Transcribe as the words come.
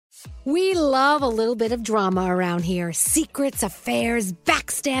We love a little bit of drama around here. Secrets, affairs,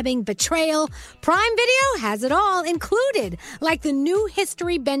 backstabbing, betrayal. Prime Video has it all included, like the new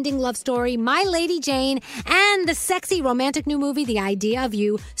history-bending love story, My Lady Jane, and the sexy romantic new movie, The Idea of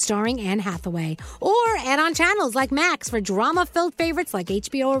You, starring Anne Hathaway. Or add-on channels like Max for drama-filled favorites like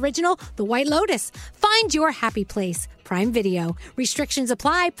HBO original, The White Lotus. Find your happy place. Prime Video. Restrictions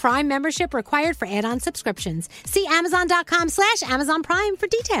apply. Prime membership required for add-on subscriptions. See Amazon.com/Amazon Prime for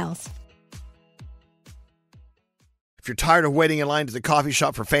details. If you're tired of waiting in line to the coffee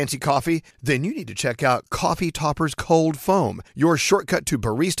shop for fancy coffee, then you need to check out Coffee Topper's Cold Foam, your shortcut to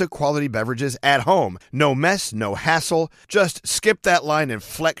barista quality beverages at home. No mess, no hassle. Just skip that line and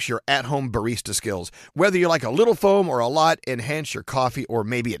flex your at-home barista skills. Whether you like a little foam or a lot, enhance your coffee, or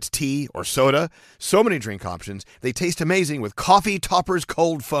maybe it's tea or soda. So many drink options. They taste amazing with Coffee Topper's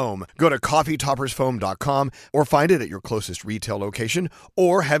Cold Foam. Go to coffeetoppersfoam.com or find it at your closest retail location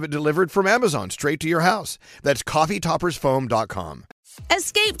or have it delivered from Amazon straight to your house. That's coffeetoppersfoam.com.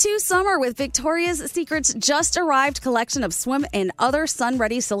 Escape to summer with Victoria's Secret's just arrived collection of swim and other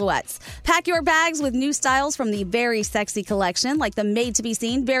sun-ready silhouettes. Pack your bags with new styles from the Very Sexy collection, like the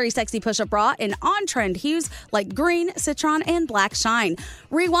made-to-be-seen Very Sexy push-up bra, and on-trend hues like green, citron, and black shine.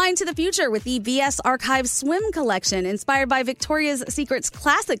 Rewind to the future with the VS Archive Swim collection, inspired by Victoria's Secret's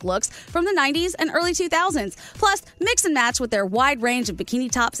classic looks from the 90s and early 2000s. Plus, mix and match with their wide range of bikini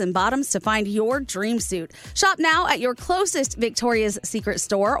tops and bottoms to find your dream suit. Shop now at your closest Victoria's Secret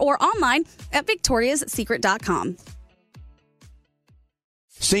store or online at victoriassecret.com.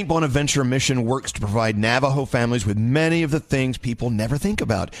 St. Bonaventure Mission works to provide Navajo families with many of the things people never think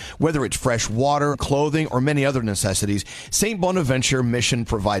about. Whether it's fresh water, clothing, or many other necessities, St. Bonaventure Mission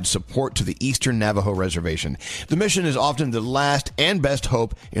provides support to the Eastern Navajo Reservation. The mission is often the last and best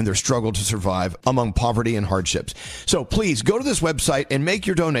hope in their struggle to survive among poverty and hardships. So please go to this website and make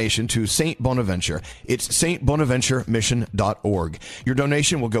your donation to St. Bonaventure. It's stbonaventuremission.org. Your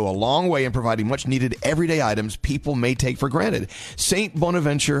donation will go a long way in providing much needed everyday items people may take for granted. St.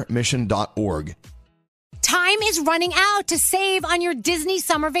 Bonaventuremission.org. Time is running out to save on your Disney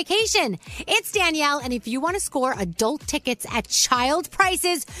summer vacation. It's Danielle, and if you want to score adult tickets at child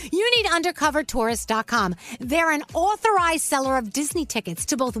prices, you need UndercoverTourist.com. They're an authorized seller of Disney tickets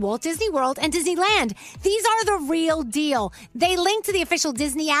to both Walt Disney World and Disneyland. These are the real deal. They link to the official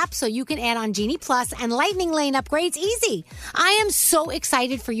Disney app so you can add on Genie Plus and Lightning Lane upgrades easy. I am so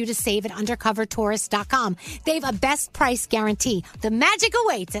excited for you to save at UndercoverTourist.com. They have a best price guarantee. The magic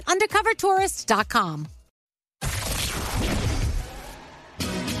awaits at UndercoverTourist.com.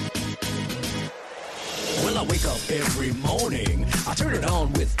 Well, I wake up every morning, I turn it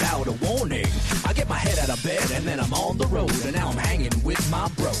on without a warning. I get my head out of bed and then I'm on the road, and now I'm hanging with my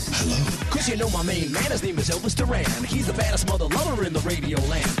bro. Hello. Cause you know my main man, his name is Elvis Duran. He's the baddest mother lover in the radio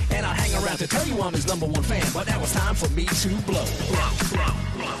land, and I hang around to tell you I'm his #1 fan. But now it's time for me to blow.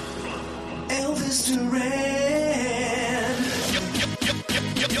 Elvis Duran.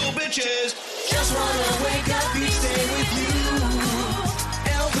 Yo, bitches. Just wanna wake up each day with you.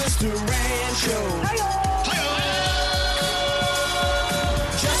 Elvis Duran Show.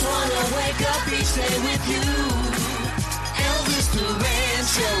 Just wanna wake up each day with you. Elvis Duran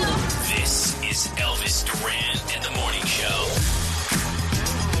Show. This is Elvis Duran and the Morning Show.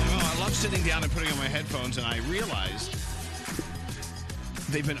 I love sitting down and putting on my headphones, and I realized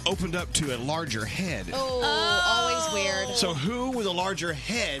they've been opened up to a larger head. Oh, always weird. So who with a larger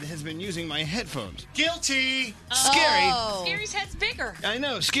head has been using my headphones? Guilty. Scary. Scary's head's bigger. I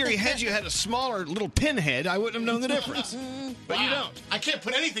know. Scary head, you had a smaller little pinhead. I wouldn't have known the difference. But you don't. I can't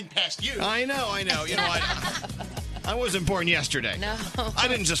put anything past you. I know. You know, I wasn't born yesterday. No. I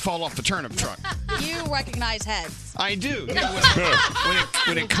didn't just fall off the turnip truck. You recognize heads. I do. You know,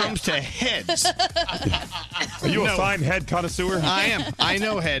 when it comes to heads. Are you a fine head connoisseur? I am. I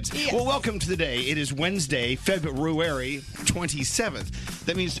know heads. Yeah. Well, welcome to the day. It is Wednesday, February 27th.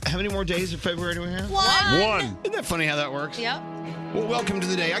 That means how many more days of February do we have? One. Isn't that funny how that works? Yep. Well, welcome to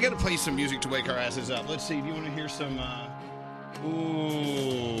the day. I got to play some music to wake our asses up. Let's see. Do you want to hear some...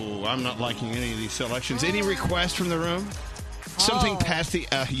 Ooh, I'm not liking any of these selections. Any requests from the room? Something past the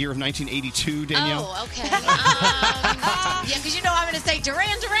year of 1982, Danielle? Oh, okay. Yeah, because you know I'm going to say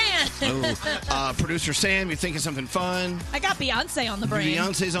Duran Duran. Producer Sam, you thinking something fun? I got Beyonce on the brain.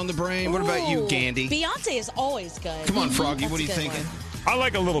 Beyonce's on the brain. What about you, Gandy? Beyonce is always good. Come on, Froggy. What are you thinking? I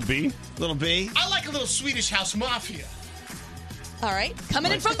like a little B. Little B? I like a little Swedish House Mafia. All right.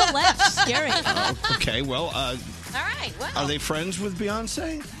 Coming in from the left. Scary. Okay, well, All right. Well. are they friends with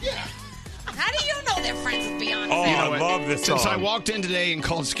Beyonce? Yeah. How do you know they're friends with Beyonce. Oh, You know I what? love this Since I song. walked in today and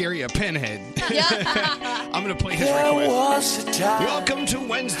called Scary a pinhead, I'm going to play his request. Welcome to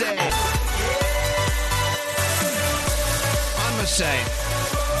Wednesday. I must say,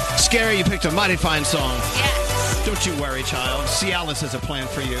 Scary, you picked a mighty fine song. Yes. Don't you worry, child. Cialis has a plan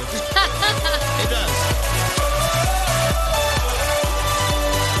for you. It does.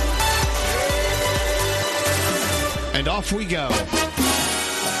 And off we go.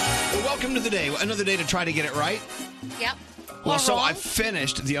 Well, welcome to the day. Another day to try to get it right. Yep. Well, Or so wrong. I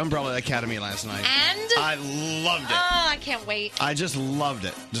finished the Umbrella Academy last night. And? I loved it. Oh, I can't wait. I just loved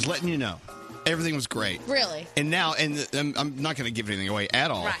it. Just letting you know. Everything was great. Really? And now, I'm not going to give anything away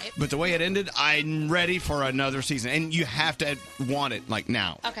at all. Right. But the way it ended, I'm ready for another season. And you have to want it, like,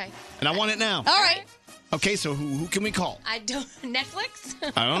 now. Okay. And I want it now. All right. Okay, so who can we call? I don't. Netflix?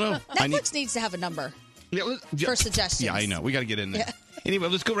 I don't know. Netflix needs to have a number for suggestions. Yeah, I know. We got to get in there. Yeah. Anyway,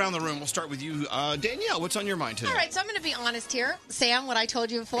 let's go around the room. We'll start with you. Danielle, what's on your mind today? All right, so I'm going to be honest here. Sam, what I told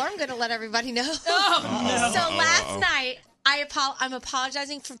you before, I'm going to let everybody know. Oh, no. So last night, I'm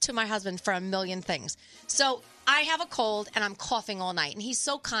apologizing to my husband for a million things. So I have a cold and I'm coughing all night. And he's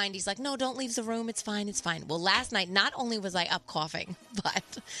so kind. He's like, no, don't leave the room. It's fine. It's fine. Well, last night, not only was I up coughing, but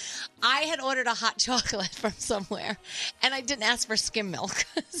I had ordered a hot chocolate from somewhere and I didn't ask for skim milk.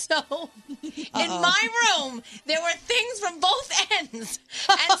 So in my room, there were things from both ends.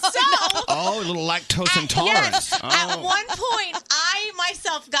 And so... Oh, a little lactose intolerance. Yes. Oh. At one point, I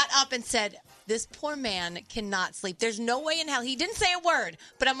myself got up and said, this poor man cannot sleep. There's no way in hell. He didn't say a word,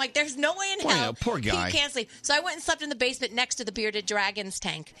 but I'm like, there's no way in Well, hell. yeah, poor guy. He can't sleep. So I went and slept in the basement next to the Bearded Dragon's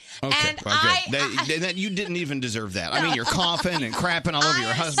tank. Okay, And well, good. That you didn't even deserve that. I mean, you're coughing and crapping all over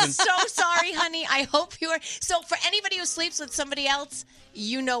your husband. So sorry, honey. I hope you are. So for anybody who sleeps with somebody else,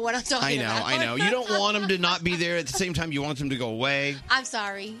 you know what I'm talking about. I know. You don't want him to not be there. At the same time, you want him to go away. I'm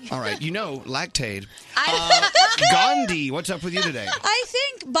sorry. All right. You know, Lactaid. Gandhi, what's up with you today? I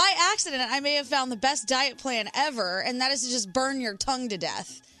think by accident I may have found the best diet plan ever, and that is to just burn your tongue to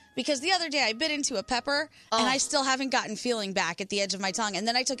death. Because the other day I bit into a pepper, and I still haven't gotten feeling back at the edge of my tongue. And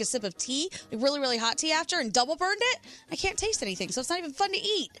then I took a sip of tea, like really, really hot tea after, and double burned it. I can't taste anything, so it's not even fun to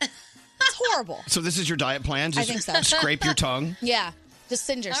eat. It's horrible. So this is your diet plan? Just I think so. Scrape your tongue? Yeah. Just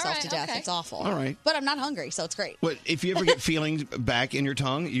singe yourself right, to death. okay. It's awful. All right. But I'm not hungry, so it's great. Well, if you ever get feelings back in your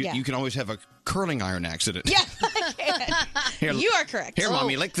tongue, you can always have a curling iron accident. Yeah, I can. Here, You are correct. Here,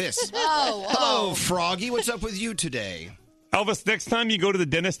 Mommy, lick this. Oh, Hello, Froggy. What's up with you today? Elvis, next time you go to the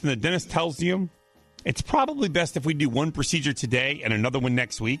dentist and the dentist tells you it's probably best if we do one procedure today and another one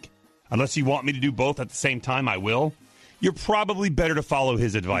next week, unless you want me to do both at the same time, I will. You're probably better to follow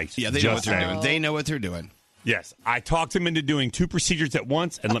his advice. Yeah, they know what they're doing. They know what they're doing. Yes, I talked him into doing 2 procedures at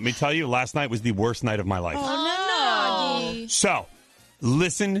once, and let me tell you, last night was the worst night of my life. Oh, no. So,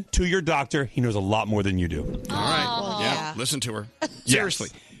 listen to your doctor. He knows a lot more than you do. All right. Well, yeah. Listen to her. Seriously.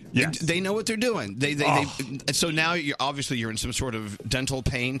 Yes. They know what they're doing. So now you're in some sort of dental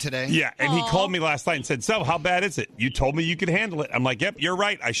pain today? Yeah, and he called me last night and said, so, how bad is it? You told me you could handle it. I'm like, yep, you're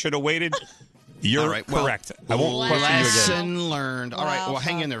right. I should have waited. You're All right, well, correct. I won't question you again. Lesson learned. All right, well,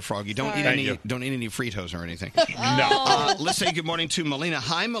 hang in there, Froggy. Don't eat any Fritos or anything. No. Let's say good morning to Melina.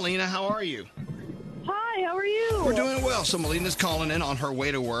 Hi, Melina. How are you? Hi, how are you? We're doing well. So Melina's calling in on her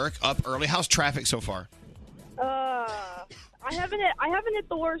way to work, up early. How's traffic so far? I haven't hit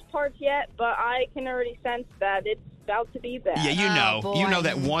the worst parts yet, but I can already sense that it's about to be bad. Yeah, you know. boy. You know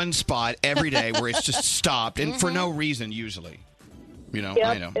that one spot every day where it's just stopped, and for no reason, usually. You know,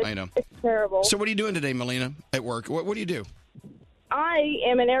 Yep, I know. It's terrible. So what are you doing today, Melina, at work? What do you do? I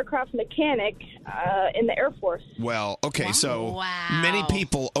am an aircraft mechanic in the Air Force. Well, okay, so many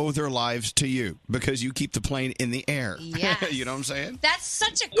people owe their lives to you because you keep the plane in the air. Yes. You know what I'm saying? That's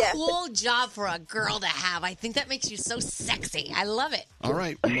such a cool job for a girl to have. I think that makes you so sexy. I love it. All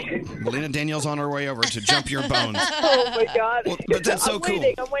right. Melina Danielle's on her way over to jump your bones. Oh, my God. Well, but that's so I'm cool.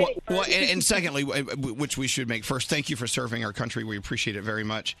 waiting, I'm waiting. Well, and secondly, which we should make first, thank you for serving our country. We appreciate it very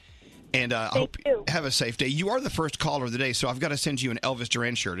much. And I hope you have a safe day. You are the first caller of the day, so I've got to send you an Elvis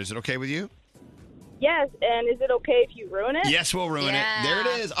Duran shirt. Is it okay with you? Yes, and is it okay if you ruin it? Yes, we'll ruin it. There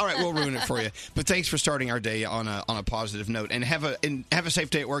it is. All right, we'll ruin it for you. But thanks for starting our day on a positive note. And have a safe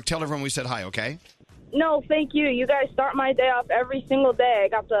day at work. Tell everyone we said hi, okay? No, thank you. You guys start my day off every single day. I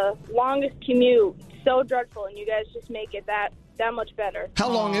got the longest commute. So dreadful, and you guys just make it that much better. How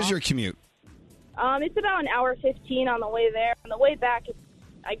long is your commute? It's about an hour 15 on the way there. On the way back,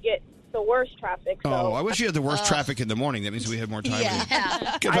 I get the worst traffic. So. Oh, I wish you had the worst traffic in the morning. That means we had more time.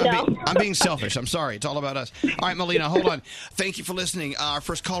 Yeah. Good. I'm being selfish. I'm sorry. It's all about us. All right, Melina, hold on. Thank you for listening. Our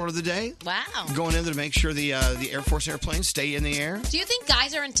first caller of the day. Wow. Going in there to make sure the Air Force airplanes stay in the air. Do you think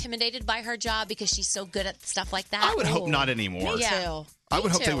guys are intimidated by her job because she's so good at stuff like that? I would hope not anymore. Me too. I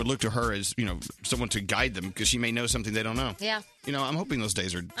would hope they too. would look to her as, someone to guide them because she may know something they don't know. Yeah. I'm hoping those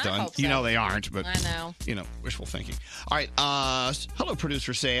days are I done. hope so. They aren't, but I know. Wishful thinking. All right. Hello,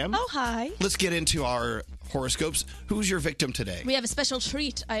 producer Sam. Oh, hi. Let's get into our horoscopes. Who's your victim today? We have a special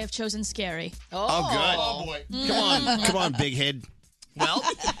treat. I have chosen Scary. Oh, good. Oh, boy. Come on, big head. Well,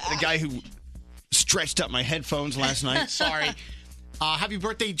 the guy who stretched up my headphones last night. Sorry. Happy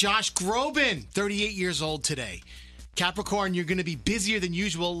birthday, Josh Groban, 38 years old today. Capricorn, you're going to be busier than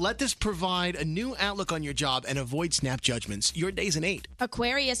usual. Let this provide a new outlook on your job and avoid snap judgments. Your day's an 8.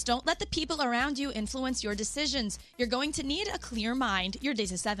 Aquarius, don't let the people around you influence your decisions. You're going to need a clear mind. Your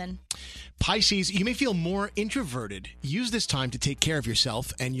day's a 7. Pisces, you may feel more introverted. Use this time to take care of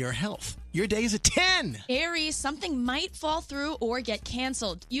yourself and your health. Your day is a 10. Aries, something might fall through or get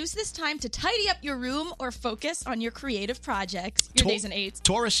canceled. Use this time to tidy up your room or focus on your creative projects. Your day's an 8.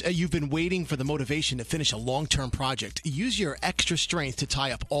 Taurus, you've been waiting for the motivation to finish a long-term project. Use your extra strength to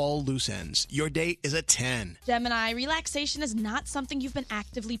tie up all loose ends. Your day is a 10. Gemini, relaxation is not something you've been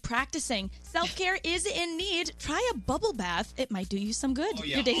actively practicing. Self-care is in need. Try a bubble bath. It might do you some good. Oh,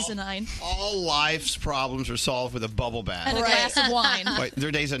 yeah. Your day's a 9. All life's problems are solved with a bubble bath. And a glass of wine. Wait,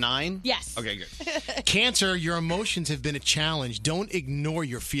 their day's a 9? Yes. Okay, good. Cancer, your emotions have been a challenge. Don't ignore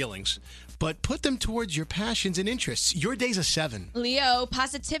your feelings, but put them towards your passions and interests. Your day's a 7. Leo,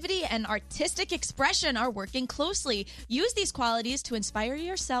 positivity and artistic expression are working closely. Use these qualities to inspire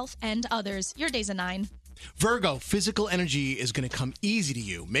yourself and others. Your day's a 9. Virgo, physical energy is going to come easy to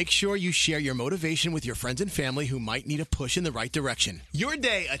you. Make sure you share your motivation with your friends and family who might need a push in the right direction. Your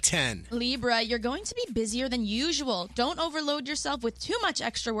day, a 10. Libra, you're going to be busier than usual. Don't overload yourself with too much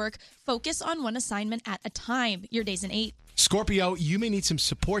extra work. Focus on one assignment at a time. Your day's an 8. Scorpio, you may need some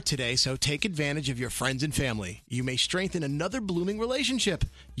support today, so take advantage of your friends and family. You may strengthen another blooming relationship.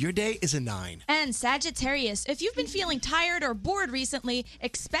 Your day is a 9. And Sagittarius, if you've been feeling tired or bored recently,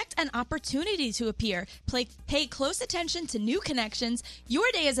 expect an opportunity to appear. Pay close attention to new connections. Your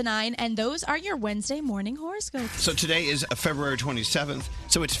day is a 9, and those are your Wednesday morning horoscopes. So today is February 27th,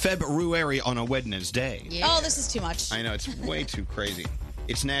 so it's February on a Wednesday. Yeah. Oh, this is too much. I know, it's way too crazy.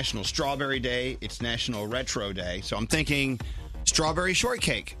 It's National Strawberry Day. It's National Retro Day. So I'm thinking strawberry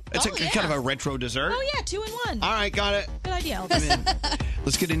shortcake. It's kind of a retro dessert. Oh, yeah, 2 in 1. All right, got it. Good idea, Elvis.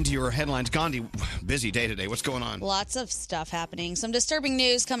 Let's get into your headlines. Gandhi, busy day today. What's going on? Lots of stuff happening. Some disturbing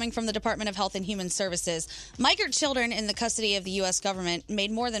news coming from the Department of Health and Human Services. Migrant children in the custody of the U.S. government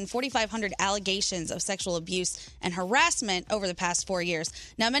made more than 4,500 allegations of sexual abuse and harassment over the past 4 years.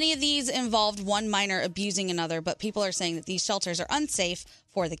 Now, many of these involved one minor abusing another, but people are saying that these shelters are unsafe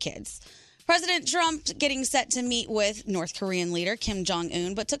for the kids. President Trump getting set to meet with North Korean leader Kim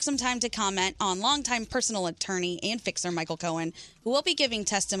Jong-un, but took some time to comment on longtime personal attorney and fixer Michael Cohen, who will be giving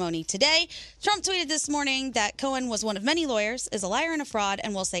testimony today. Trump tweeted this morning that Cohen was one of many lawyers, is a liar and a fraud,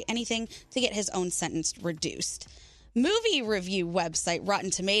 and will say anything to get his own sentence reduced. Movie review website Rotten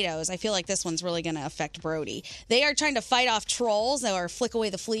Tomatoes, I feel like this one's really going to affect Brody. They are trying to fight off trolls or flick away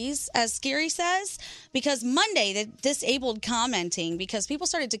the fleas, as Scary says, because Monday they disabled commenting because people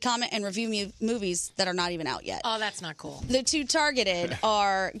started to comment and review movies that are not even out yet. Oh, that's not cool. The two targeted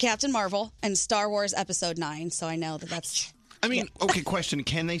are Captain Marvel and Star Wars Episode 9, so I know that's... I mean, okay, question.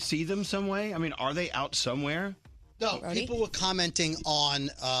 Can they see them some way? I mean, are they out somewhere? No, people were commenting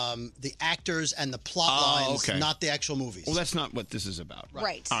on the actors and the plot lines, okay. not the actual movies. Well, that's not what this is about.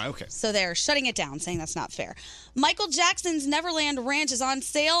 Right. All right, okay. So they're shutting it down, saying that's not fair. Michael Jackson's Neverland Ranch is on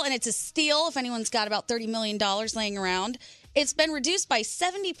sale, and it's a steal if anyone's got about $30 million laying around. It's been reduced by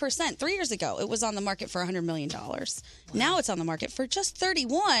 70%. 3 years ago, it was on the market for $100 million. Wow. Now it's on the market for just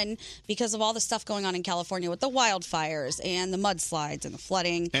 $31 because of all the stuff going on in California with the wildfires and the mudslides and the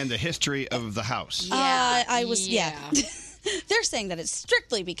flooding. And the history of the house. Yeah. They're saying that it's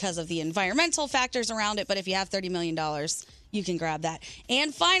strictly because of the environmental factors around it, but if you have $30 million, you can grab that.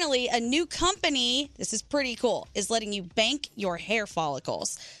 And finally, a new company, this is pretty cool, is letting you bank your hair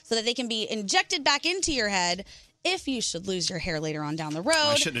follicles so that they can be injected back into your head if you should lose your hair later on down the road.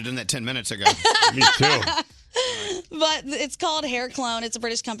 I should have done that 10 minutes ago. Me too. But it's called Hair Clone. It's a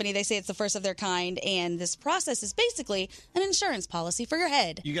British company. They say it's the first of their kind. And this process is basically an insurance policy for your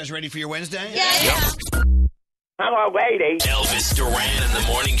head. You guys ready for your Wednesday? Yeah. Hello, lady. Elvis Duran in the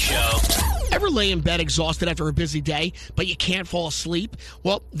morning show. Ever lay in bed exhausted after a busy day, but you can't fall asleep?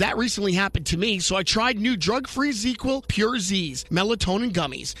 Well, that recently happened to me, so I tried new drug-free ZzzQuil Pure Z's melatonin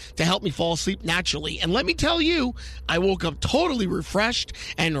gummies to help me fall asleep naturally. And let me tell you, I woke up totally refreshed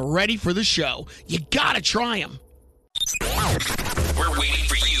and ready for the show. You gotta try them. We're waiting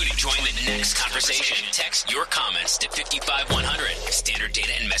for you to join the next conversation. Text your comments to 55100. Standard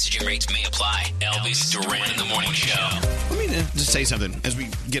data and messaging rates may apply. Elvis Duran in the Morning Show. Let me just say something as we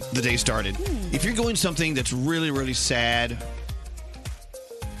get the day started. If you're going something that's really, really sad,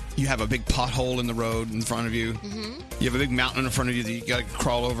 you have a big pothole in the road in front of you, you have a big mountain in front of you that you got to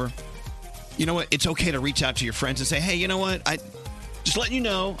crawl over, you know what? It's okay to reach out to your friends and say, hey, you know what? Just letting you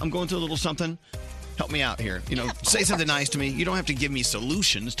know I'm going through a little something. Help me out here. Say something nice to me. You don't have to give me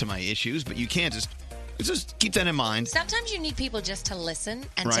solutions to my issues, but you can't just keep that in mind. Sometimes you need people just to listen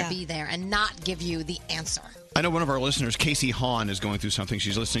and Right. to be there and not give you the answer. I know one of our listeners, Casey Hahn, is going through something.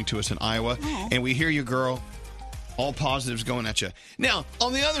 She's listening to us in Iowa, and we hear you, girl. All positives going at you. Now,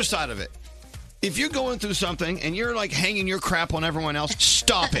 on the other side of it, if you're going through something and you're like hanging your crap on everyone else,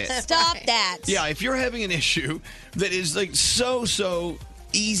 stop it. Stop that. Yeah, if you're having an issue that is like so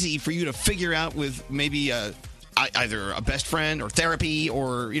easy for you to figure out with maybe either a best friend or therapy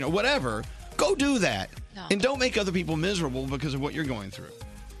or whatever, go do that. No. And don't make other people miserable because of what you're going through.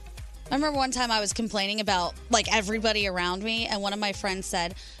 I remember one time I was complaining about like everybody around me, and one of my friends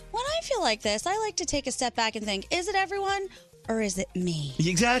said, when I feel like this, I like to take a step back and think, is it everyone or is it me?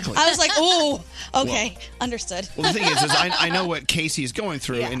 Exactly. I was like, oh, okay, understood. Well, the thing is I know what Casey is going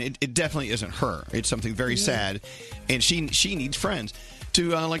through, and it definitely isn't her. It's something very sad, and she needs friends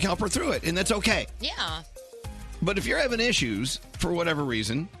to help her through it, and that's okay. Yeah. But if you're having issues for whatever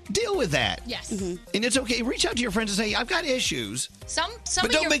reason, deal with that. Yes. And it's okay. Reach out to your friends and say, I've got issues.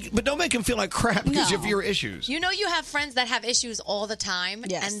 But don't make them feel like crap because of your issues. You know, you have friends that have issues all the time,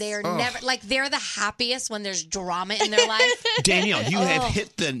 and they're never they're the happiest when there's drama in their life. Danielle, you have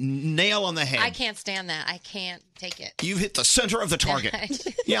hit the nail on the head. I can't stand that. I can't take it. You've hit the center of the target.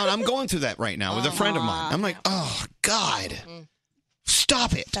 Yeah, and I'm going through that right now with a friend of mine. I'm like, oh, God.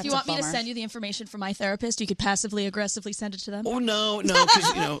 Stop it. Do you want me to send you the information from my therapist? You could passively aggressively send it to them. Oh, no,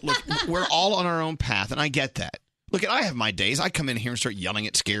 because, look, we're all on our own path, and I get that. Look, I have my days. I come in here and start yelling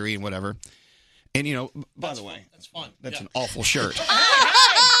at Scary and whatever. And, by the way, that's fun. That's an awful shirt.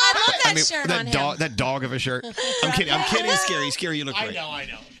 I love that shirt on him. That dog of a shirt. I'm kidding, Scary. Scary, you look great. I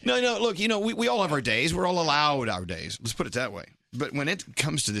know. No, look, we all have our days. We're all allowed our days. Let's put it that way. But when it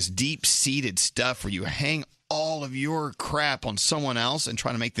comes to this deep-seated stuff where you hang all of your crap on someone else and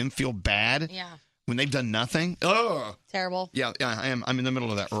try to make them feel bad when they've done nothing, Terrible. Yeah, I am. I'm in the middle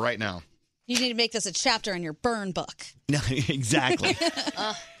of that right now. You need to make this a chapter in your burn book. No, exactly.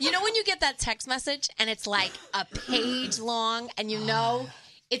 You know when you get that text message and it's like a page long and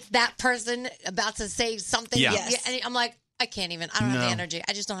it's that person about to say something? Yeah. Yes. And I'm like, I can't even. I don't have the energy.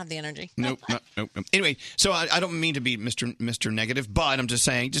 I just don't have the energy. Nope. Anyway, so I don't mean to be Mr. Negative, but I'm just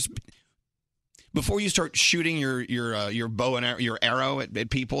saying, just before you start shooting your bow and your arrow at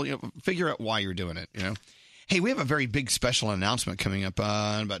people, figure out why you're doing it. Hey, we have a very big special announcement coming up in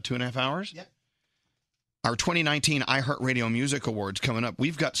about 2.5 hours. Yep. Our 2019 iHeartRadio Music Awards coming up.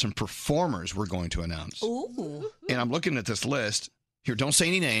 We've got some performers we're going to announce. Ooh. And I'm looking at this list. Here, don't say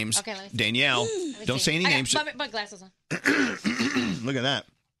any names. Okay, let me see. Danielle, don't say any names. My glasses on. Look at that.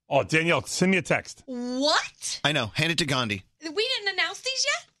 Oh, Danielle, send me a text. What? I know. Hand it to Gandhi. We didn't announce these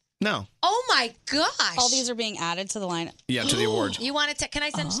yet? No. Oh my gosh. All these are being added to the line. Yeah, to the awards. You want to? Can I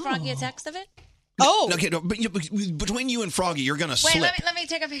send Froggy a text of it? Oh. Okay, no, but between you and Froggy, you're going to slip. Wait, let me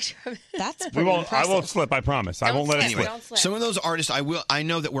take a picture of it. That's I won't slip. I promise. I won't let it Anyway, slip. some of those artists, I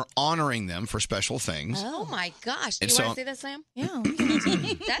know that we're honoring them for special things. Oh my gosh. Do And you so- want to see this, Sam? Yeah.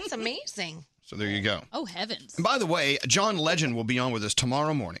 That's amazing. So there you go. Oh, heavens. And by the way, John Legend will be on with us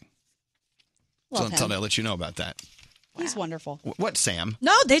tomorrow morning. So Love I thought him. I'd let you know about that. He's wonderful. What, Sam?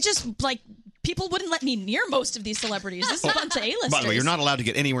 No, they just, people wouldn't let me near most of these celebrities. This is a bunch of A-listers. By the way, you're not allowed to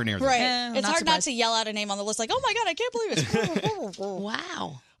get anywhere near them. Right. I'm It's not hard not surprised. to yell out a name on the list like, oh my God, I can't believe it.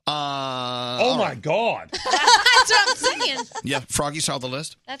 Wow. Oh, my God. That's what I'm saying. Yeah, Froggy saw the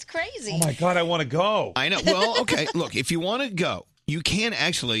list. That's crazy. Oh, my God, I want to go. I know. Well, okay, look, if you want to go, you can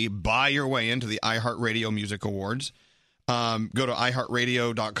actually buy your way into the iHeartRadio Music Awards. Go to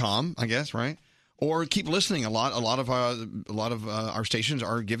iHeartRadio.com, I guess, right? Or keep listening. A lot of our stations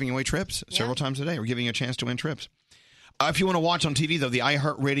are giving away trips several times a day. We're giving you a chance to win trips. If you want to watch on TV, though, the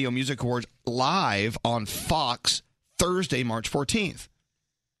iHeartRadio Music Awards live on Fox Thursday, March 14th.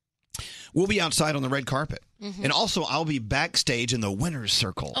 We'll be outside on the red carpet. Mhm. And also, I'll be backstage in the winner's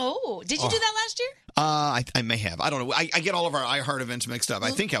circle. Oh, did you do that last year? I may have. I don't know. I get all of our iHeart events mixed up.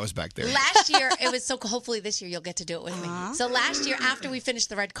 I think I was back there. Last year, it was so cool. Hopefully this year you'll get to do it with me. So last year, after we finished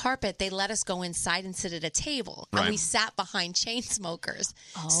the red carpet, they let us go inside and sit at a table. Right. And we sat behind chain smokers.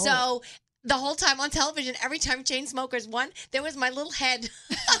 So the whole time on television, every time chain smokers won, there was my little head.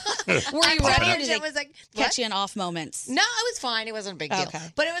 Were you ready or did it was like, catch you in off moments? No, it was fine. It wasn't a big deal. Okay.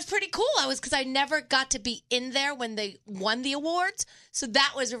 But it was pretty cool. Because I never got to be in there when they won the awards. So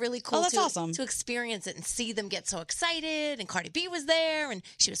that was really cool that's awesome. to experience it and see them get so excited. And Cardi B was there and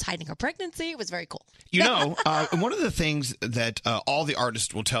she was hiding her pregnancy. It was very cool. You know, one of the things that all the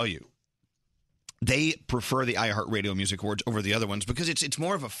artists will tell you, they prefer the iHeartRadio Music Awards over the other ones because it's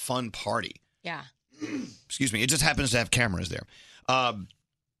more of a fun party. Yeah. Excuse me. It just happens to have cameras there.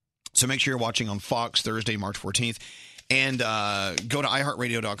 So make sure you're watching on Fox Thursday, March 14th. And go to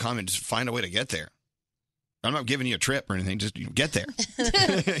iHeartRadio.com and just find a way to get there. I'm not giving you a trip or anything. Just get there.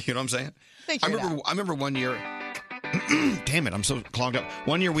 You know what I'm saying? I remember one year. Damn it, I'm so clogged up.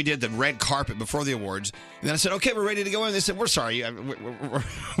 One year we did the red carpet before the awards. And then I said, okay, we're ready to go in. They said, we're sorry.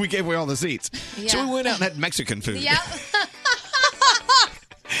 We gave away all the seats. Yeah. So we went out and had Mexican food. Yep.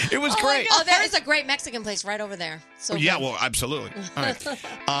 It was great. Oh, there is a great Mexican place right over there. So Yeah, good. well, absolutely. All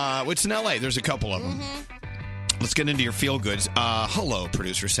right. It's in L.A. There's a couple of them. Let's get into your feel goods. Hello,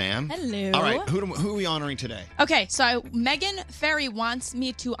 producer Sam. Hello. All right, who are we honoring today? Okay, so Megan Ferry wants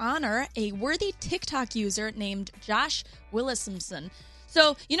me to honor a worthy TikTok user named Josh Willisomson.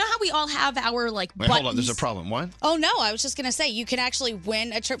 So, you know how we all have our, Wait, buttons? hold on. There's a problem. What? Oh, no. I was just going to say, you can actually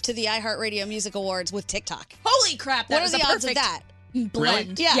win a trip to the iHeartRadio Music Awards with TikTok. Holy crap, that What was are the a odds of perfect that?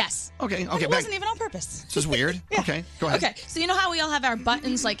 blend. Yeah. Yes. Okay, It back. wasn't even on purpose. This is weird. Okay, go ahead. Okay, so you know how we all have our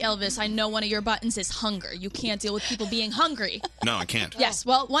buttons like Elvis? I know one of your buttons is hunger. You can't deal with people being hungry. No, I can't. Yes,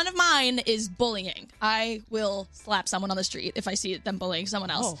 well, one of mine is bullying. I will slap someone on the street if I see them bullying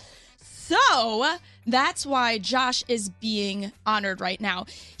someone else. So that's why Josh is being honored right now.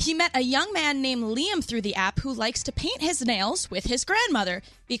 He met a young man named Liam through the app who likes to paint his nails with his grandmother.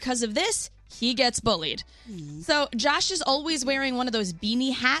 Because of this, he gets bullied. So Josh is always wearing one of those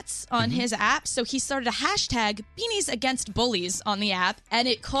beanie hats on his app. So he started a hashtag beanies against bullies on the app, and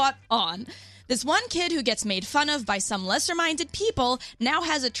it caught on. This one kid who gets made fun of by some lesser-minded people now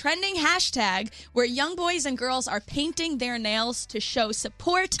has a trending hashtag where young boys and girls are painting their nails to show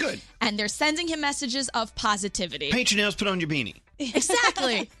support. Good. And they're sending him messages of positivity. Paint your nails, put on your beanie.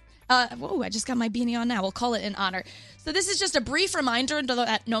 Exactly. Whoa, I just got my beanie on now. We'll call it in honor. So this is just a brief reminder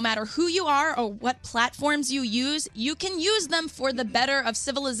that no matter who you are or what platforms you use, you can use them for the better of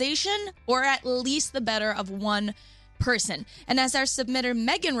civilization or at least the better of one person. And as our submitter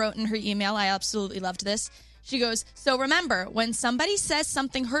Megan wrote in her email, I absolutely loved this. She goes, so remember, when somebody says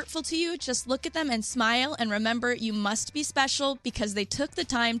something hurtful to you, just look at them and smile and remember you must be special because they took the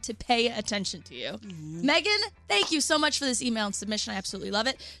time to pay attention to you. Megan, thank you so much for this email and submission. I absolutely love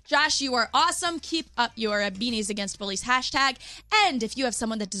it. Josh, you are awesome. Keep up your Beanies Against Bullies hashtag. And if you have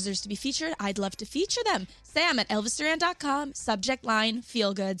someone that deserves to be featured, I'd love to feature them. Sam at ElvisDuran.com, subject line,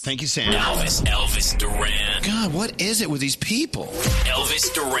 feel goods. Thank you, Sam. Elvis Duran. God, what is it with these people?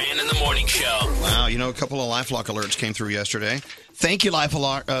 Elvis Duran in the Morning Show. Wow, you know, a couple of LifeLock alerts came through yesterday. Thank you,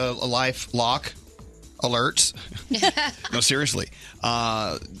 LifeLock alerts. No, seriously.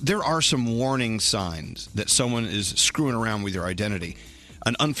 There are some warning signs that someone is screwing around with your identity.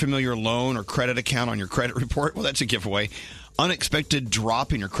 An unfamiliar loan or credit account on your credit report. Well, that's a giveaway. Unexpected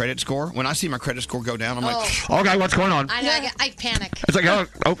drop in your credit score. When I see my credit score go down, I'm like, okay, what's going on? I know. I panic. It's like,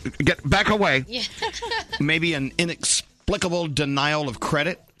 oh, get back away. Yeah. Maybe an inexplicable denial of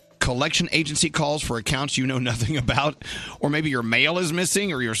credit. Collection agency calls for accounts you know nothing about, or maybe your mail is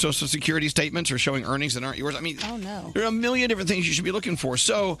missing, or your Social Security statements are showing earnings that aren't yours. I mean, Oh, no. there are a million different things you should be looking for.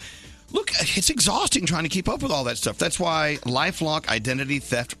 So, look, it's exhausting trying to keep up with all that stuff. That's why LifeLock Identity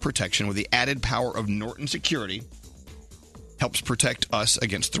Theft Protection, with the added power of Norton Security, helps protect us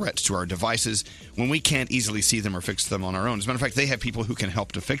against threats to our devices when we can't easily see them or fix them on our own. As a matter of fact, they have people who can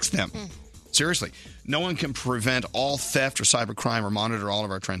help to fix them. Seriously, no one can prevent all theft or cybercrime or monitor all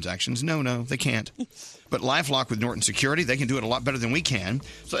of our transactions. No, they can't. But LifeLock with Norton Security, they can do it a lot better than we can.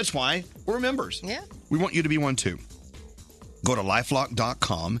 So that's why we're members. Yeah. We want you to be one too. Go to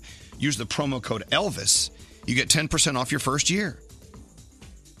LifeLock.com, use the promo code Elvis. You get 10% off your first year.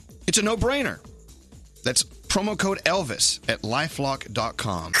 It's a no-brainer. That's promo code Elvis at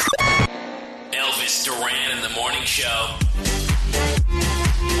LifeLock.com. Elvis Duran in the Morning Show.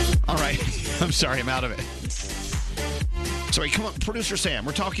 All right. I'm sorry, I'm out of it. Sorry, come on, producer Sam.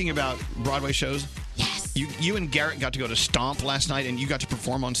 We're talking about Broadway shows. Yes. You and Garrett got to go to Stomp last night, and you got to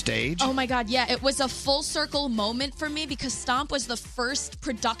perform on stage. Oh my God, yeah. It was a full circle moment for me because Stomp was the first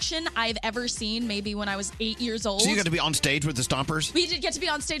production I've ever seen, maybe when I was 8 years old. So you got to be on stage with the Stompers? We did get to be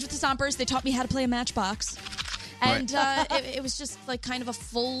on stage with the Stompers. They taught me how to play a matchbox. And it was just like kind of a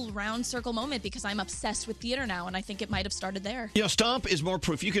full round circle moment because I'm obsessed with theater now, and I think it might have started there. You know, Stomp is more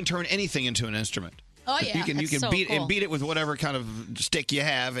proof. You can turn anything into an instrument. Oh, yeah. You can That's so beat cool. it with whatever kind of stick you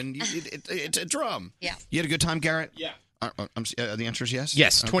have, and it's a drum. Yeah. You had a good time, Garrett? Yeah. The answer is yes?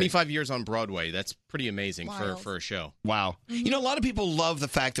 Yes, Okay. 25 years on Broadway. That's pretty amazing Wild. for a show. Wow. You know, a lot of people love the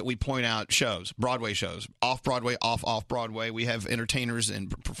fact that we point out shows, Broadway shows, off-Broadway, off-Broadway. We have entertainers and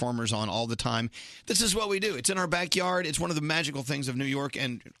performers on all the time. This is what we do. It's in our backyard. It's one of the magical things of New York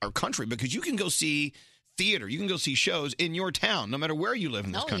and our country because you can go see theater. You can go see shows in your town, no matter where you live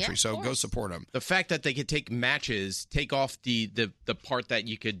in this country. So go support them. The fact that they could take matches, take off the part that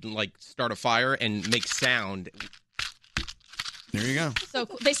you could like start a fire and make sound. There you go. So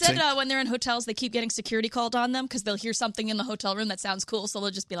cool. They said See? when they're in hotels, they keep getting security called on them because they'll hear something in the hotel room that sounds cool. So they'll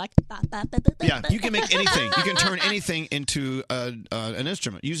just be like, "Ba, ba, ba, ba, ba, Yeah, ba." you can make anything. You can turn anything into an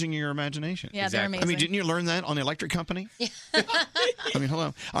instrument using your imagination. Yeah, they're I mean, amazing. didn't you learn that on the electric company? Yeah. I mean,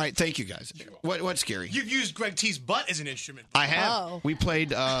 hello. All right, thank you guys. What's scary? You've used Greg T's butt as an instrument. I have. Oh. We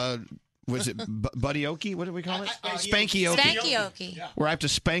played. Was it Buddy Okie? What did we call it? Spanky Okie. Spanky Okie. Where I have to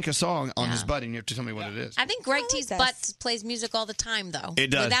spank a song on his butt, and you have to tell me what it is. I think Greg T's butt plays music all the time, though.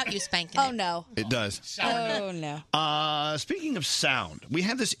 It does. Without you spanking it. no. It does. Oh, no. Speaking of sound, we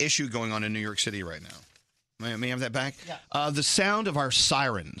have this issue going on in New York City right now. May I have that back? Yeah. The sound of our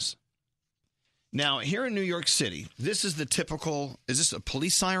sirens. Now, here in New York City, this is the typical. Is this a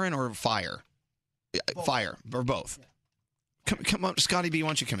police siren or fire? Both. Fire or both? Yeah. Come on, Scotty B. Why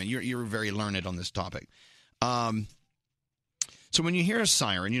don't you come in? You're very learned on this topic. So when you hear a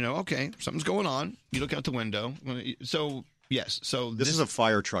siren, you know, okay, something's going on. You look out the window. So yes, so this is a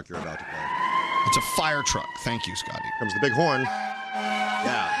fire truck you're about to play. It's a fire truck. Thank you, Scotty. Comes the big horn.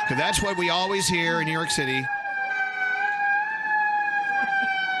 Yeah. 'Cause that's what we always hear in New York City.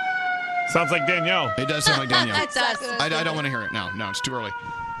 Sounds like Danielle. It does sound like Danielle. It does. I don't want to hear it. No, it's too early.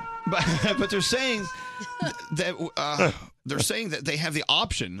 But they're saying that they're saying that they have the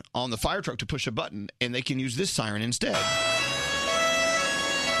option on the fire truck to push a button, and they can use this siren instead,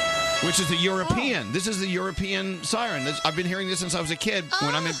 which is the European. This is the European siren. I've been hearing this since I was a kid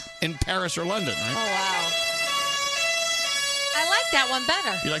when I'm in Paris or London. Right? Oh, wow. I like that one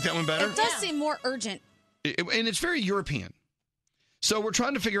better. You like that one better? It does seem more urgent. And it's very European. So we're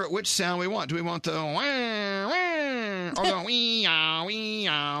trying to figure out which sound we want. Do we want the wah, wah, or the wee-ow,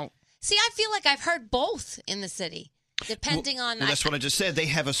 wee-ow? See, I feel like I've heard both in the city, depending on. Well, that's what I just said. They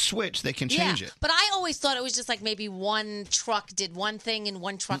have a switch. They can change it. But I always thought it was just like maybe one truck did one thing and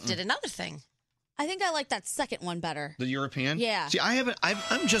one truck did another thing. I think I like that second one better. The European? Yeah. See,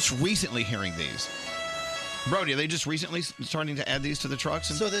 I'm just recently hearing these. Brody, are they just recently starting to add these to the trucks?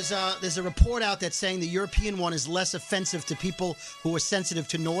 So there's a report out that's saying the European one is less offensive to people who are sensitive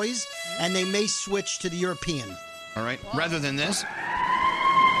to noise, and they may switch to the European. All right. Rather than this.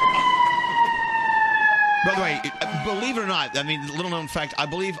 By the way, believe it or not, I mean, little known fact, I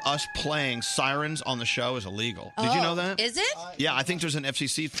believe us playing sirens on the show is illegal. Did you know that? Is it? Yeah, I think there's an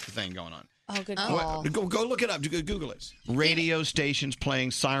FCC thing going on. Oh, good call. Go look it up. Google it. Radio stations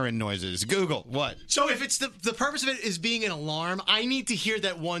playing siren noises. Google. What? So if it's the purpose of it is being an alarm, I need to hear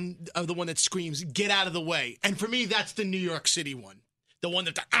that one of the one that screams, "Get out of the way." And for me, that's the New York City one. The one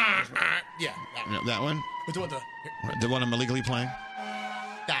that yeah. That one? But The one I'm illegally playing?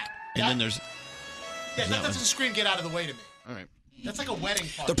 That. And then there's... Yeah, that one. doesn't scream "Get out of the way" to me. All right. That's like a wedding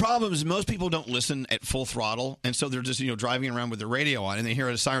party. The problem is most people don't listen at full throttle, and so they're just driving around with the radio on, and they hear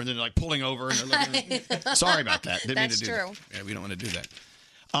a siren, they're like pulling over, and they're looking. Sorry about that. Didn't mean to do That's that. true. Yeah, we don't want to do that.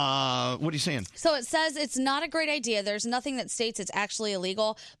 What are you saying? So it says it's not a great idea. There's nothing that states it's actually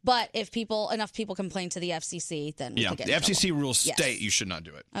illegal. But if enough people complain to the FCC, then we Yeah, could get the in FCC trouble. rules Yes. state you should not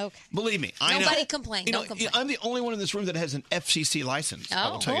do it. Okay. Believe me, I know. Nobody complain. Don't complain. I'm the only one in this room that has an FCC license. I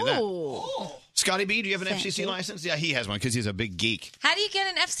will tell you that. Scotty B, do you have an Thank FCC you. license? Yeah, he has one because he's a big geek. How do you get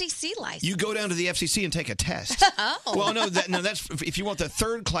an FCC license? You go down to the FCC and take a test. Oh. Well, that's if you want the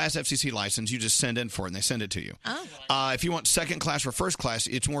third class FCC license, you just send in for it and they send it to you. Oh. If you want second class or first class,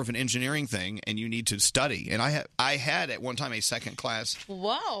 it's more of an engineering thing and you need to study. And I had at one time a second class.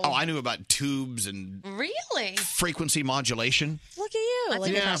 Whoa. Oh, I knew about tubes and Really? frequency modulation. Look at you,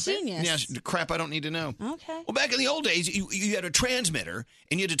 like a genius. Yeah, crap I don't need to know. Okay. Well, back in the old days, you had a transmitter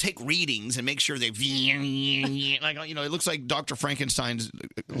and you had to take readings and make sure they like it looks like Dr. Frankenstein's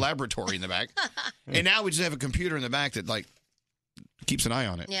laboratory in the back. And now we just have a computer in the back that like keeps an eye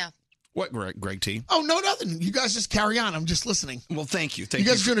on it. Yeah. What, Greg T? Oh, no, nothing. You guys just carry on. I'm just listening. Well, thank you. You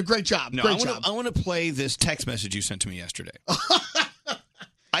guys are doing a great job. No, Great job. I want to play this text message you sent to me yesterday.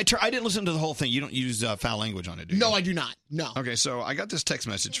 I didn't listen to the whole thing. You don't use foul language on it, do you? No, I do not. No. Okay, so I got this text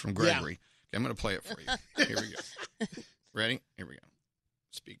message from Gregory. Okay, I'm going to play it for you. Here we go. Ready? Here we go.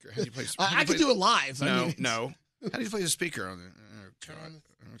 Speaker. How do you play? I can do it live. No. How do you play the speaker on there?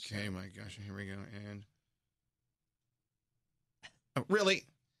 Okay, my gosh. Here we go. And really?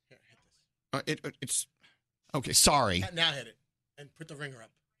 It's okay. Sorry. Now hit it and put the ringer up.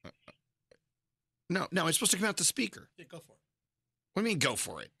 No, it's supposed to come out the speaker. Yeah, go for it. What do you mean, go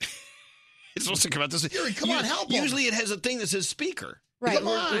for it? It's supposed to come out the speaker. Yuri, come on, help him. Usually it has a thing that says speaker. Right. Come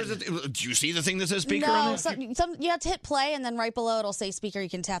on. Do you see the thing that says speaker on there? No, you have to hit play, and then right below it'll say speaker. You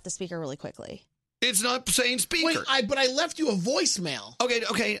can tap the speaker really quickly. It's not saying speaker. Wait, but I left you a voicemail.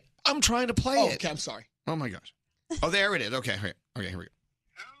 Okay. I'm trying to play it. Okay, I'm sorry. Oh, my gosh. Oh, there it is. Okay, here we go.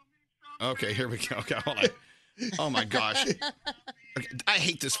 Okay, here we go. Okay, hold on. Oh, my gosh. Okay, I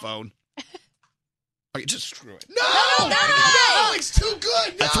hate this phone. Okay, just screw it. No, it's too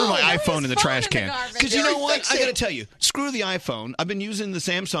good. I threw my iPhone in the trash can. Because you know what? Fix I it. got to tell you, screw the iPhone. I've been using the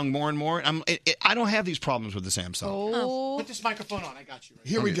Samsung more and more. I don't have these problems with the Samsung. Oh. Put this microphone on. I got you.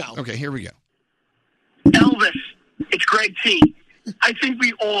 Here we go. Okay, here we go. Elvis, it's Greg T. I think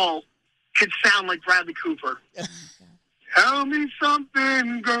we all could sound like Bradley Cooper. Tell me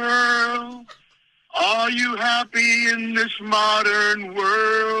something, girl. Are you happy in this modern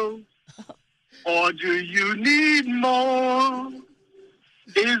world? Or do you need more?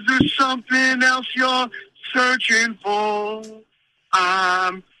 Is there something else you're searching for?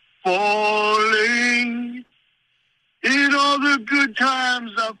 I'm falling. In all the good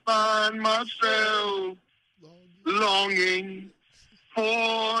times I find myself longing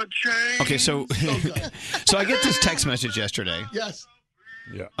for change. Okay, so I get this text message yesterday. Yes.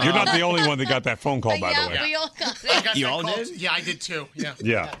 Yeah. You're not the only one that got that phone call, by the way. we all got it. You all did? Yeah, I did too. Yeah.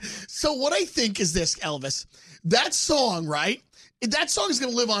 Yeah. So what I think is this, Elvis, that song, right? That song is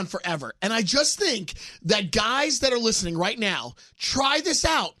going to live on forever. And I just think that guys that are listening right now, try this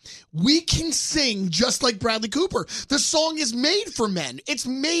out. We can sing just like Bradley Cooper. The song is made for men. It's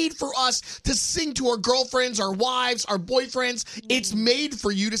made for us to sing to our girlfriends, our wives, our boyfriends. It's made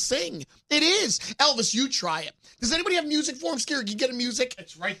for you to sing. It is. Elvis, you try it. Does anybody have music for him? Scary, can you get him music?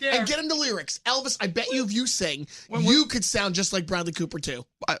 It's right there. And get him the lyrics. Elvis, I bet you if you sing, you could sound just like Bradley Cooper too.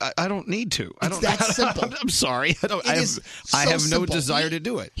 I don't need to. It's that simple. I'm sorry. I have no desire to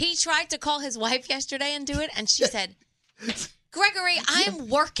do it. He tried to call his wife yesterday and do it, and she said, Gregory, I'm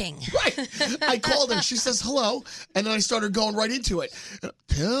working. Right. I called her. She says hello, and then I started going right into it.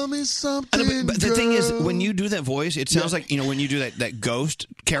 Tell me something. But the thing is, when you do that voice, it sounds like when you do that ghost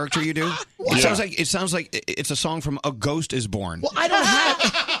character you do. It sounds like it's a song from A Ghost Is Born. Well, I don't have.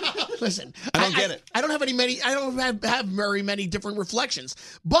 Listen, I don't get it. I don't have I don't have very many different reflections.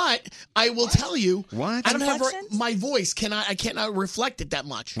 But I will tell you, what I don't have my voice. I cannot reflect it that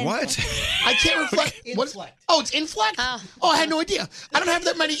much. What? I can't reflect. Inflect. Oh, it's inflect. Oh, I had no idea. I don't have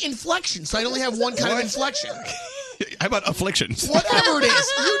that many inflections, so I only have one kind of inflection. How about afflictions? Whatever it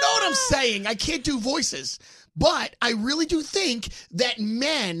is, you know what I'm saying. I can't do voices. But I really do think that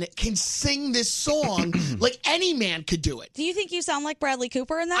men can sing this song like any man could do it. Do you think you sound like Bradley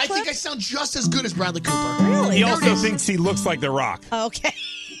Cooper in that I clip? think I sound just as good as Bradley Cooper. Really? He also thinks he looks like The Rock. Okay.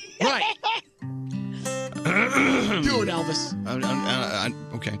 Right. Do it, Elvis.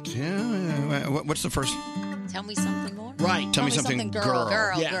 Okay. What's the first? Tell me something more. Right. Tell me something, girl.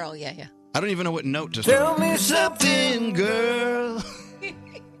 Girl, yeah. I don't even know what note to start. Tell me something, girl.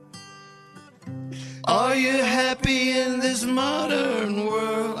 Are you happy in this modern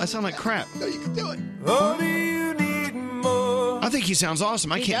world? I sound like crap. No, you can do it. Or do you need more? I think he sounds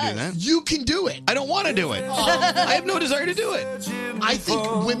awesome. I can't do that. You can do it. I don't want to do it. I have no desire to do it. I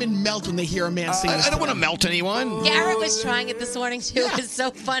think women melt when they hear a man sing. I don't want to melt anyone. Garrett was trying it this morning, too. It was so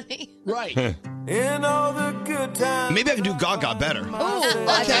funny. Right. In all the good times. Maybe I can do Gaga better.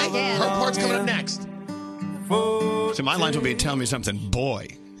 Oh, okay. Her part's coming up next. So my lines will be, tell me something, boy.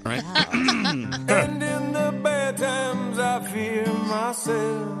 Right? And in the bad times, I fear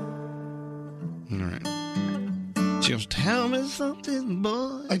myself. All right. She'll tell me something,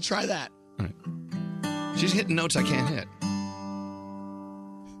 boy. I try that. All right. She's hitting notes I can't hit.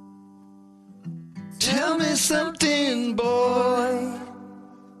 Tell me something, boy.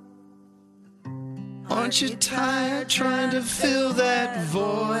 Aren't you tired trying to fill that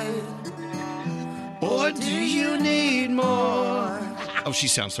void? Or do you need more? Oh, she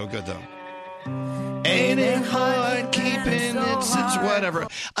sounds so good, though. Ain't it hard keeping it's whatever.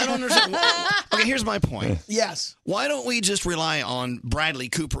 I don't understand. Okay, here's my point. Yes. Why don't we just rely on Bradley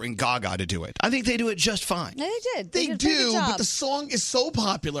Cooper and Gaga to do it? I think they do it just fine. No, they did. They did a pretty good do, job. but the song is so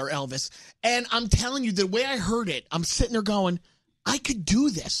popular, Elvis. And I'm telling you, the way I heard it, I'm sitting there going, I could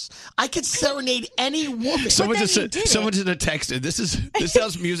do this. I could serenade any woman. Someone just in a text. This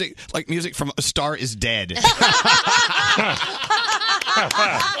sounds like music from A Star Is Dead.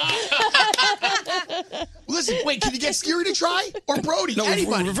 Listen, wait, can you get Scary to try? Or Brody? No,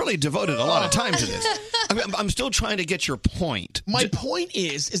 Anybody? we've really devoted a lot of time to this. I'm still trying to get your point. My point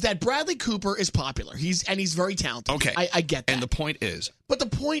is that Bradley Cooper is popular. He's very talented. Okay. I get that. And the point is? But the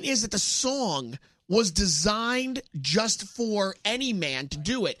point is that the song was designed just for any man to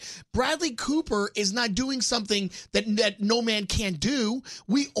do it. Bradley Cooper is not doing something that no man can do.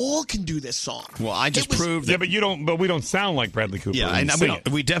 We all can do this song. Well, I just proved that. Yeah, but you don't. But we don't sound like Bradley Cooper. Yeah, when and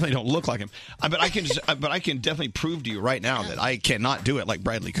we we definitely don't look like him. But I can definitely prove to you right now that I cannot do it like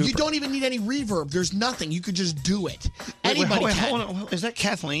Bradley Cooper. You don't even need any reverb. There's nothing. You could just do it. Anybody can. Hold on. Is that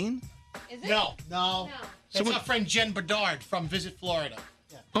Kathleen? No. That's our friend Jen Bedard from Visit Florida.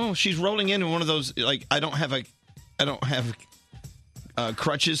 Oh, she's rolling in one of those. Like I don't have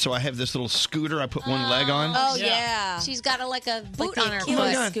crutches, so I have this little scooter. I put one leg on. Oh yeah. She's got a boot the on her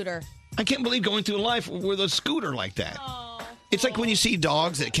Achilles foot. scooter. I can't believe going through life with a scooter like that. It's like when you see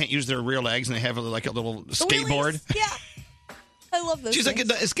dogs that can't use their rear legs and they have a little skateboard. Yeah. I love those. She's like a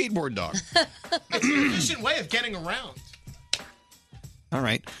skateboard dog. It's an efficient way of getting around. All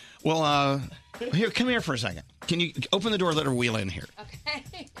right. Well, here, come here for a second. Can you open the door and let her wheel in here?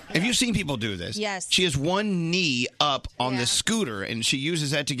 Okay. Have you seen people do this? Yes. She has one knee up on the scooter, and she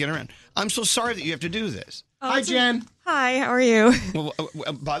uses that to get around. I'm so sorry that you have to do this. Hi, Jen. Hi, how are you? Well,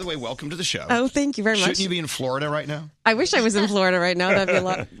 by the way, welcome to the show. Oh, thank you very much. Shouldn't you be in Florida right now? I wish I was in Florida right now. That'd be a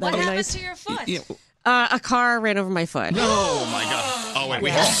lot. What That'd be happened nice. to your foot? Yeah. A car ran over my foot. Oh, my God. Oh,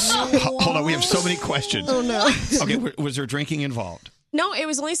 wait. Hold on. We have so many questions. Oh, no. Okay, was there drinking involved? No, it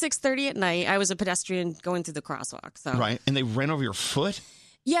was only 6:30 at night. I was a pedestrian going through the crosswalk. So Right. And they ran over your foot?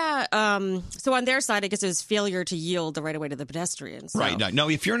 Yeah. So on their side, I guess it was failure to yield the right of way to the pedestrians. So. Right. No,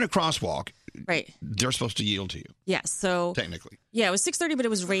 if you're in a crosswalk, Right. they're supposed to yield to you, Yes. So technically. yeah, it was 6:30, but it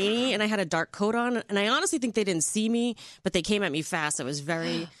was rainy, and I had a dark coat on, and I honestly think they didn't see me, but they came at me fast. It was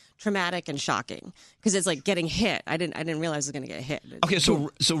very traumatic and shocking because it's like getting hit. I didn't realize I was going to get hit. Okay, so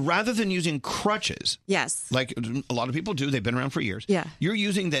rather than using crutches, yes, like a lot of people do, they've been around for years. Yeah. You're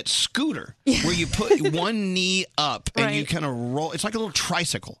using that scooter where you put one knee up and you kind of roll. It's like a little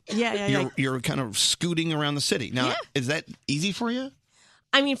tricycle. Yeah. You're kind of scooting around the city. Now, is that easy for you?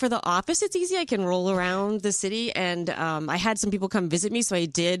 I mean, for the office, it's easy. I can roll around the city, and I had some people come visit me, so I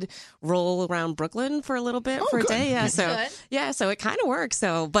did roll around Brooklyn for a little bit for a day. Yeah, so it kind of works.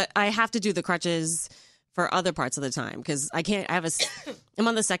 So, but I have to do the crutches for other parts of the time because I can't. I'm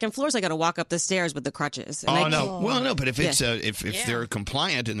on the second floor, so I got to walk up the stairs with the crutches. Oh no, well no, but if it's if they're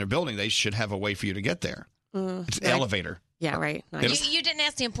compliant in their building, they should have a way for you to get there. It's an elevator. Yeah, right. You didn't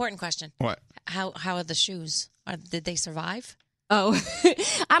ask the important question. What? How are the shoes? Did they survive? Oh,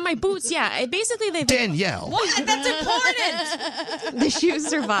 on my boots, yeah. Basically, they Danielle. What? That's important. The shoes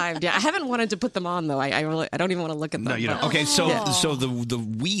survived. Yeah, I haven't wanted to put them on though. I don't even want to look at them. No, you don't. Okay, so the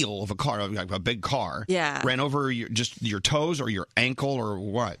wheel of a car, like a big car, ran over your toes or your ankle or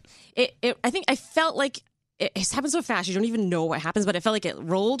what? I think I felt like. It happens so fast, you don't even know what happens, but it felt like it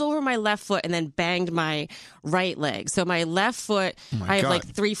rolled over my left foot and then banged my right leg. So my left foot, I have like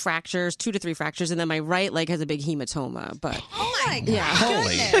 2 to 3 fractures, and then my right leg has a big hematoma. But oh my God. Yeah.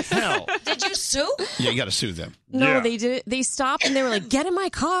 Holy hell. Did you sue? Yeah, you got to sue them. No, they did. They stopped and they were like, "Get in my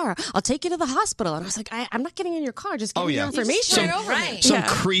car. I'll take you to the hospital." And I was like, "I'm not getting in your car. Just give me your information." Some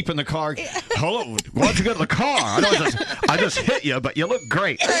creep in the car. Hello, why don't you get in the car? I just hit you, but you look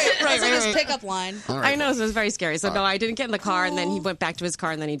great. Right. His pickup line. I know, so it was very scary. So no, I didn't get in the car, and then he went back to his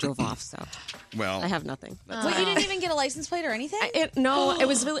car, and then he drove off. So well, I have nothing. Wait, you didn't even get a license plate or anything? No, it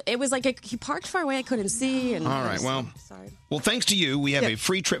was like he parked far away. I couldn't see. And all right, well, sorry. Well, thanks to you, we have a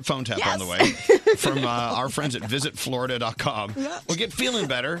free trip phone tap on the way from our friends at visitflorida.com. We'll get feeling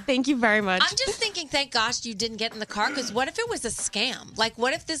better. Thank you very much. I'm just thinking, thank gosh you didn't get in the car, because what if it was a scam? Like,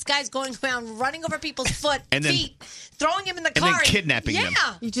 what if this guy's going around running over people's feet, throwing him in the car, and then kidnapping them?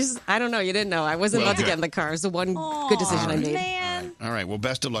 You I don't know. You didn't know. I wasn't allowed to get in the car. It was the one good decision I made. Man. All right. Well,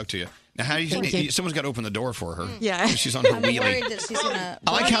 best of luck to you. Now, how do you? Someone's got to open the door for her. Yeah, she's on her I'm wheelie. worried that she's gonna.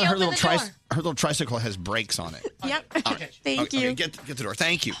 I like how her little tricycle has brakes on it. Yep. Thank you. Get the door.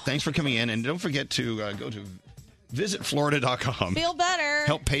 Thank you. Thanks for coming in, and don't forget to go to visitflorida.com. Feel better.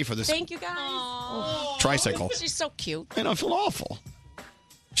 Help pay for this. Thank you, guys. Tricycle. She's so cute. And I feel awful.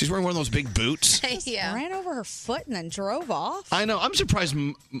 She's wearing one of those big boots. Yeah. Ran over her foot and then drove off. I know. I'm surprised.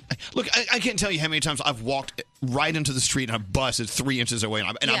 Look, I can't tell you how many times I've walked right into the street and a bus is 3 inches away,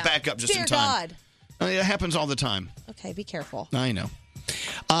 and I back up just Dear in time. God. It happens all the time. Okay, be careful. I know.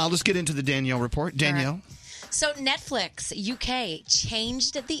 Let's get into the Danielle report. Danielle. So Netflix UK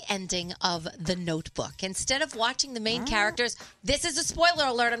changed the ending of The Notebook. Instead of watching the main characters, this is a spoiler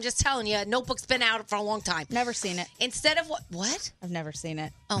alert, I'm just telling you, Notebook's been out for a long time. Never seen it. Instead of what? I've never seen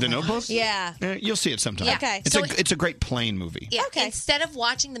it. The Notebook? Yeah. You'll see it sometime. Yeah. Okay. It's a great plane movie. Yeah. Okay. Instead of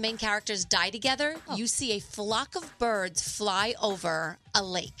watching the main characters die together, you see a flock of birds fly over a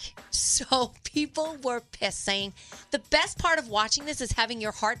lake. So people were pissed, saying the best part of watching this is having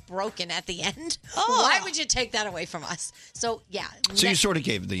your heart broken at the end. Why would you take that away from us? So yeah. So you sort of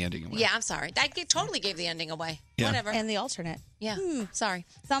gave the ending away. Yeah, I'm sorry. Totally gave the ending away. Yeah. Whatever. And the alternate. Yeah. Sorry.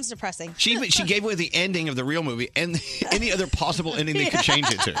 Sounds depressing. She gave away the ending of the real movie and any other possible ending they could change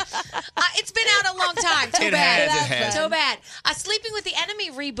it to. It's been out a long time. Too It bad. has. So bad. Sleeping with the Enemy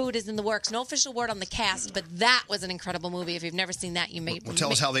reboot is in the works. No official word on the cast, but that was an incredible movie. If you've never seen that, you may. Well,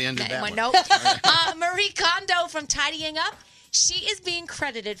 tell us how they ended that one. No. Marie Kondo from Tidying Up. She is being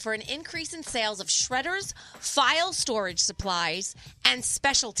credited for an increase in sales of shredders, file storage supplies, and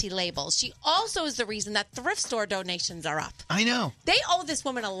specialty labels. She also is the reason that thrift store donations are up. I know. They owe this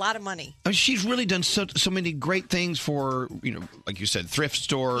woman a lot of money. I mean, she's really done so many great things for, like you said, thrift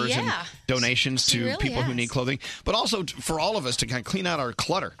stores and donations She to really people who has. need clothing, but also for all of us to kind of clean out our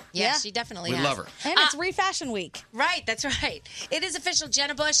clutter. Yeah, she definitely We has. love her. And it's Refashion Week. Right, that's right. It is official.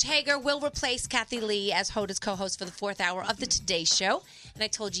 Jenna Bush Hager will replace Kathy Lee as Hoda's co-host for the 4th hour of the Today Show. And I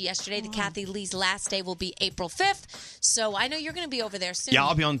told you yesterday that Kathy Lee's last day will be April 5th. So I know you're going to be over there soon. Yeah,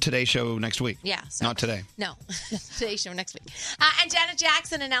 I'll be on Today's Show next week. Yeah. So. Not today. No, Today's Show next week. And Janet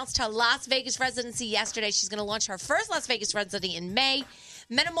Jackson announced her Las Vegas residency yesterday. She's going to launch her first Las Vegas residency in May.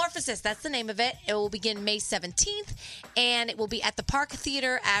 Metamorphosis, that's the name of it. It will begin May 17th, and it will be at the Park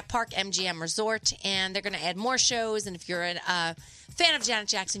Theater at Park MGM Resort, and they're going to add more shows, and if you're a fan of Janet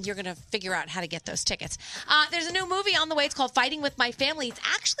Jackson, you're going to figure out how to get those tickets. There's a new movie on the way. It's called Fighting With My Family. It's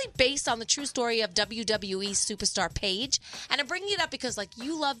actually based on the true story of WWE superstar Paige, and I'm bringing it up because,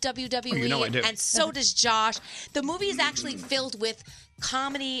 you love WWE, Oh, you know I do. and so does Josh. The movie is actually filled with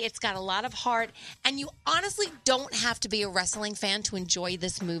comedy. It's got a lot of heart, and you honestly don't have to be a wrestling fan to enjoy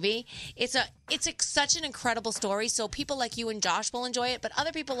this movie. It's such an incredible story. So people like you and Josh will enjoy it, but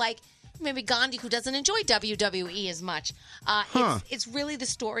other people like maybe Gandhi, who doesn't enjoy WWE as much. It's really the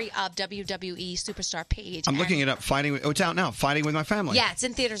story of WWE superstar Paige. I'm looking it up. It's out now. Fighting With My Family. Yeah, it's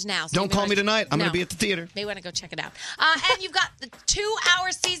in theaters now. So Don't call me tonight. I'm going to be at the theater. May want to go check it out. And you've got the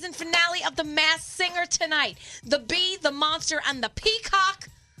 2-hour season finale of The Masked Singer tonight. The Bee, the Monster, and the Peacock.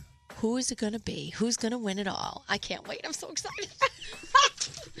 Who is it going to be? Who's going to win it all? I can't wait. I'm so excited.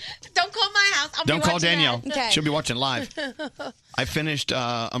 Don't call my house. I'll Don't be call watching Danielle. that. Okay. She'll be watching live. I finished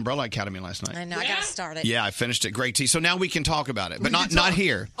Umbrella Academy last night. I know. I got to start it. Yeah, I finished it. Great tea. So now we can talk about it, but not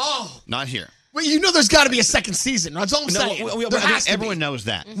here. Oh. Not here. Well, there's got to be a second season. That's all I'm saying. There has to be. Everyone knows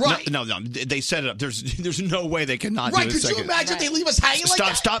that. Right. No, they set it up. There's no way they cannot Right, do a could second. you imagine they leave us hanging like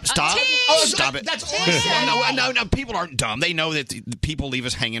that? Stop. Oh, Stop it. That's all I'm saying. No, people aren't dumb. They know that the people leave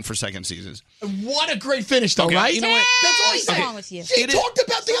us hanging for second seasons. What a great finish, though, Okay, right? you know what? That's all What's I'm saying. wrong with you? He talked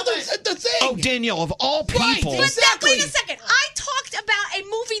about the thing. Oh, Danielle, of all people. Right, Wait a second. I talked about a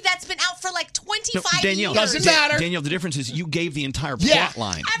movie that's been out for 25 Danielle, years. Danielle, the difference is you gave the entire Yeah.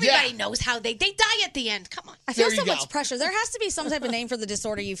 plot line. Everybody knows how they die at the end. Come on. I feel There you so go. much pressure. There has to be some type of name for the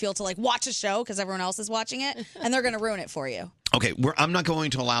disorder you feel to watch a show because everyone else is watching it, and they're going to ruin it for you. Okay, I'm not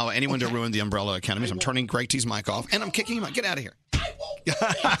going to allow anyone to ruin the Umbrella Academy. So I'm turning Greg T's mic off, and I'm kicking him out. Get out of here.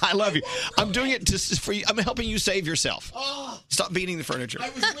 I love you. I'm doing it for you. I'm helping you save yourself. Stop beating the furniture. I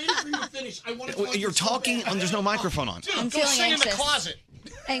was waiting for you to finish. I want to. You're talking, and there's no microphone on. I'm Go feeling sing in the anxious. closet.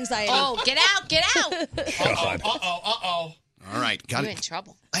 Anxiety. Oh, get out. Get out. Uh-oh. All right, got You're it. in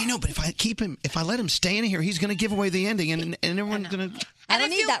trouble. I know, but if I let him stay in here, he's going to give away the ending, and everyone's going to. I don't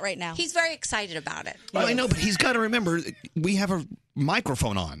And need that right now. He's very excited about it. Well, I know, but he's got to remember we have a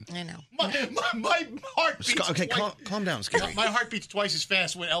microphone on. I know. My heart beats Okay, twice. calm down, Scary. My heart beats twice as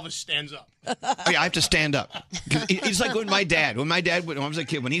fast when Elvis stands up. Oh, yeah, I have to stand up. 'Cause it's like when my dad, when I was a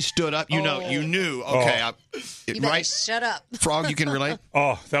kid, when he stood up, you knew. Okay, You better right? shut up. Frog, you can relate.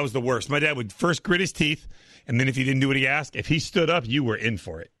 Oh, that was the worst. My dad would first grit his teeth, and then if he didn't do what he asked, if he stood up, you were in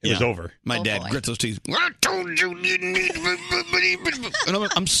for it. It was Yeah. over. My dad grits those teeth. I told you you need. And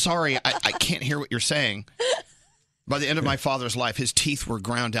I'm sorry, I can't hear what you're saying. By the end of my father's life, his teeth were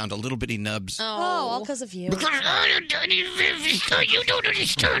ground down to little bitty nubs. Oh, all because of you. You don't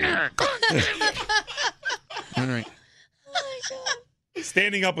understand her. All right. Oh my God.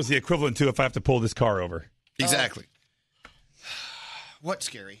 Standing up was the equivalent to if I have to pull this car over. Exactly. What's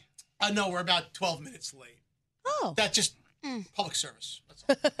scary? No, we're about 12 minutes late. Oh. That's just public service.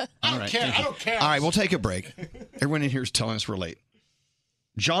 All right, thank you. All right, we'll take a break. Everyone in here is telling us we're late.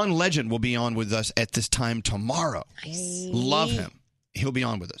 John Legend will be on with us at this time tomorrow. Nice. Love him. He'll be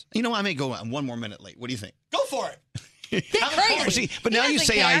on with us. You know, I may go 1 more minute late. What do you think? Go for it. Well, see, but now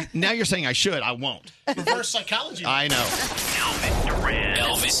you're saying I should. I won't. Reverse psychology. I know.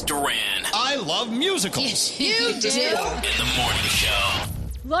 Elvis Duran. I love musicals. You do. In the morning show.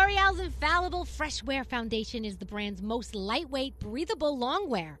 L'Oreal's Infallible Fresh Wear Foundation is the brand's most lightweight, breathable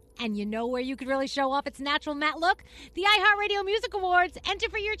longwear. And you know where you could really show off its natural matte look? The iHeartRadio Music Awards. Enter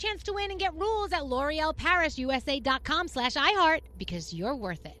for your chance to win and get rules at L'OrealParisUSA.com/iHeart because you're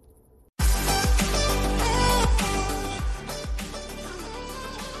worth it.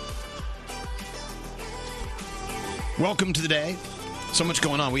 Welcome to the day. So much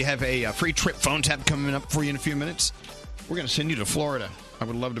going on. We have a free trip phone tap coming up for you in a few minutes. We're going to send you to Florida. I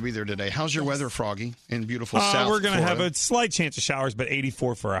would love to be there today. How's your weather, Froggy, in beautiful South We're going to have Florida? a slight chance of showers, but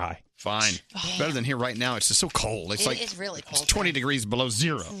 84 for a high. Fine. Better than here right now. It's just so cold. It's It's really cold. It's 20 degrees below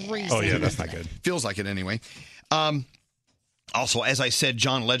zero. Oh, yeah, that's not good. Feels like it anyway. Also, as I said,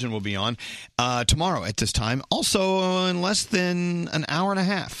 John Legend will be on tomorrow at this time. Also, in less than an hour and a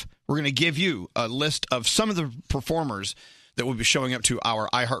half, we're going to give you a list of some of the performers that will be showing up to our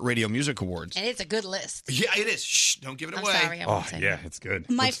iHeartRadio Music Awards. And it's a good list. Yeah, it is. Shh, don't give it I'm away. sorry, I won't say Yeah, it's good.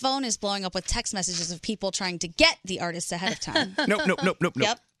 My phone is blowing up with text messages of people trying to get the artists ahead of time. Nope.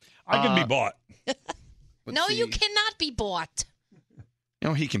 Yep. I can be bought. No, you cannot be bought.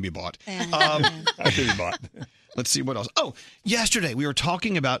 No, he can be bought. I can be bought. Let's see what else. Oh, yesterday we were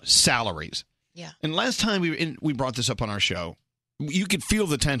talking about salaries. Yeah. And last time we brought this up on our show, you could feel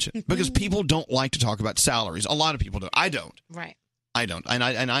the tension because people don't like to talk about salaries. A lot of people do. I don't. Right. I don't. And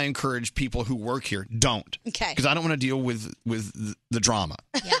I encourage people who work here don't. Okay. Because I don't want to deal with the drama.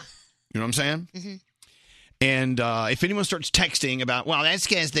 Yeah. You know what I'm saying? Mm-hmm. And if anyone starts texting about, well, that's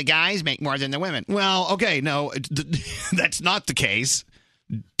because the guys make more than the women. Well, okay, no, that's not the case.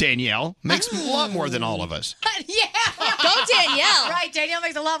 Danielle makes a lot more than all of us. Yeah. Go Danielle. Right, Danielle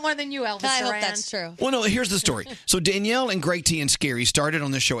makes a lot more than you, Elvis I hope Duran. that's true. Well, no, here's the story. So Danielle and Greg T and Scary started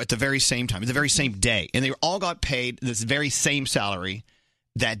on this show at the very same time, the very same day. And they all got paid this very same salary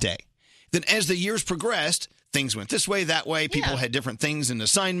that day. Then as the years progressed, things went this way, that way. People had different things and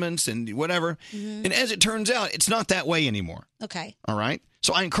assignments and whatever. Mm-hmm. And as it turns out, it's not that way anymore. Okay. All right?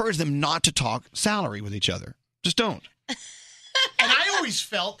 So I encourage them not to talk salary with each other. Just don't. And I always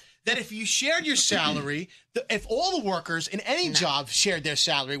felt that if you shared your salary, if all the workers in any job shared their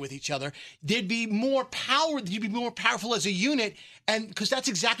salary with each other, there'd be more power. You'd be more powerful as a unit, and because that's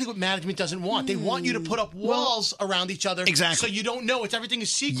exactly what management doesn't want. They want you to put up walls around each other, Exactly. so you don't know. Everything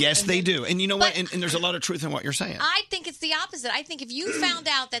is secret. Yes, and they then- do. And you know what? And there's a lot of truth in what you're saying. I think it's the opposite. I think if you found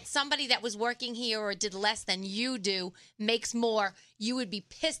out that somebody that was working here or did less than you do makes more, you would be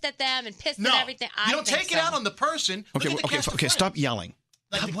pissed at them and pissed at everything. You don't take it out on the person. Okay, Look at the cast of okay, Friends. stop yelling.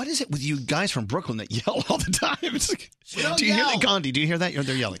 God, what is it with you guys from Brooklyn that yell all the time? It's like, We don't do you hear yell. that, Gandhi? Do you hear that?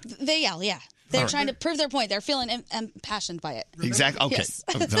 They're yelling. They yell, yeah. They're All right. trying to prove their point. They're feeling impassioned by it. Exactly. Okay, Yes.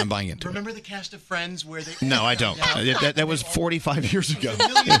 then I'm buying into it. Remember the cast of Friends where they? No, I don't. That was 45 years ago.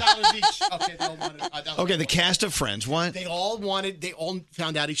 $1 million each. Okay, they all wanted. That was Okay, the cast of Friends. What? They all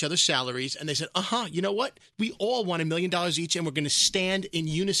found out each other's salaries, and they said, you know what? We all want $1 million each, and we're going to stand in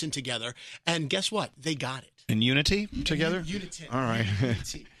unison together. And guess what? They got it. In unity together? Unity. All right.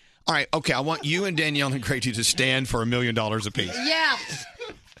 All right. Okay, I want you and Danielle and Greg T to stand for $1 million apiece. Yeah.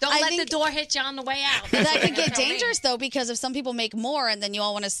 Don't let the door hit you on the way out. That could get dangerous, though, because if some people make more and then you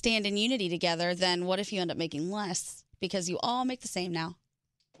all want to stand in unity together, then what if you end up making less because you all make the same now?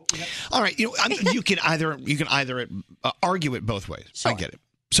 All right. You can either argue it both ways. I get it.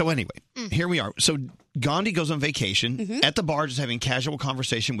 So anyway, here we are. So Gandhi goes on vacation at the bar, just having casual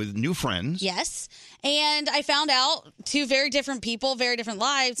conversation with new friends. Yes. And I found out two very different people, very different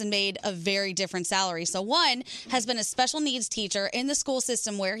lives, and made a very different salary. So one has been a special needs teacher in the school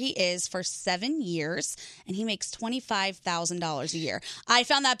system where he is for 7 years, and he makes $25,000 a year. I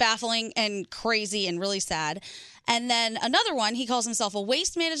found that baffling and crazy and really sad. And then another one, he calls himself a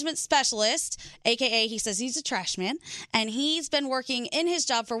waste management specialist, a.k.a. he says he's a trash man, and he's been working in his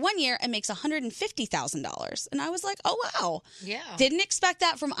job for 1 year and makes $150,000. And I was like, oh, wow. Yeah. Didn't expect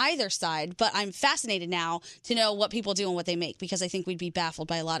that from either side, but I'm fascinated now to know what people do and what they make because I think we'd be baffled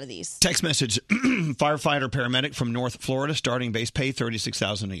by a lot of these. Text message: firefighter paramedic from North Florida, starting base pay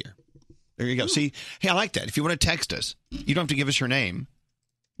 $36,000 a year. There you go. See, hey, I like that. If you want to text us, you don't have to give us your name.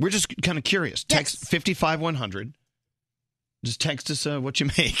 We're just kind of curious. Text 55100. Just text us what you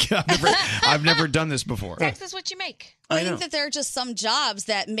make. I've never done this before. Text us what you make. I think that there are just some jobs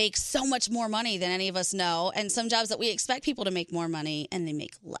that make so much more money than any of us know, and some jobs that we expect people to make more money and they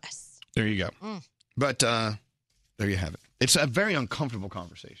make less. There you go. But there you have it. It's a very uncomfortable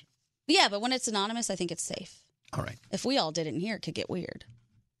conversation. Yeah, but when it's anonymous, I think it's safe. All right. If we all did it in here, it could get weird.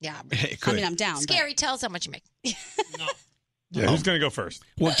 Yeah. It could. I mean, I'm down. Scary, tell us how much you make. Yeah, who's going to go first?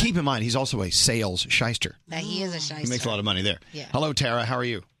 Well, keep in mind, he's also a sales shyster. That he is a shyster. He makes a lot of money there. Yeah. Hello, Tara. How are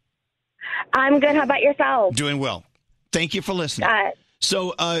you? I'm good. How about yourself? Doing well. Thank you for listening.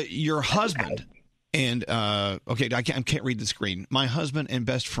 So, your husband and okay, I can't read the screen. My husband and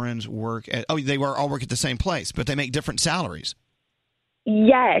best friends work at. Oh, they all work at the same place, but they make different salaries.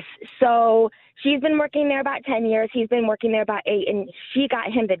 Yes. So she's been working there about 10 years. He's been working there about 8, and she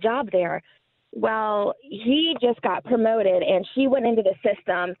got him the job there. Well, he just got promoted, and she went into the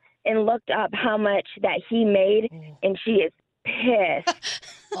system and looked up how much that he made, and she is pissed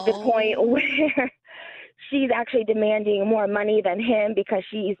to the point where she's actually demanding more money than him because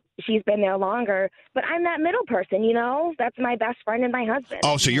she's been there longer. But I'm that middle person, you know? That's my best friend and my husband.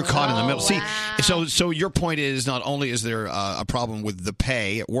 Oh, so you're caught in the middle. See, so your point is not only is there a problem with the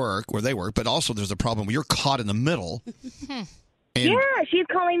pay at work where they work, but also there's a problem where you're caught in the middle. Yeah, she's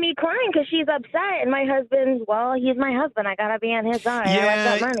calling me crying because she's upset. And my husband, well, he's my husband. I got to be on his side. I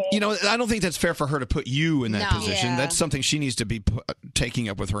like that money. You know, I don't think that's fair for her to put you in that position. Yeah. That's something she needs to be taking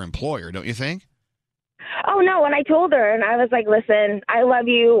up with her employer, don't you think? Oh, no, and I told her, and I was like, listen, I love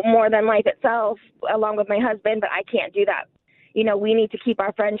you more than life itself, along with my husband, but I can't do that. You know, we need to keep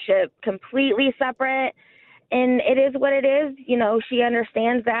our friendship completely separate, and it is what it is. You know, she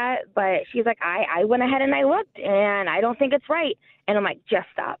understands that, but she's like, I went ahead and I looked, and I don't think it's right. And I'm like, just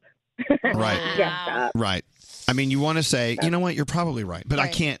stop. Right. Just stop. Right. I mean, you want to say, you know what, you're probably right, but I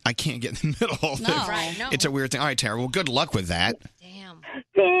can't get in the middle. No. It's a weird thing. All right, Tara, well, good luck with that.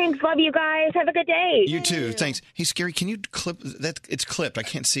 Thanks. Love you guys. Have a good day. You too. Thanks. Hey, Scary, can you clip that? It's clipped. I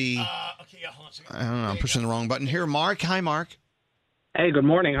can't see. Okay, yeah, hold on a second. I don't know. I'm pushing the wrong button here. Mark. Hi, Mark. Hey, good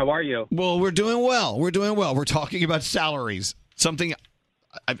morning. How are you? Well, we're doing well. We're doing well. We're talking about salaries. Something,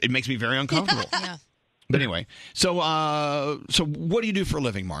 it makes me very uncomfortable. Yeah. But anyway, so what do you do for a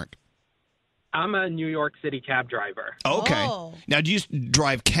living, Mark? I'm a New York City cab driver. Okay. Now, do you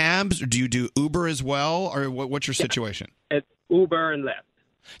drive cabs, or do you do Uber as well, or what's your situation? It's Uber and Lyft.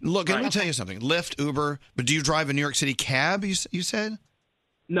 Look, let me tell you something. Lyft, Uber, but do you drive a New York City cab, you said?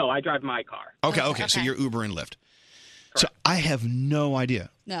 No, I drive my car. Okay. So you're Uber and Lyft. So I have no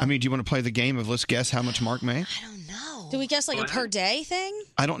idea. No. I mean, do you want to play the game of let's guess how much Mark makes? Do we guess like a per day thing?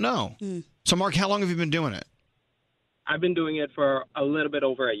 I don't know. So, Mark, how long have you been doing it? I've been doing it for a little bit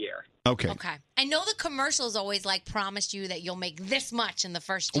over a year. Okay. Okay. I know the commercials always like promised you that you'll make this much in the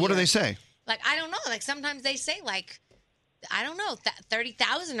first year. What do they say? Like, I don't know. Like, sometimes they say, like, I don't know,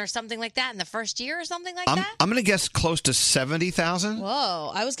 30,000 or something like that in the first year or something like that. I'm going to guess close to 70,000.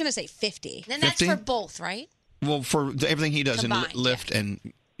 Whoa. I was going to say 50. Then that's 50? for both, right? Well, for everything he does Combined, in Lyft and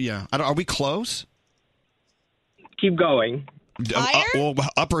are we close? Keep going. Well,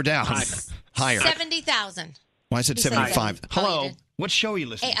 up or down? Higher. 70,000. Well, I said You said 75. 70. Hello. What show are you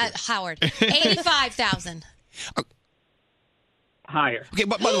listening to? Howard. 85,000. Higher. Okay,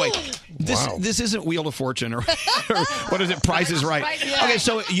 but by the way, this isn't Wheel of Fortune or what is it? Price is Right. Okay,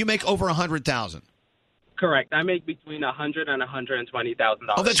 so you make over 100,000. Correct. I make between $100,000 and $120,000.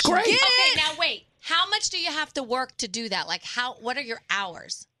 Oh, that's great. Okay, now wait. How much do you have to work to do that? Like, what are your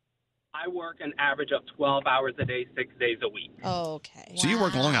hours? I work an average of 12 hours a day, 6 days a week. Okay. So you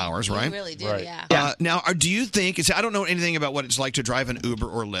work long hours, right? You really do, yeah. Now, do you think? I don't know anything about what it's like to drive an Uber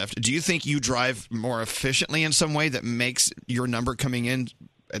or Lyft. Do you think you drive more efficiently in some way that makes your number coming in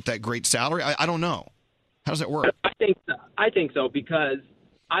at that great salary? I don't know. How does that work? I think so because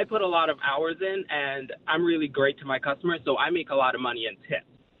I put a lot of hours in, and I'm really great to my customers, so I make a lot of money in tips.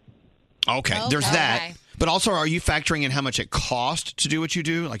 Okay, there's that. But also, are you factoring in how much it costs to do what you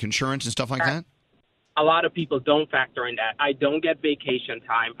do, like insurance and stuff like that? A lot of people don't factor in that. I don't get vacation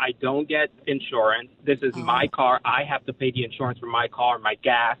time. I don't get insurance. This is my car. I have to pay the insurance for my car, my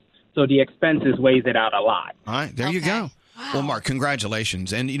gas. So the expenses weighs it out a lot. All right, there you go. Well, Mark,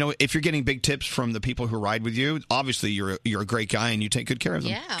 congratulations. And, you know, if you're getting big tips from the people who ride with you, obviously you're a great guy and you take good care of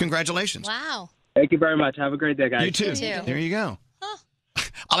them. Yeah. Congratulations. Wow. Thank you very much. Have a great day, guys. You too. There you go.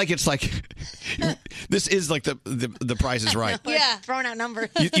 I like it's like this is like the Price is Right. Yeah. Throwing out numbers.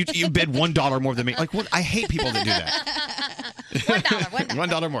 You bid $1 more than me. Like what? I hate people that do that.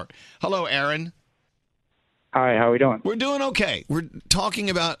 $1 more. Hello, Aaron. Hi, how are we doing? We're doing okay. We're talking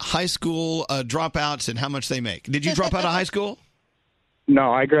about high school dropouts and how much they make. Did you drop out of high school?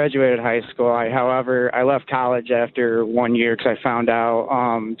 No, I graduated high school. However, I left college after 1 year because I found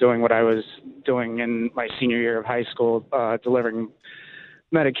out doing what I was doing in my senior year of high school, delivering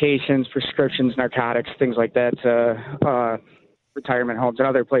medications, prescriptions, narcotics, things like that to retirement homes and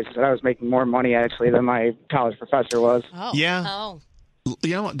other places, that I was making more money actually than my college professor was. Yeah. Oh.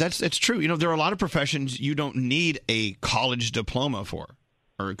 You know, it's true. You know, there are a lot of professions you don't need a college diploma for,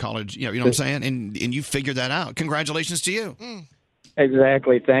 or a college, you know what I'm saying? And you figured that out. Congratulations to you.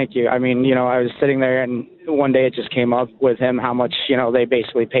 Exactly. Thank you. I mean, you know, I was sitting there and one day it just came up with him how much, you know, they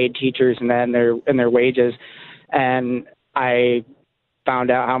basically paid teachers and then their wages. And I found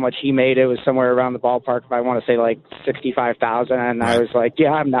out how much he made. It was somewhere around the ballpark of, I want to say like 65,000. And I was like,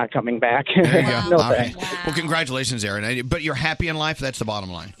 yeah, I'm not coming back. There you go. No All thanks. right. Well, congratulations, Aaron. But you're happy in life. That's the bottom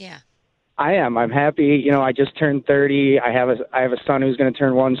line. Yeah. I am. I'm happy. You know, I just turned 30. I have a son who's going to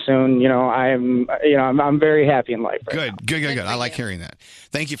turn 1 soon. You know, I'm very happy in life. Right Good. I like hearing that.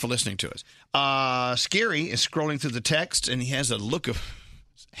 Thank you for listening to us. Scary is scrolling through the text, and he has a look of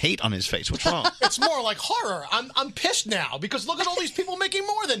hate on his face. What's wrong? It's more like horror. I'm pissed now because look at all these people making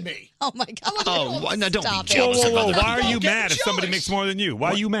more than me. Oh my God. Oh, no, don't Stop be it. jealous. Whoa, of other why are people. you mad if somebody makes more than you?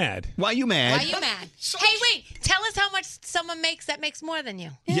 Why are you mad? Why are you mad? Why are you mad? Hey, wait. Tell us how much someone makes that makes more than you.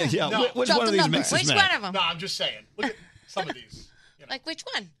 Yeah. No. Which Drop one of the these number. makes us Which mad? one of them? No, I'm just saying. Look at some of these. Like which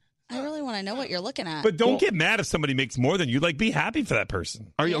one? I really want to know what you're looking at. But don't get mad if somebody makes more than you. Like, be happy for that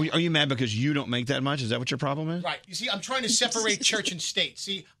person. Are you mad because you don't make that much? Is that what your problem is? Right. You see, I'm trying to separate church and state.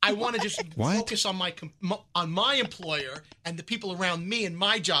 See, I want to just focus on my employer and the people around me and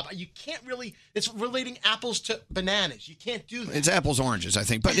my job. You can't really. It's relating apples to bananas. You can't do that. It's apples, oranges, I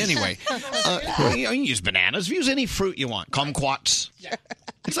think. But anyway, you can use bananas. Use any fruit you want. Kumquats. Yeah.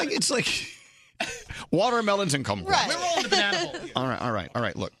 It's like watermelons and kumquats. Right. We're all in the banana bowl. All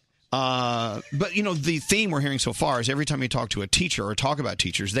right. Look. But, you know, the theme we're hearing so far is every time you talk to a teacher or talk about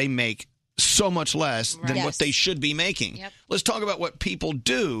teachers, they make so much less than what they should be making. Yep. Let's talk about what people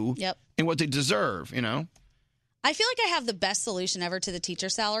do Yep. and what they deserve, you know? I feel like I have the best solution ever to the teacher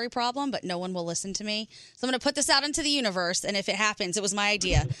salary problem, but no one will listen to me. So I'm going to put this out into the universe, and if it happens, it was my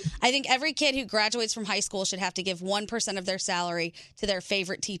idea. I think every kid who graduates from high school should have to give 1% of their salary to their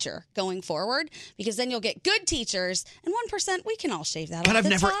favorite teacher going forward, because then you'll get good teachers, and 1%, we can all shave that God, off I've the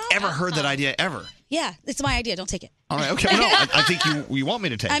never, top. ever heard that idea ever. Yeah, it's my idea. Don't take it. All right, okay. No, I think you want me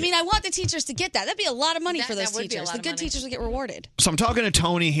to take I it. mean, I want the teachers to get that. That'd be a lot of money for those that would be a teachers. lot The of good money. teachers would get rewarded. So I'm talking to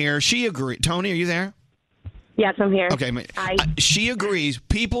Tony here. She agreed. Tony, are you there? Yes, I'm here. Okay. She agrees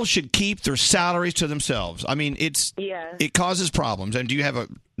people should keep their salaries to themselves. I mean, it causes problems. And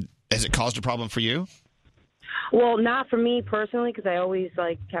has it caused a problem for you? Well, not for me personally, because I always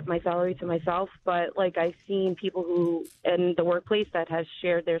kept my salary to myself. But I've seen people who in the workplace that has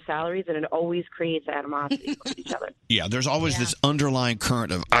shared their salaries, and it always creates animosity with each other. Yeah, there's always this underlying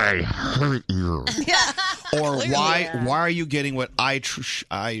current of I hurt you, or why are you getting what I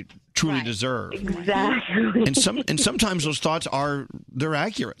truly deserve? Exactly. And sometimes those thoughts they're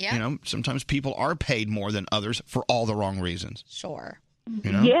accurate. Yeah. You know, sometimes people are paid more than others for all the wrong reasons. Sure.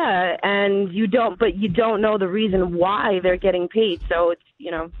 You know? Yeah, and you don't know the reason why they're getting paid, so it's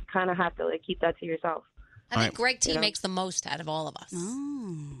kind of have to keep that to yourself. I think Greg T makes the most out of all of us. There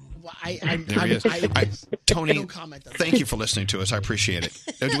he is. Tony, thank you for listening to us. I appreciate it.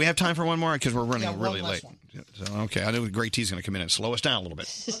 Do we have time for one more? Because we're running really late. So, okay, I know Greg T's going to come in and slow us down a little bit.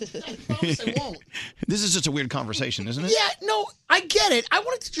 I won't. This is just a weird conversation, isn't it? Yeah, no, I get it. I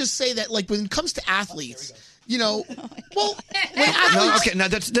wanted to just say that, when it comes to athletes, when athletes... Okay, now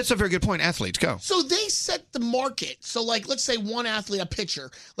that's a very good point. Athletes, go. So they set the market. So, let's say one athlete, a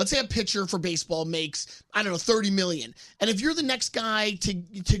pitcher. Let's say a pitcher for baseball makes, I don't know, $30 million. And if you're the next guy to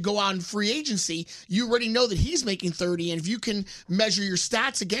go out in free agency, you already know that he's making 30. And if you can measure your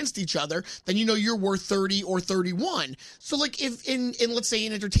stats against each other, then you know you're worth 30 or 31. So, if in let's say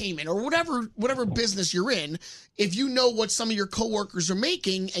in entertainment or whatever business you're in, if you know what some of your coworkers are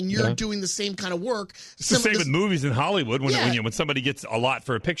making and you're doing the same kind of work, It's the same with movies in Hollywood. When somebody gets a lot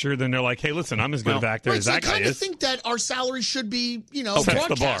for a picture, then they're like, hey, listen, I'm as good of an actor as that guy I kind of is. think that our salary should be, Sets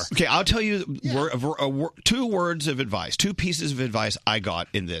the bar. Okay, I'll tell you two words of advice, two pieces of advice I got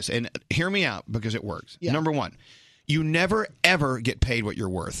in this. And hear me out because it works. Yeah. Number one, you never, ever get paid what you're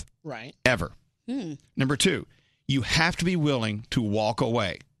worth. Right. Ever. Number two, you have to be willing to walk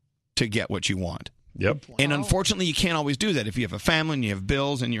away to get what you want. Yep. And unfortunately, you can't always do that if you have a family and you have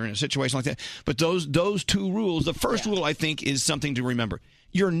bills and you're in a situation like that. But those two rules, the first rule, I think, is something to remember.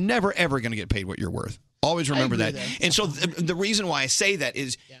 You're never, ever going to get paid what you're worth. Always remember that. And so the reason why I say that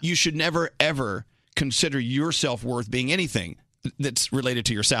is you should never, ever consider your self-worth being anything that's related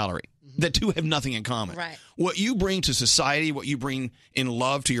to your salary. The two have nothing in common. Right. What you bring to society, what you bring in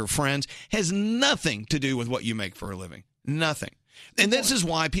love to your friends, has nothing to do with what you make for a living. Nothing. And this is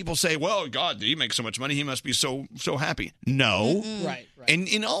why people say, well, God, he makes so much money, he must be so happy. No. Right.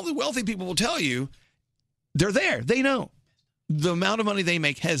 And all the wealthy people will tell you, they're there. They know. The amount of money they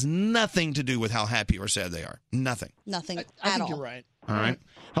make has nothing to do with how happy or sad they are. Nothing. Nothing I at think all. you're right. All right.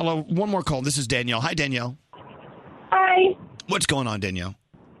 Hello. One more call. This is Danielle. Hi, Danielle. Hi. What's going on, Danielle?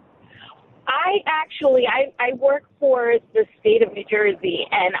 I work for the state of New Jersey,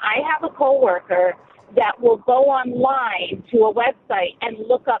 and I have a coworker that will go online to a website and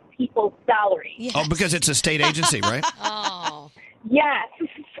look up people's salaries. Oh, because it's a state agency, right? Yes.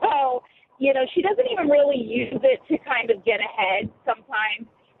 So, she doesn't even really use it to kind of get ahead. Sometimes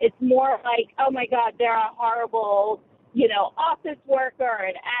it's more like, oh my God, they're a horrible, office worker,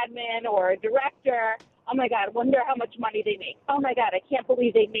 an admin, or a director. Oh my God, wonder how much money they make. Oh my God, I can't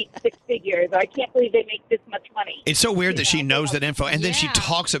believe they make six figures. Or I can't believe they make this much money. It's so weird that she knows that info and then she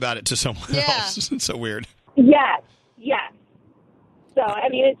talks about it to someone else. It's so weird. Yes. So I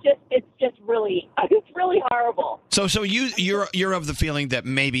mean, it's just really horrible. So you're of the feeling that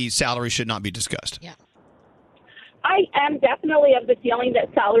maybe salary should not be discussed. Yeah. I am definitely of the feeling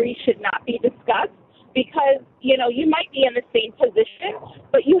that salaries should not be discussed because, you might be in the same position,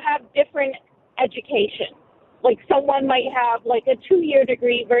 but you have different education. Like someone might have like a 2-year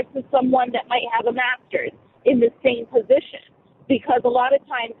degree versus someone that might have a master's in the same position. Because a lot of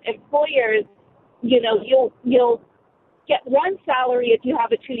times employers, you'll get one salary if you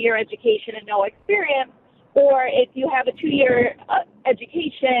have a 2-year education and no experience, or if you have a 2-year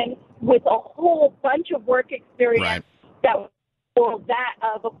education with a whole bunch of work experience that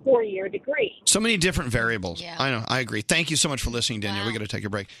of a 4-year degree. So many different variables. Yeah. I know. I agree. Thank you so much for listening, Danielle. We got to take a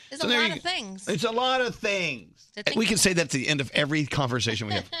break. There's a lot of things. It's a lot of things. We can say that at the end of every conversation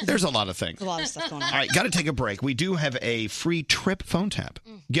we have. There's a lot of things. A lot of stuff going on. All right, got to take a break. We do have a free trip phone tap.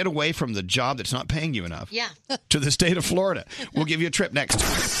 Get away from the job that's not paying you enough. Yeah. To the state of Florida. We'll give you a trip next.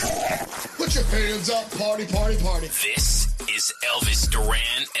 Put your hands up, party, party, party. This is Elvis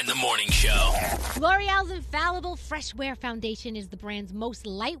Duran and the Morning Show. L'Oreal's Infallible Fresh Wear Foundation is the brand's most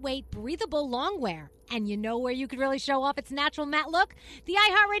lightweight, breathable longwear. And you know where you could really show off its natural matte look? The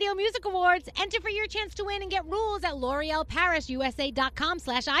iHeartRadio Music Awards. Enter for your chance to win and get rules at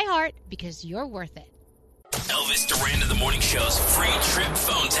L'OrealParisUSA.com/iHeart because you're worth it. Elvis Duran and the Morning Show's free trip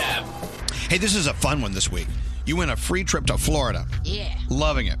phone tap. Hey, this is a fun one this week. You win a free trip to Florida. Yeah.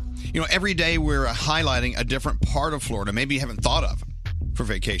 Loving it. Every day we're highlighting a different part of Florida maybe you haven't thought of for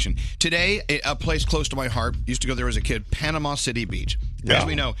vacation. Today, a place close to my heart, used to go there as a kid, Panama City Beach. Yeah. As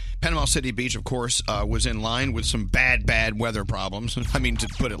we know, Panama City Beach, of course, was in line with some bad weather problems. I mean, to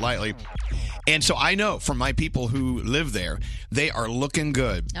put it lightly. And so I know from my people who live there, they are looking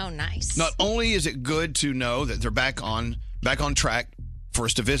good. Oh, nice. Not only is it good to know that they're back on track for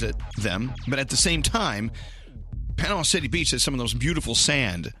us to visit them, but at the same time, Panama City Beach has some of those beautiful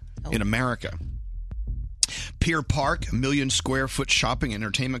sand in America. Pier Park, 1 million square foot shopping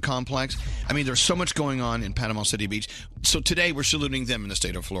entertainment complex. I mean, there's so much going on in Panama City Beach. So today we're saluting them in the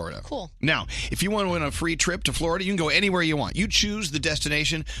state of Florida. Cool. Now, if you want to win a free trip to Florida, you can go anywhere you want. You choose the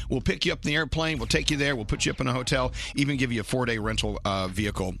destination. We'll pick you up in the airplane. We'll take you there. We'll put you up in a hotel. Even give you a 4-day rental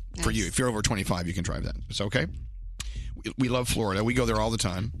vehicle for you. If you're over 25, you can drive that. It's okay. We love Florida. We go there all the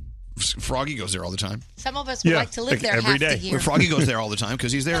time. Froggy goes there all the time. Some of us would like to live there every half day. the year. Froggy goes there all the time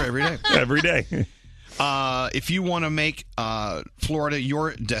because he's there every day. Every day. If you want to make Florida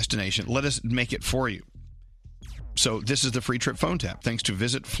your destination, let us make it for you. So this is the free trip phone tap, thanks to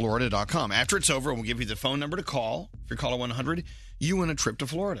visitflorida.com. After it's over, we'll give you the phone number to call. If you're caller 100, you win a trip to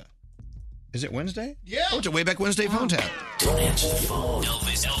Florida. Is it Wednesday? Yeah. Oh, it's a Way Back Wednesday phone tap. Don't answer the phone.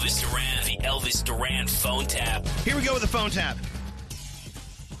 Elvis Duran, the Elvis Duran phone tap. Here we go with the phone tap.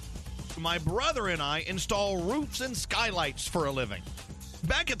 My brother and I install roofs and skylights for a living.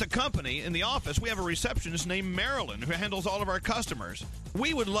 Back at the company, in the office, we have a receptionist named Marilyn who handles all of our customers.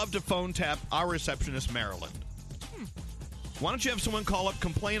 We would love to phone tap our receptionist, Marilyn. Why don't you have someone call up,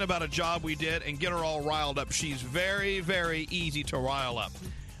 complain about a job we did, and get her all riled up? She's very, very easy to rile up.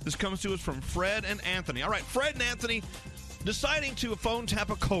 This comes to us from Fred and Anthony. All right, Fred and Anthony deciding to phone tap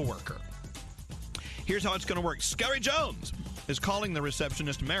a coworker. Here's how it's going to work. Scary Jones is calling the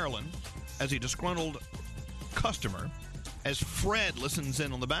receptionist, Marilyn, as a disgruntled customer, as Fred listens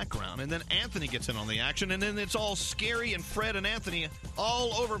in on the background, and then Anthony gets in on the action, and then it's all Scary and Fred and Anthony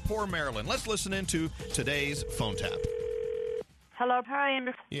all over poor Marilyn. Let's listen into today's phone tap. Hello, hi.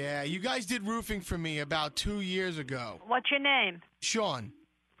 Yeah, you guys did roofing for me about 2 years ago. What's your name? Sean.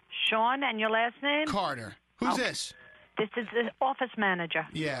 Sean, and your last name? Carter. Who's Okay. this? This is the office manager.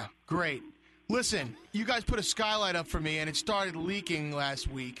 Yeah, great. Listen, you guys put a skylight up for me, and it started leaking last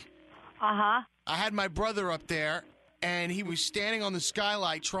week. Uh-huh. I had my brother up there, and he was standing on the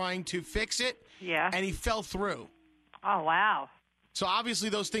skylight trying to fix it. Yeah. And he fell through. Oh, wow. So obviously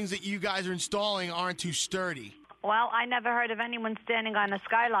those things that you guys are installing aren't too sturdy. Well, I never heard of anyone standing on a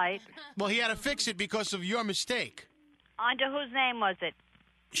skylight. Well, he had to fix it because of your mistake. Under whose name was it?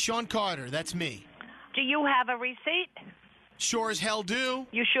 Sean Carter, that's me. Do you have a receipt? Sure as hell do.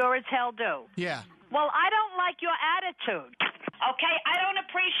 You sure as hell do. Yeah. Well, I don't like your attitude. Okay, I don't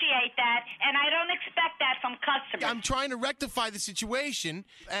appreciate that, and I don't expect that from customers. I'm trying to rectify the situation,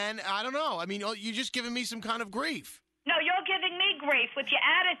 and I don't know. I mean, you're just giving me some kind of grief. No, you're giving me grief with your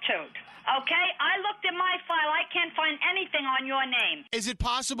attitude. Okay? I looked in my file. I can't find anything on your name. Is it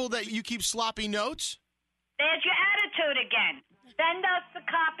possible that you keep sloppy notes? There's your attitude again. Send us the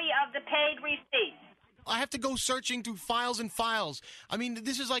copy of the paid receipt. I have to go searching through files and files. I mean,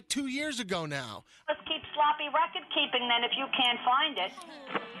 this is like 2 years ago now. Let's keep sloppy record keeping then if you can't find it.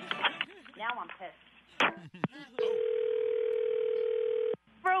 Now I'm pissed.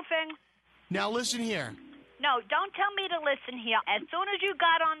 Roofing. Now listen here. No, don't tell me to listen here. As soon as you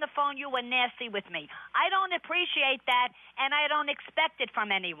got on the phone, you were nasty with me. I don't appreciate that, and I don't expect it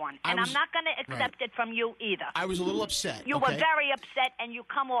from anyone. And I'm not going to accept it from you either. I was a little upset. You were very upset, and you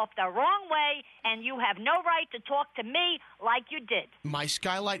come off the wrong way, and you have no right to talk to me like you did. My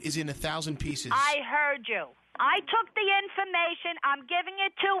skylight is in 1,000 pieces. I heard you. I took the information. I'm giving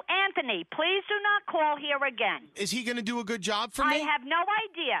it to Anthony. Please do not call here again. Is he going to do a good job for me? I have no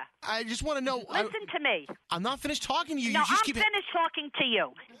idea. I just want to know. Listen to me. I'm not finished talking to you. No, You just I'm keep finished talking to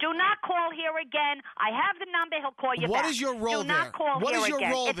you. Do not call here again. I have the number. He'll call you What back. is your role Do there? not call What here is your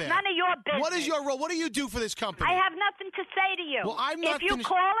again. role It's there? none of your business. What is your role? What do you do for this company? I have nothing to say to you. Well, I'm not If you finished-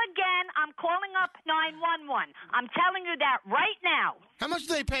 call again, I'm calling up 911. I'm telling you that right now. How much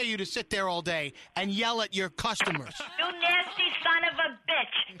do they pay you to sit there all day and yell at your customers? You nasty son of a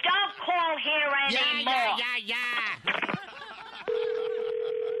bitch. Don't call here anymore. yeah.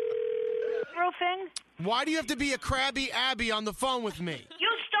 Roofing? Why do you have to be a crabby Abby on the phone with me? You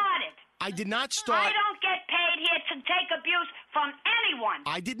started. I did not start. I don't get paid here to take abuse from anyone.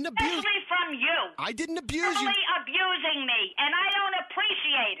 I didn't abuse. Especially from you. I didn't abuse you. Simply abusing me, and I don't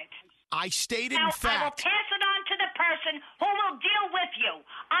appreciate it. I stated Now, in fact. I will pass it on to the person who will deal with you.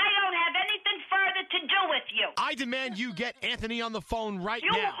 I don't have anything further to do with you. I demand you get Anthony on the phone right Who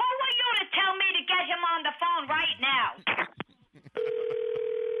now. are you to tell me to get him on the phone right now?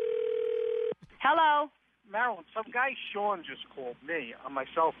 Hello? Marilyn, some guy, Sean, just called me on my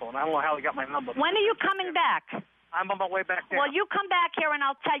cell phone. I don't know how he got my number. When are you coming back? I'm on my way back there. Well, you come back here and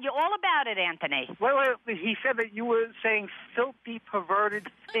I'll tell you all about it, Anthony. Wait, he said that you were saying filthy, perverted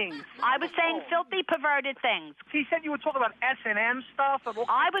things. I was saying filthy, perverted things. He said you were talking about S&M stuff.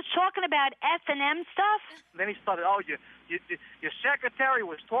 I was talking about S&M stuff? Then he started, your secretary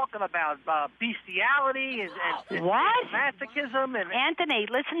was talking about bestiality and What? masochism. And Anthony,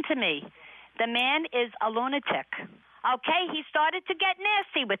 listen to me. The man is a lunatic. Okay, he started to get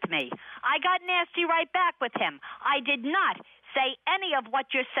nasty with me. I got nasty right back with him. I did not say any of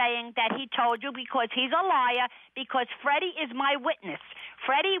what you're saying that he told you because he's a liar, because Freddie is my witness.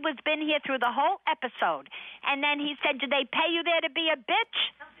 Freddie was been here through the whole episode. And then he said, did they pay you there to be a bitch?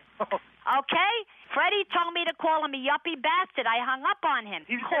 Okay? Freddie told me to call him a yuppie bastard. I hung up on him.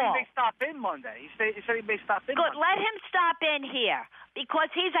 He said he may stop in Monday. He said he may stop in Good, Monday. let him stop in here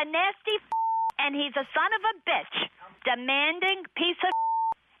because he's a nasty and he's a son of a bitch, demanding piece of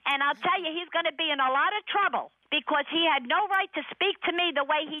and I'll tell you, he's going to be in a lot of trouble because he had no right to speak to me the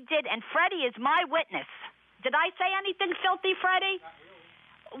way he did, and Freddie is my witness. Did I say anything filthy, Freddie?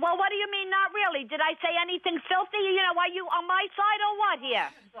 Well, what do you mean, not really? Did I say anything filthy? You know, are you on my side or what here?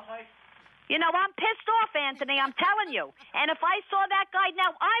 You know, I'm pissed off, Anthony, I'm telling you. And if I saw that guy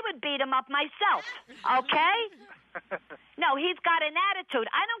now, I would beat him up myself, okay? No, he's got an attitude.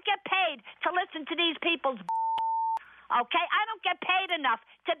 I don't get paid to listen to these people's okay? I don't get paid enough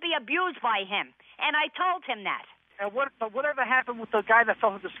to be abused by him, and I told him that. And whatever happened with the guy that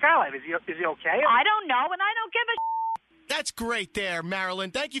fell from the skylight? Is he okay? I don't know, and I don't give a That's great there,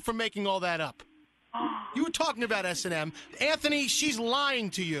 Marilyn. Thank you for making all that up. You were talking about S&M. Anthony, she's lying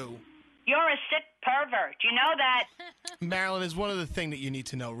to you. You're a sick pervert. You know that? Marilyn, is one other thing that you need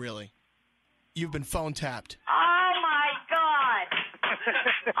to know, really. You've been phone tapped. Oh, my God.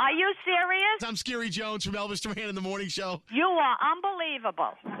 Are you serious? I'm Scary Jones from Elvis Duran in the Morning Show. You are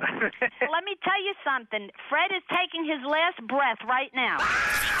unbelievable. Let me tell you something. Fred is taking his last breath right now.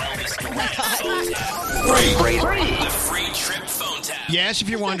 The free trip phone tap. Yes, if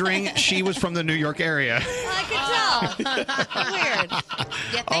you're wondering, she was from the New York area. I can tell. Weird. You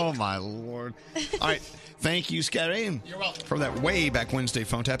think? Oh, my Lord. All right. Thank you, Scary. You're welcome. For that way back Wednesday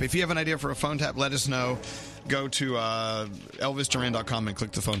phone tap. If you have an idea for a phone tap, let us know. Go to ElvisDuran.com and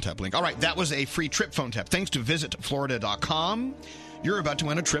click the phone tap link. All right, that was a free trip phone tap. Thanks to VisitFlorida.com. You're about to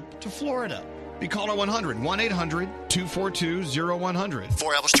win a trip to Florida. Be caller 100, 1-800-242-0100.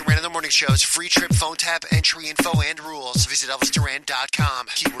 For Elvis Duran in the Morning Show's free trip phone tap entry info and rules, visit ElvisDuran.com.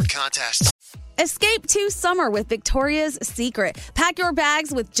 Keyword contest. Escape to summer with Victoria's Secret. Pack your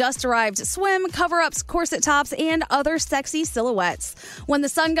bags with just arrived swim, cover-ups, corset tops, and other sexy silhouettes. When the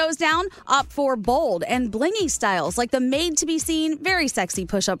sun goes down, opt for bold and blingy styles like the made-to-be-seen, very sexy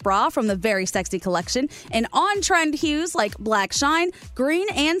push-up bra from the Very Sexy collection and on-trend hues like black shine, green,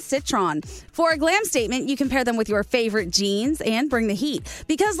 and citron. For a glam statement, you can pair them with your favorite jeans and bring the heat.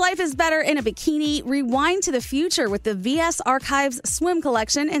 Because life is better in a bikini, rewind to the future with the VS Archives swim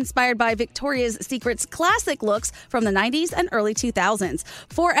collection inspired by Victoria's Secret's classic looks from the 90s and early 2000s.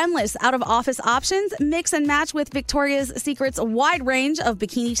 For endless out-of-office options, mix and match with Victoria's Secret's wide range of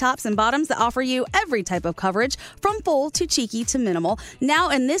bikini tops and bottoms that offer you every type of coverage, from full to cheeky to minimal, now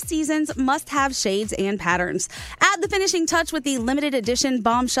in this season's must-have shades and patterns. Add the finishing touch with the limited edition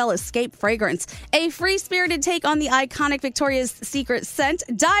Bombshell Escape fragrance, a free-spirited take on the iconic Victoria's Secret scent.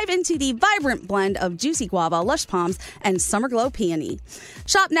 Dive into the vibrant blend of juicy guava, lush palms, and summer glow peony.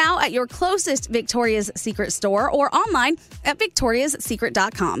 Shop now at your closest Victoria's Secret store or online at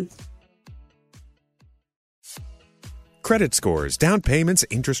victoriassecret.com. Credit scores, down payments,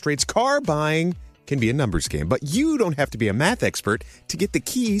 interest rates, car buying can be a numbers game, but you don't have to be a math expert to get the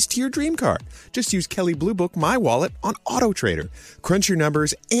keys to your dream car. Just use Kelley Blue Book My Wallet on Auto Trader. Crunch your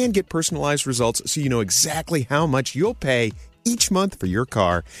numbers and get personalized results so you know exactly how much you'll pay each month for your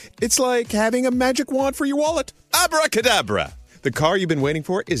car. It's like having a magic wand for your wallet. Abracadabra! The car you've been waiting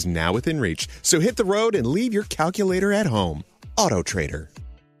for is now within reach, so hit the road and leave your calculator at home. Auto Trader.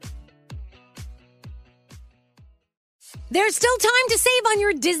 There's still time to save on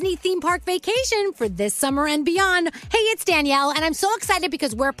your Disney theme park vacation for this summer and beyond. Hey, it's Danielle, and I'm so excited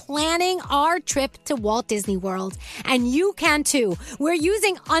because we're planning our trip to Walt Disney World, and you can too. We're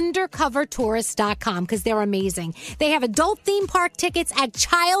using UndercoverTourist.com because they're amazing. They have adult theme park tickets at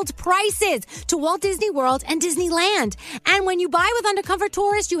child prices to Walt Disney World and Disneyland. And when you buy with Undercover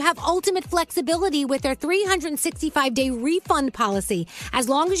Tourist, you have ultimate flexibility with their 365-day refund policy. As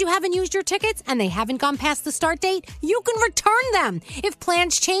long as you haven't used your tickets and they haven't gone past the start date, you can return them. If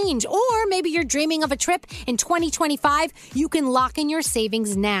plans change, or maybe you're dreaming of a trip in 2025, you can lock in your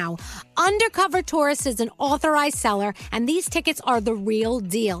savings now. Undercover Tourist is an authorized seller, and these tickets are the real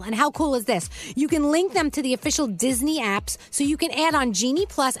deal. And how cool is this? You can link them to the official Disney apps, so you can add on Genie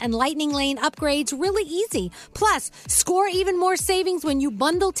Plus and Lightning Lane upgrades really easy. Plus, score even more savings when you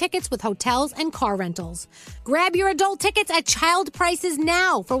bundle tickets with hotels and car rentals. Grab your adult tickets at child prices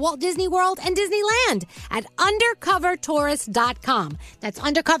now for Walt Disney World and Disneyland at UndercoverTourist.com. That's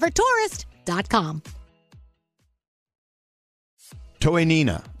UndercoverTourist.com.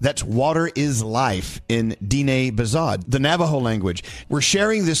 Toenina. That's water is life in Diné Bazad, the Navajo language. We're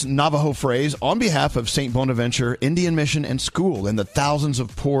sharing this Navajo phrase on behalf of St. Bonaventure Indian Mission and School and the thousands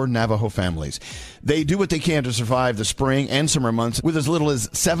of poor Navajo families. They do what they can to survive the spring and summer months with as little as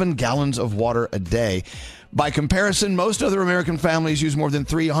 7 gallons of water a day. By comparison, most other American families use more than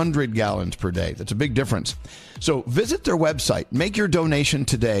 300 gallons per day. That's a big difference. So visit their website. Make your donation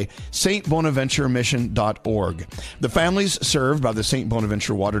today, stbonaventuremission.org. The families served by the St.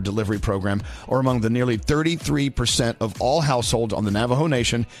 Bonaventure Water Delivery Program are among the nearly 33% of all households on the Navajo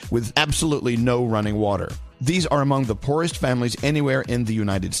Nation with absolutely no running water. These are among the poorest families anywhere in the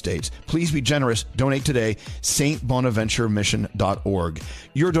United States. Please be generous. Donate today, stbonaventuremission.org.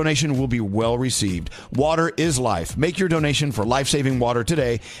 Your donation will be well received. Water is life. Make your donation for life-saving water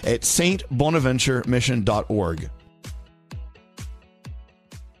today at stbonaventuremission.org.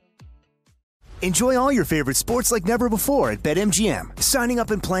 Enjoy all your favorite sports like never before at BetMGM. Signing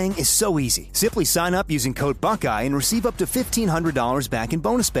up and playing is so easy. Simply sign up using code Buckeye and receive up to $1,500 back in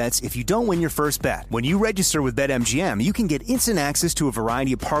bonus bets if you don't win your first bet. When you register with BetMGM, you can get instant access to a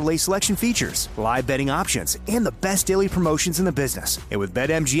variety of parlay selection features, live betting options, and the best daily promotions in the business. And with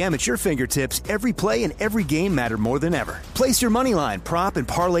BetMGM at your fingertips, every play and every game matter more than ever. Place your moneyline, prop, and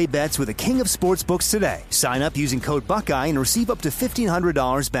parlay bets with the king of sportsbooks today. Sign up using code Buckeye and receive up to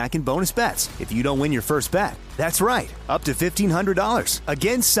 $1,500 back in bonus bets if you don't win your first bet. That's right, up to $1,500.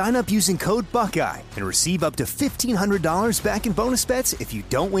 Again, sign up using code Buckeye and receive up to $1,500 back in bonus bets if you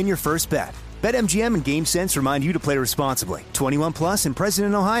don't win your first bet. BetMGM and GameSense remind you to play responsibly. 21 plus and present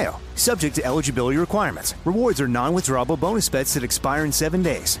in Ohio. Subject to eligibility requirements. Rewards are non-withdrawable bonus bets that expire in 7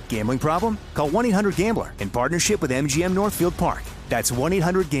 days. Gambling problem? Call 1-800-GAMBLER in partnership with MGM Northfield Park. That's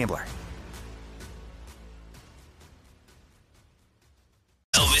 1-800-GAMBLER.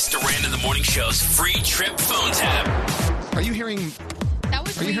 Elvis Duran in the Morning Show's free trip phone tap. Are you hearing? That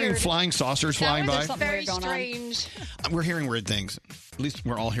was Are you hearing weird. flying saucers flying by? Very strange. We're hearing weird things. At least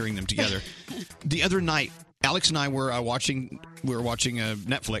we're all hearing them together. The other night, Alex and I were watching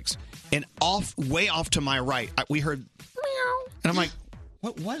Netflix, and way off to my right, we heard meow, and I'm like,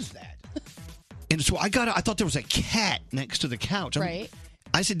 "What was that?" And so I thought there was a cat next to the couch. Right.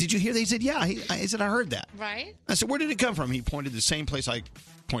 I said, "Did you hear that?" He said, "Yeah." I said, "I heard that." Right. I said, "Where did it come from?" He pointed the same place I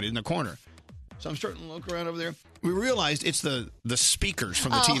pointed in the corner. So I'm starting to look around over there. We realized it's the speakers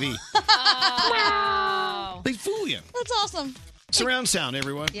from the TV. Wow. They fool you. That's awesome. Surround sound,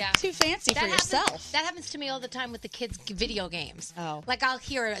 everyone. Yeah. Too fancy for yourself. That happens to me all the time with the kids' video games. Oh. Like I'll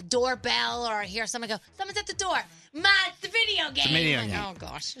hear a doorbell or hear someone go, "Someone's at the door." Ma, it's the video game. It's a video I'm game. like, oh,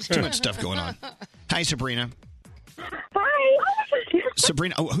 gosh. Too much stuff going on. Hi, Sabrina. Hi.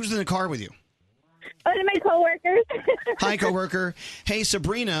 Sabrina, who's in the car with you? One of my coworkers. Hi, coworker. Hey,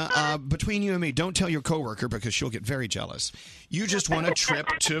 Sabrina, between you and me, don't tell your coworker because she'll get very jealous. You just won a trip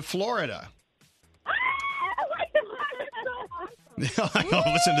to Florida. Listen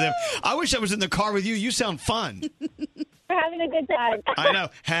to them. I wish I was in the car with you. You sound fun. We're having a good time. I know.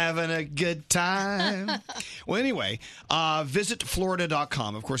 Having a good time. Well, anyway, visit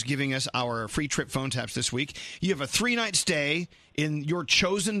Florida.com. Of course, giving us our free trip phone taps this week. You have a 3-night stay in your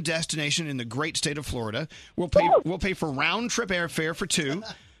chosen destination in the great state of Florida. We'll pay for round-trip airfare for 2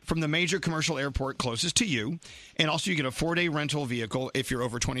 from the major commercial airport closest to you. And also you get a 4-day rental vehicle if you're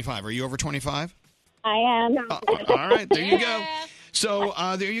over 25. Are you over 25? I am. All right. There you go. So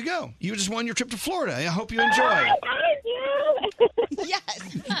there you go. You just won your trip to Florida. I hope you enjoy.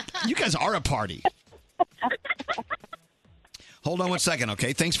 Yes. You guys are a party. Hold on 1 second,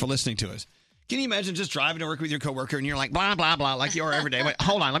 okay? Thanks for listening to us. Can you imagine just driving to work with your coworker and you're like, blah, blah, blah, like you are every day? Wait,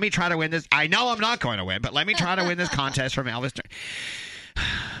 hold on. Let me try to win this. I know I'm not going to win, but let me try to win this contest from Elvis.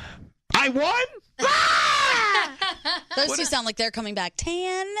 I won? Those two sound like they're coming back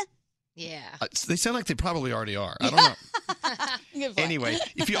tan. Yeah. They sound like they probably already are. I don't know. Anyway,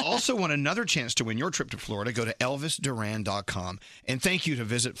 if you also want another chance to win your trip to Florida, go to ElvisDuran.com. And thank you to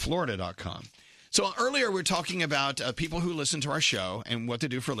visitflorida.com. So earlier we were talking about people who listen to our show and what they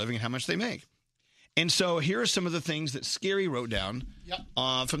do for a living and how much they make. And so here are some of the things that Scary wrote down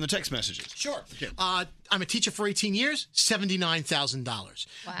from the text messages. Sure. I'm a teacher for 18 years, $79,000.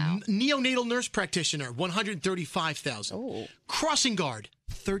 Wow. Neonatal nurse practitioner, $135,000. Oh. Crossing guard,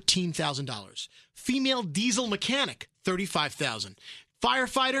 $13,000. Female diesel mechanic, $35,000.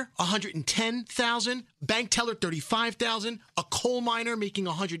 Firefighter, $110,000. Bank teller, $35,000. A coal miner making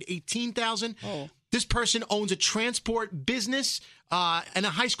 $118,000. Oh. This person owns a transport business and a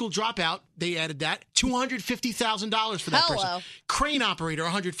high school dropout. They added that. $250,000 for that person. Crane operator,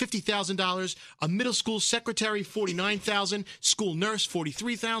 $150,000. A middle school secretary, $49,000. School nurse,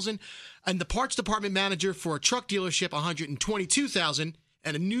 $43,000. And the parts department manager for a truck dealership, $122,000.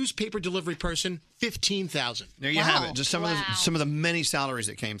 And a newspaper delivery person, $15,000. There you have it. Just some of the many salaries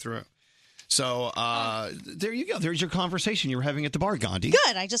that came through. So there you go. There's your conversation you were having at the bar, Gandhi.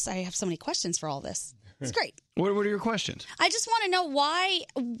 Good. I have so many questions for all this. It's great. What are your questions? I just want to know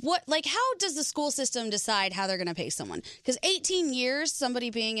how does the school system decide how they're going to pay someone? Because 18 years,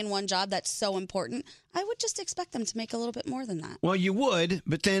 somebody being in one job, that's so important. I would just expect them to make a little bit more than that. Well, you would,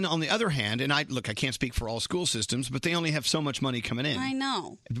 but then on the other hand, and I can't speak for all school systems, but they only have so much money coming in. I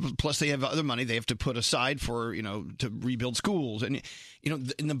know. Plus, they have other money they have to put aside for, to rebuild schools. And,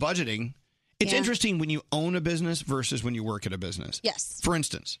 in the budgeting, it's interesting when you own a business versus when you work at a business. Yes. For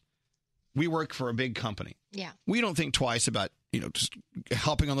instance, we work for a big company. Yeah. We don't think twice about, just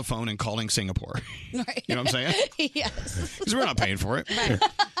hopping on the phone and calling Singapore. Right. You know what I'm saying? Yes. Because we're not paying for it. Right.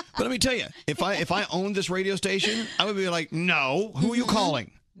 But let me tell you, if I owned this radio station, I would be like, no, who are you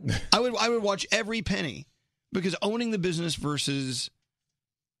calling? I would watch every penny, because owning the business versus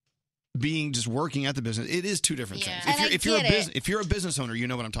being just working at the business, it is two different things. If you're a business owner, you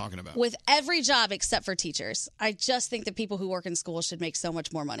know what I'm talking about. With every job except for teachers, I just think that people who work in schools should make so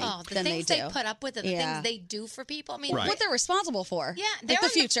much more money than they do. The things they put up with and the things they do for people. I mean, what they're responsible for. Yeah, like the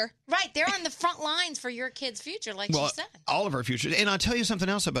future. They're on the front lines for your kid's future, like you said. All of our future. And I'll tell you something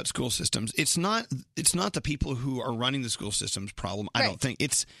else about school systems. It's not the people who are running the school systems problem. I don't think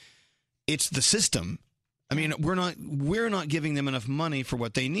it's the system. I mean, we're not giving them enough money for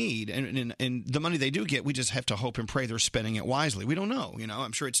what they need, and the money they do get, we just have to hope and pray they're spending it wisely. We don't know,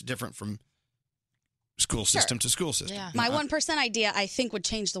 I'm sure it's different from school system to school system. My 1% idea, I think, would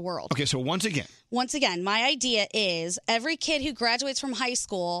change the world. Okay, so once again, my idea is every kid who graduates from high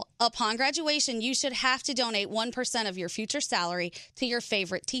school, upon graduation, you should have to donate 1% of your future salary to your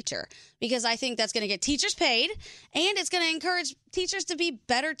favorite teacher, because I think that's going to get teachers paid, and it's going to encourage teachers to be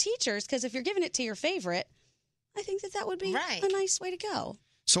better teachers, because if you're giving it to your favorite, I think that would be a nice way to go.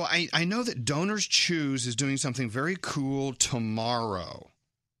 So I know that Donors Choose is doing something very cool tomorrow.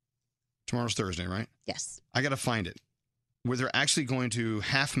 Tomorrow's Thursday, right? Yes. I got to find it. Where they're actually going to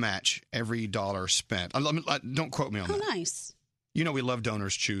half match every dollar spent. Don't quote me on that. Oh, nice. You know we love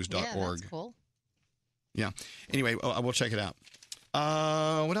donorschoose.org. Yeah, that's cool. Yeah. Anyway, I will check it out.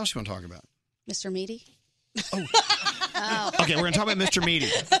 What else you want to talk about? Mr. Meaty? Okay, we're going to talk about Mr. Meaty.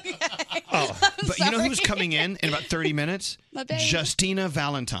 But you know who's coming in about 30 minutes? My baby. Justina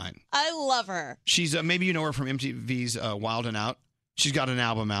Valentine. I love her. She's maybe you know her from MTV's Wild 'N Out. She's got an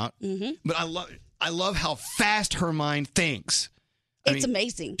album out. Mm-hmm. But I love how fast her mind thinks. It's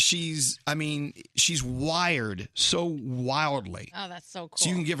amazing. She's wired so wildly. Oh, that's so cool. So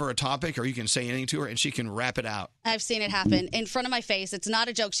you can give her a topic or you can say anything to her and she can wrap it out. I've seen it happen in front of my face. It's not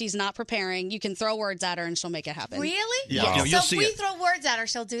a joke. She's not preparing. You can throw words at her and she'll make it happen. Really? Yeah. No, you'll So see if we it. throw words at her,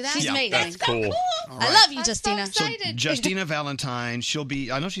 she'll do that? She's amazing. That's cool. All I right. love you, Justina. So excited. Justina Valentine,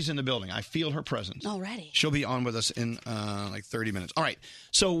 I know she's in the building. I feel her presence. Already. She'll be on with us in like 30 minutes. All right.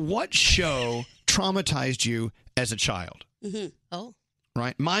 So what show traumatized you as a child? Mm-hmm. Oh.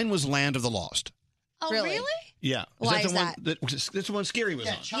 Right? Mine was Land of the Lost. Oh, really? Yeah. Why the is one that's the one Scary was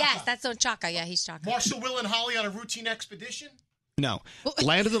on? Yes, that's on Chaka. Yeah, he's Chaka. Marshall, Will, and Holly on a routine expedition? No.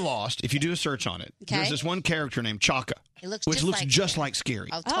 Land of the Lost, if you do a search on it, Okay. there's this one character named Chaka. He looks which just looks like just like Scary.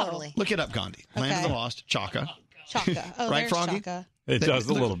 Oh, totally. Look it up, Gandhi. Land of Okay. the Lost, Chaka. Chaka. Oh, Right, there's Froggy? Chaka. It does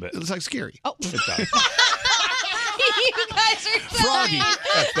a little bit. It looks like Scary. Oh. It does. You guys are so Froggy.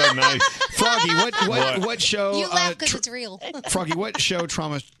 That's so nice. Froggy, what show? You laugh because it's real. Froggy, what show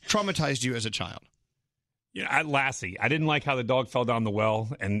traumatized you as a child? Yeah, at Lassie, I didn't like how the dog fell down the well,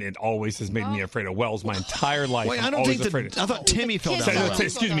 and it always has made me afraid of wells my entire life. Wait, I I'm don't always think afraid I thought Timmy fell down the well.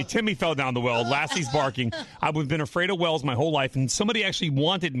 Excuse me, Timmy fell down the well. Lassie's barking. I've been afraid of wells my whole life, and somebody actually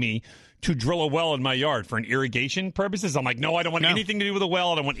wanted me to drill a well in my yard for an irrigation purposes. I'm like, no, I don't want anything to do with a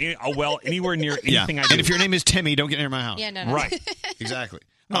well. I don't want a well anywhere near anything I do. And if your name is Timmy, don't get near my house. Yeah, no. Right. Exactly.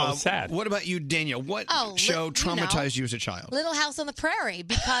 Oh, sad. What about you, Danielle? What show traumatized you as a child? Little House on the Prairie,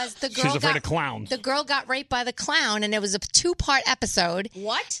 because the girl She's afraid of clowns. The girl got raped by the clown, and it was a 2-part episode.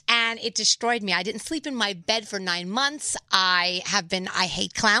 What? And it destroyed me. I didn't sleep in my bed for 9 months. I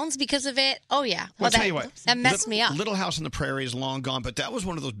hate clowns because of it. Oh yeah. Well, I'll tell you what. That messed me up. Little House on the Prairie is long gone, but that was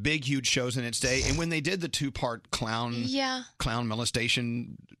one of those big, huge shows in its day. And when they did the 2-part clown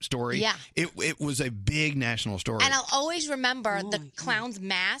molestation story, it was a big national story. And I'll always remember the clown's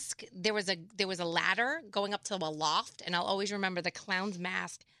mask. There was a ladder going up to a loft, and I'll always remember the clown's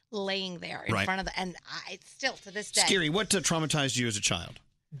mask laying there in front of it's still to this day. Scary. What traumatized you as a child?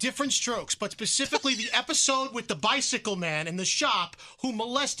 Different Strokes, but specifically the episode with the bicycle man in the shop who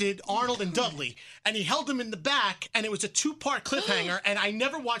molested Arnold and Dudley. And he held them in the back, and it was a 2-part cliffhanger, and I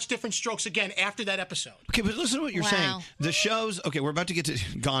never watched Different Strokes again after that episode. Okay, but listen to what you're saying. The shows, okay, we're about to get to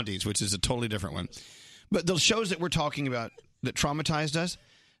Gandhi's, which is a totally different one. But the shows that we're talking about that traumatized us,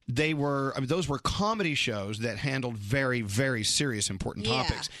 those were comedy shows that handled very, very serious, important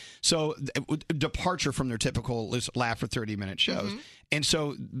topics. So departure from their typical let's laugh for 30-minute shows. And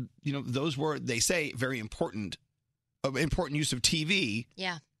so, those were, they say, very important use of TV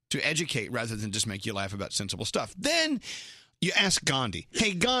to educate rather than just make you laugh about sensible stuff. Then you ask Gandhi,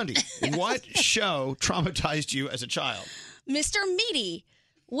 hey, Gandhi, what show traumatized you as a child? Mr. Meaty.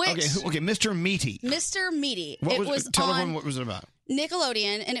 Okay, Mr. Meaty. Mr. Meaty. Tell everyone what was it about.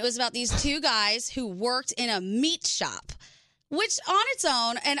 Nickelodeon, and it was about these 2 guys who worked in a meat shop, which on its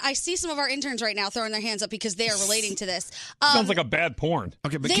own, and I see some of our interns right now throwing their hands up because they are relating to this. Sounds like a bad porn.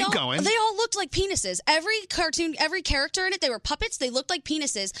 Okay, but keep going. They all looked like penises. Every cartoon, every character in it, they were puppets. They looked like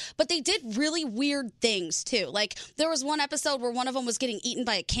penises, but they did really weird things too. Like there was one episode where one of them was getting eaten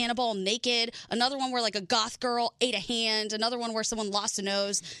by a cannibal naked. Another one where like a goth girl ate a hand. Another one where someone lost a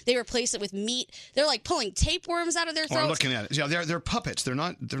nose. They replaced it with meat. They're like pulling tapeworms out of their throats. I'm looking at it. Yeah, they're puppets. They're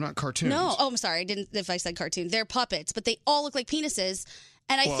not cartoons. No, I'm sorry. I didn't. If I said cartoon, they're puppets, but they all look like penises.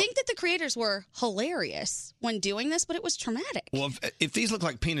 And I think that the creators were hilarious when doing this, but it was traumatic. Well, if these look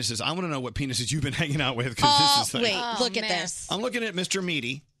like penises, I want to know what penises you've been hanging out with because this is wait, look at this. I'm looking at Mr.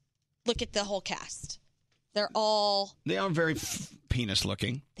 Meaty. Look at the whole cast. They are very penis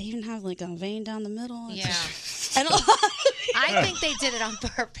looking. They even have like a vein down the middle. Yeah. And I think they did it on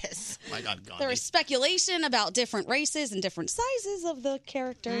purpose. My God, Gandhi. there was speculation about different races and different sizes of the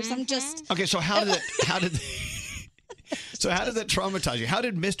characters. I'm just Okay, so how did that traumatize you? How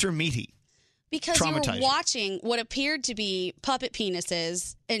did Mr. Meaty because you traumatize were watching what appeared to be puppet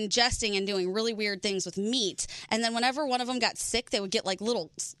penises ingesting and doing really weird things with meat, and then whenever one of them got sick, they would get like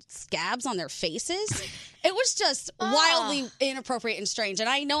little scabs on their faces. It was just wildly inappropriate and strange. And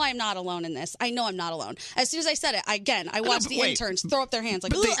I know I'm not alone in this. I know I'm not alone. As soon as I said it, I watched the interns throw up their hands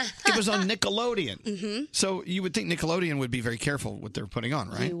like, But it was on Nickelodeon. Mm-hmm. So you would think Nickelodeon would be very careful what they're putting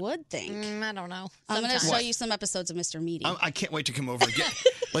on, right? You would think. I don't know. I'm going to show What? you some episodes of Mr. Meaty. I can't wait to come over.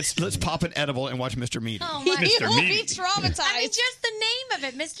 Let's pop an edible and watch Mr. Meaty. Oh my You God. will be traumatized. I mean, just the name of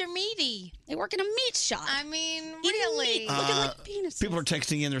it, Mr. Meaty. They work in a meat shop. I mean, really. People are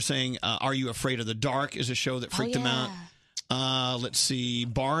texting in. They're saying, "Are You Afraid of the Dark?" is a show that freaked them out. Let's see,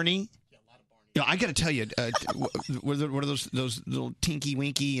 Barney. Yeah, I got to tell you, what are those little Tinky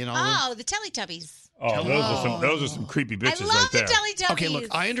Winky and all? Oh, the Teletubbies. Oh, those are some creepy bitches love right there. the Teletubbies. Okay, look,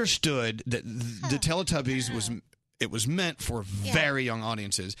 I understood that the Teletubbies was meant for very young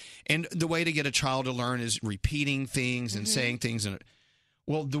audiences, and the way to get a child to learn is repeating things and saying things. And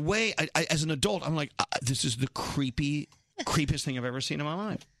well, the way I, as an adult, I'm like, this is the creepiest thing I've ever seen in my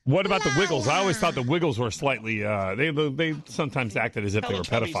life. What about the Wiggles? I always thought the Wiggles were slightly. They sometimes acted as if they were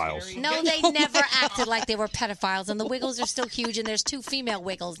pedophiles. No, they never acted like they were pedophiles, and the Wiggles are still huge, and there's 2 female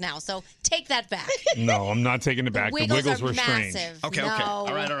Wiggles now, so take that back. No, I'm not taking it back. The Wiggles are were strange. massive. Okay. No.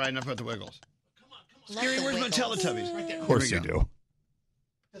 All right. Enough about the Wiggles. Scary, where's my Teletubbies? Right there. Of course you do.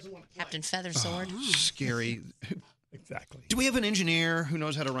 Captain Feathersword. Scary. Exactly. Do we have an engineer who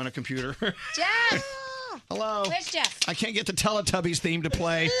knows how to run a computer? Jeff! Hello. Where's Jeff? I can't get the Teletubbies theme to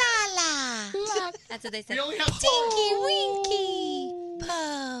play. La la. That's what they said. We only have Tinky Winky.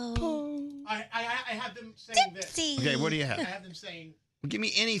 Po. I have them saying this. Okay, what do you have? I have them saying, Give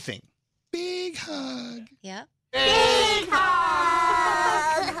me anything. Big hug. Yep. Big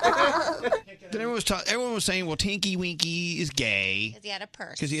hug. Then everyone was saying, well, Tinky Winky is gay. Because he had a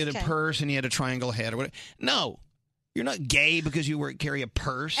purse. Because he had a purse and he had a triangle head or whatever. No. You're not gay because you carry a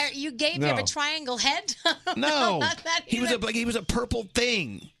purse. You gay if you have a triangle head? No. That He was a purple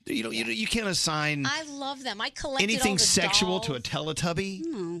thing. You can't assign I love them. I collected anything all the sexual dolls. to a Teletubby.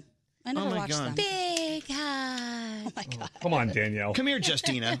 No. I never my watched God. them. Big hug. Oh my God. Come on, Danielle. Come here,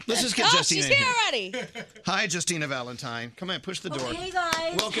 Justina. Let's just get Oh, Justina she's in here here. already. Hi, Justina Valentine. Come on, push the door. Hey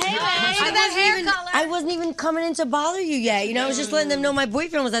guys. Welcome. Hey, Here, guys. come sit. I wasn't even coming in to bother you yet. I was just letting them know my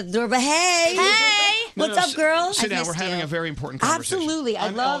boyfriend was at the door. But hey, No, what's no, up, girls? Sit down. We're having a very important conversation. Absolutely, I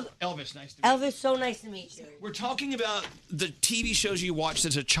I'm love Elvis. Nice to meet Elvis. So nice to meet you. We're talking about the TV shows you watched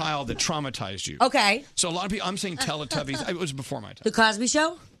as a child that traumatized you. Okay. So a lot of people, I'm saying Teletubbies. It was before my time. The Cosby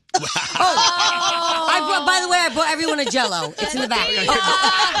Show. By the way, I brought everyone a Jello. It's in the back.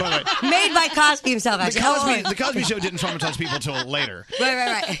 Made by Cosby himself. Actually. The Cosby Show didn't traumatize people until later.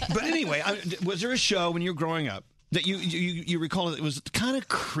 Right. But anyway, was there a show when you were growing up that you recall that it was kind of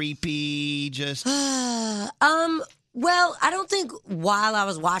creepy? Just Well, I don't think while I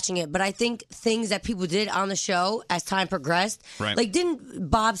was watching it, but I think things that people did on the show as time progressed. Right. Like, didn't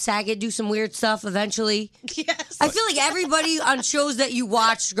Bob Saget do some weird stuff eventually? Yes. I feel like everybody on shows that you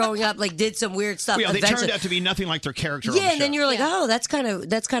watched growing up, like, did some weird stuff. they eventually. turned out to be nothing like their character. On the Yeah, and then show. you're like, oh, that's kind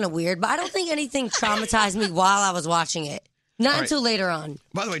of weird. But I don't think anything traumatized me while I was watching it. Not All right. until later on.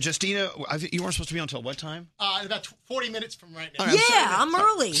 By the way, Justina, you weren't supposed to be on until what time? about 40 minutes from right now. All right, I'm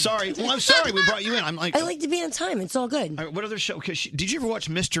early. Sorry. Well, I'm sorry we brought you in. I'm like, I like to be on time. It's all good. all right, what other show? Did you ever watch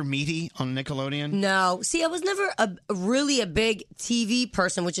Mr. Meaty on Nickelodeon? No. See, I was never really a big TV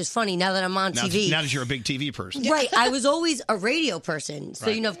person, which is funny now that I'm on TV. Now that you're a big TV person. Right. I was always a radio person. So,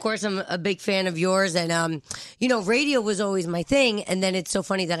 Right. of course, I'm a big fan of yours. And, radio was always my thing. And then it's so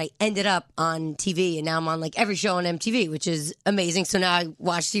funny that I ended up on TV. And now I'm on, like, every show on MTV, which is amazing. So now I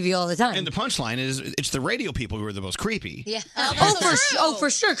watch TV all the time. And the punchline is it's the radio people who are the most creepy. Yeah. For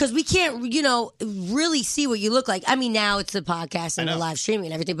sure. Because we can't, really see what you look like. I mean, now it's the podcast and the live streaming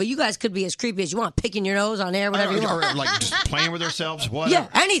and everything. But you guys could be as creepy as you want, picking your nose on air, whatever you want. Or like just playing with ourselves. Whatever.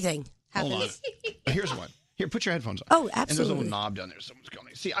 Yeah, anything. Hold on. Here's one. Here, put your headphones on. Oh, And there's a absolutely. little knob down there. Someone's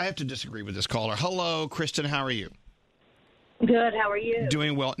going. See, I have to disagree with this caller. Hello, Kristen. How are you? Good. How are you?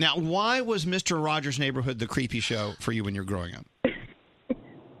 Doing well. Now, why was Mr. Rogers' Neighborhood the creepy show for you when you were growing up?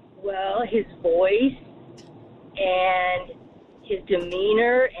 Well, his voice and his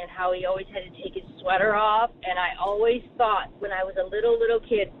demeanor and how he always had to take his sweater off. And I always thought when I was a little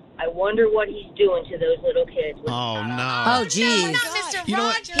kid, I wonder what he's doing to those little kids. Oh no! Oh, geez. No, Mr. You know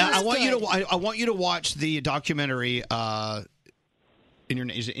what? Rogers. I want you to watch the documentary.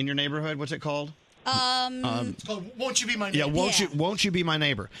 Is it In Your Neighborhood? What's it called? It's called Won't You Be My Neighbor? Yeah, Won't you be my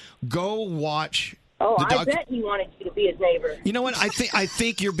neighbor? Go watch. Oh, the I bet he wanted you to be his neighbor. You know what? I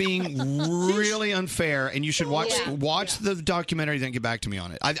think you're being really unfair, and you should watch the documentary, then get back to me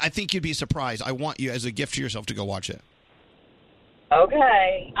on it. I think you'd be surprised. I want you, as a gift to yourself, to go watch it.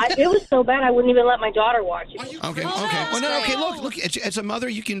 Okay. It was so bad I wouldn't even let my daughter watch it. Okay. Well, no. Okay. Look. As a mother,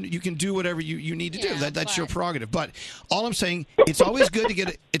 you can do whatever you need to do. That's your prerogative. But all I'm saying, it's always good to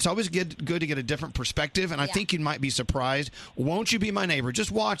get good to get a different perspective. And I think you might be surprised. Won't you be my neighbor?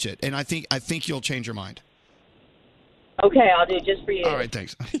 Just watch it, and I think you'll change your mind. Okay, I'll do it just for you. All right,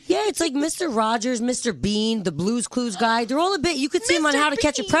 thanks. Yeah, it's like Mr. Rogers, Mr. Bean, the Blues Clues guy. They're all a bit. You could see them on How to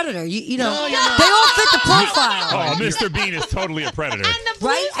Catch a Predator. You know, they all fit the profile. Oh, Mr. Bean is totally a predator.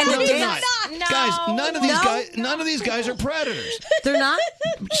 Right? And No, the they're dance. not. Guys, none of these guys are predators. They're not?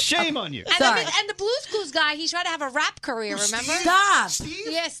 Shame on you. And the Blues Clues guy, he tried to have a rap career, remember? Stop.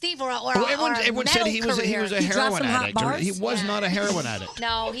 Yeah, Steve, or Everyone said he was a heroin addict. He was not a heroin addict.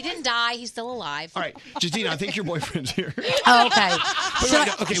 No, he didn't die. He's still alive. All right, Justina, I think your boyfriend's here. Oh, okay.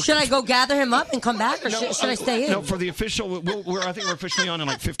 Should I go gather him up and come back, or should I stay in? No, for the official, I think we're officially on in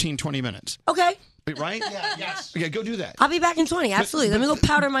like 15, 20 minutes. Okay. Right? Yeah, yes. Okay, go do that. I'll be back in 20. Absolutely. Let me go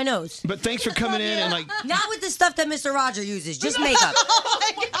powder my nose. But thanks for coming in and like. Not with the stuff that Mr. Roger uses. Just makeup.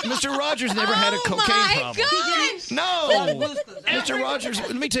 Mr. Rogers never had a cocaine problem. God. No. Mr. Rogers,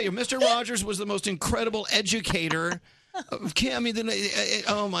 let me tell you, Mr. Rogers was the most incredible educator of kids. I mean,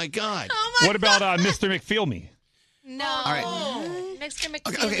 oh my God. What about Mr. McFeelme? No. All right. Mr.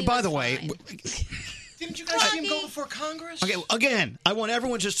 McFeely Okay, by the way. Didn't you guys see him go before Congress? Okay, again, I want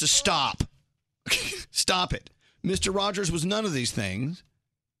everyone just to stop. Stop it. Mr. Rogers was none of these things.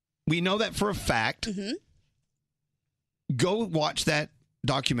 We know that for a fact. Mm-hmm. Go watch that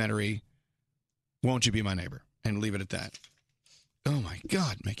documentary, Won't You Be My Neighbor, and leave it at that. Oh, my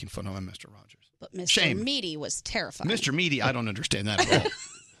God, making fun of Mr. Rogers. But Mr. Shame. Meaty was terrifying. Mr. Meaty, I don't understand that at all.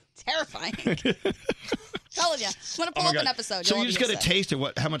 Terrifying. Telling you. I'm going to pull up an episode. So You'll you just be get a upset. taste of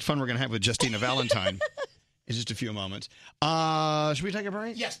how much fun we're going to have with Justina Valentine in just a few moments. Should we take a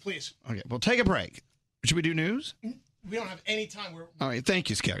break? Yes, please. Okay, we'll take a break. Should we do news? We don't have any time. All right, thank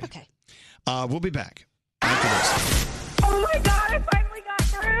you, Scary. Okay. We'll be back after this. Oh my God, I finally got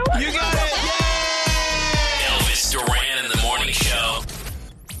through. You got it. Elvis Duran in the morning show.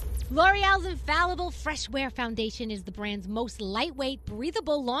 L'Oreal's Infallible Fresh Wear Foundation is the brand's most lightweight,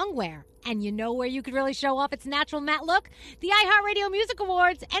 breathable longwear. And you know where you could really show off its natural matte look? The iHeartRadio Music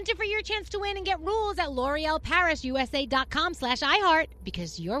Awards. Enter for your chance to win and get rules at L'OrealParisUSA.com/iHeart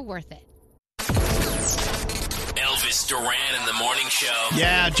because you're worth it. Elvis Duran in the morning show.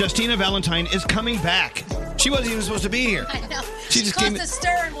 Yeah, Justina Valentine is coming back. She wasn't even supposed to be here. I know. She just caused came. a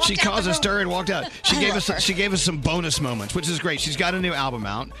stir and walked She out caused the a room. stir and walked out. She gave us some bonus moments, which is great. She's got a new album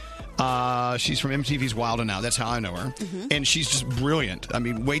out. She's from MTV's Wild 'N Out. That's how I know her, and she's just brilliant. I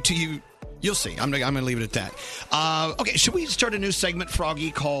mean, wait till you'll see. I'm gonna leave it at that. Okay, should we start a new segment, Froggy,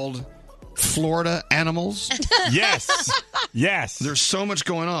 called Florida Animals? Yes. Yes. There's so much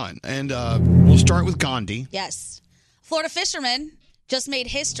going on, and we'll start with Gandhi. Yes. Florida fishermen just made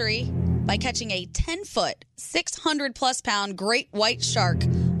history by catching a 10-foot, 600-plus pound great white shark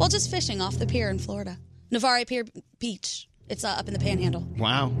while just fishing off the pier in Florida. Navarre Pier Beach. It's up in the Panhandle.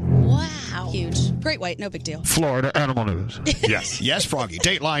 Wow. Wow. Huge. Great white, no big deal. Florida Animal News. Yes. Yes, Froggy.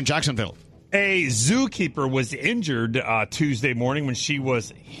 Dateline, Jacksonville. A zookeeper was injured Tuesday morning when she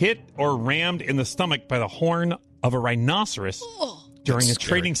was hit or rammed in the stomach by the horn of a rhinoceros during a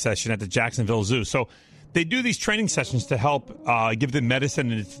training session at the Jacksonville Zoo. So they do these training sessions to help give them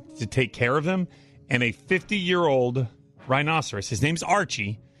medicine and to take care of them. And a 50-year-old rhinoceros, his name's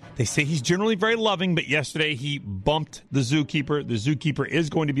Archie. They say he's generally very loving, but yesterday he bumped the zookeeper. The zookeeper is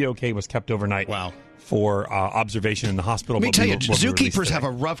going to be okay, was kept overnight. Wow. For observation in the hospital. Let me tell you, will be released zookeepers today. have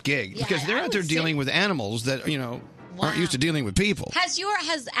a rough gig because they're out there dealing with animals that, aren't used to dealing with people. Has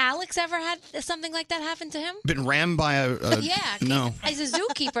Alex ever had something like that happen to him? Been rammed by a Yeah. no. As a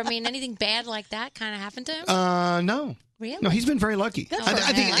zookeeper, I mean, anything bad like that kind of happened to him? No. Really? No, he's been very lucky. Good for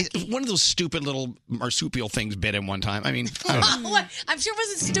I him. think one of those stupid little marsupial things bit him one time. I mean, I don't know. What? I'm sure it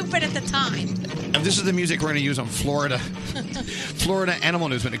wasn't stupid at the time. And this is the music we're going to use on Florida Animal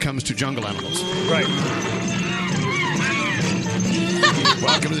News when it comes to jungle animals. Right.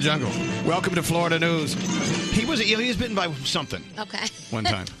 Welcome to the jungle. Welcome to Florida News. He was bitten by something Okay. one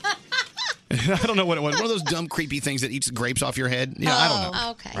time. I don't know what it was. One of those dumb, creepy things that eats grapes off your head. Yeah, I don't know.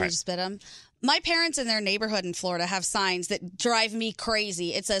 Okay. You just bit him. My parents in their neighborhood in Florida have signs that drive me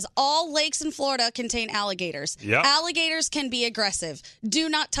crazy. It says, all lakes in Florida contain alligators. Yep. Alligators can be aggressive. Do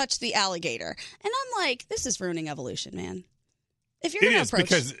not touch the alligator. And I'm like, this is ruining evolution, man. If you're It going to is approach,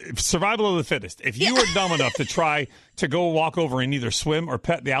 because survival of the fittest. If you are dumb enough to try to go walk over and either swim or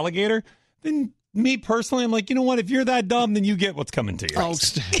pet the alligator, then me personally, I'm like, you know what? If you're that dumb, then you get what's coming to you. Man.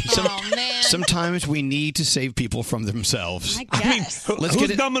 Sometimes we need to save people from themselves. I mean,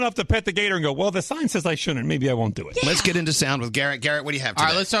 who's dumb enough to pet the gator and go, well, the sign says I shouldn't. Maybe I won't do it. Let's get into sound with Garrett. Garrett, what do you have today?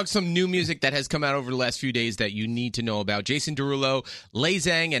 All right, let's talk some new music that has come out over the last few days that you need to know about. Jason Derulo, Lay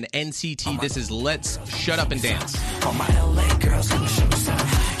Zhang, and NCT. This is Let's Shut Up and Dance. All my LA girls, come and show me some.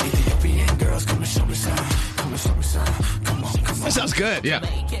 Ethiopian girls, come and show me some. Come and show me some. Come on, come on. That sounds good. Yeah.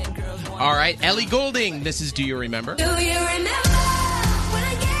 All right, Ellie Goulding. This is Do You Remember? Do you remember when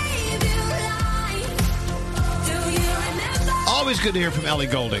I gave you life? Do you remember? Always good to hear from Ellie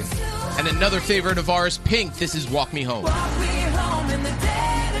Goulding. And another favorite of ours, Pink. This is Walk Me Home. Walk me home in the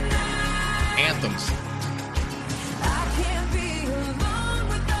dead of night. Anthems. I can't be alone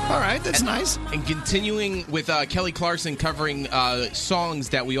with All right, that's nice. And continuing with Kelly Clarkson covering songs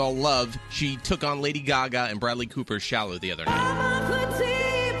that we all love, she took on Lady Gaga and Bradley Cooper's Shallow the other night.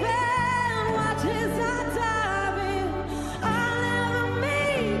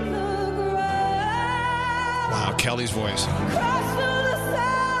 Wow, Kelly's voice.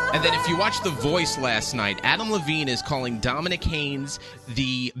 And then if you watch The Voice last night, Adam Levine is calling Dominic Haynes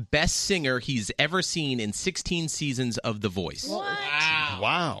the best singer he's ever seen in 16 seasons of The Voice. What?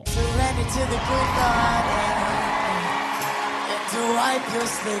 Wow. Surrender to the good Lord and to wipe your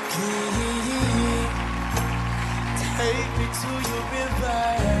slate clean. Take me to your river.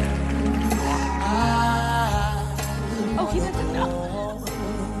 Oh, he doesn't know.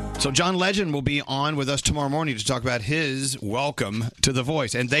 So John Legend will be on with us tomorrow morning to talk about his welcome to The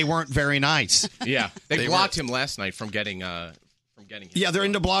Voice, and they weren't very nice. Yeah, they blocked him last night from getting. Yeah, they're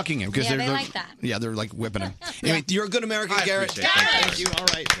into blocking him because Yeah, they're they like that. Yeah, they're like whipping him. Anyway, you're a good American, I Garrett. appreciate it. Thank you. All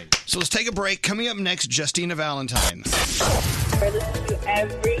right. So let's take a break. Coming up next, Justina Valentine. I listen to you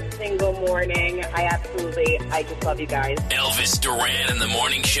every single morning. I just love you guys. Elvis Duran in the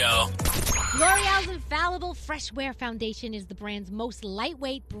Morning Show. L'Oreal's Infallible Fresh Wear Foundation is the brand's most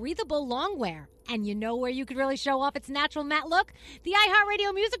lightweight, breathable longwear. And you know where you could really show off its natural matte look? The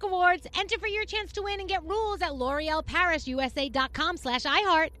iHeartRadio Music Awards. Enter for your chance to win and get rules at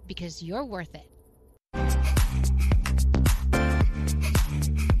L'OrealParisUSA.com/iHeart because you're worth it.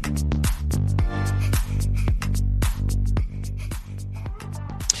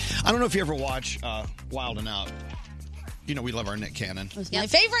 I don't know if you ever watch Wild 'N Out. You know we love our Nick Cannon. It's my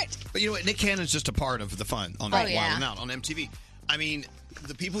favorite. But you know what? Nick Cannon's just a part of the fun on Oh, Wild yeah. 'N Out on MTV. I mean,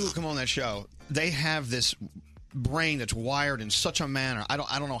 the people who come on that show, they have this brain that's wired in such a manner. I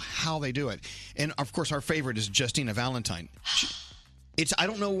don't know how they do it. And of course, our favorite is Justina Valentine. I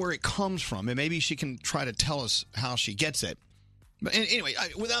don't know where it comes from, and maybe she can try to tell us how she gets it. But anyway,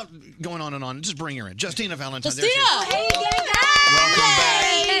 without going on and on, just bring her in. Justina Valentine. there she is. Hey,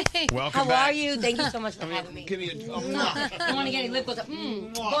 Welcome How back. are you? Thank you so much for having me. Give me a I want to get any lip gloss.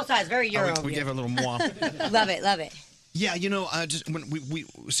 Both sides, very Euro. we gave her a little moi. Love it, love it. Yeah, you know, just when we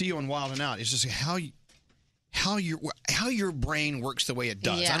see you on Wild 'N Out, it's just how your brain works the way it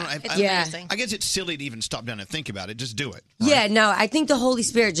does. Yeah, I it's amazing. I guess it's silly to even stop down and think about it. Just do it. Yeah, no, I think the Holy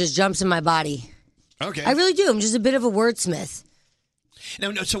Spirit just jumps in my body. Okay. I really do. I'm just a bit of a wordsmith.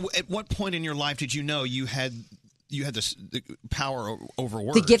 No. So, at what point in your life did you know you had the power over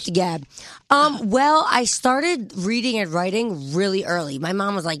words? The gift of gab. Well, I started reading and writing really early. My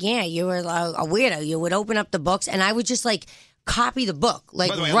mom was like, yeah, you were a weirdo. You would open up the books and I would just like copy the book,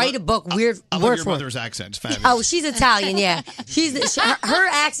 like By the way, write a book weird I love word your for word. mother's accent. It's fabulous. Oh, she's Italian, yeah. Her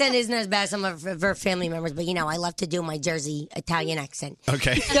accent isn't as bad as some of her family members, but you know, I love to do my Jersey Italian accent.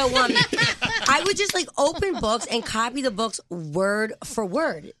 Okay. So I would just like open books and copy the books word for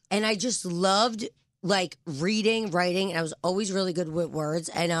word. And I just loved like reading, writing, and I was always really good with words.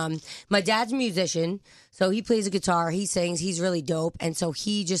 And my dad's a musician, so he plays a guitar, he sings, he's really dope. And so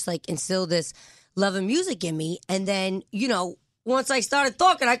he just like instilled this love of music in me. And then, you know, once I started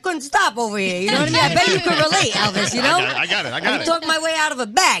talking, I couldn't stop over here. You know what I mean? I bet you can relate, Elvis, you know? I got it. I talk my way out of a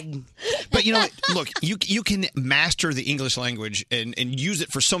bag. But you know, look, you can master the English language and use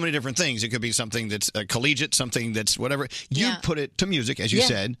it for so many different things. It could be something that's collegiate, something that's whatever. You put it to music, as you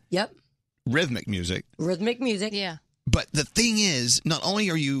said. Yep. Rhythmic music. Yeah. But the thing is, not only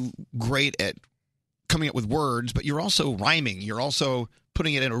are you great at coming up with words, but you're also rhyming. You're also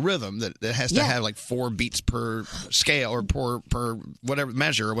putting it in a rhythm that has to have like 4 beats per scale or per whatever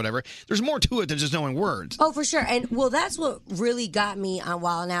measure or whatever. There's more to it than just knowing words. Oh, for sure. And well, that's what really got me on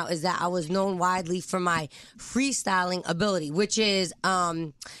Wild 'N Out is that I was known widely for my freestyling ability, which is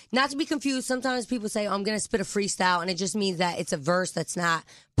not to be confused. Sometimes people say, I'm going to spit a freestyle, and it just means that it's a verse that's not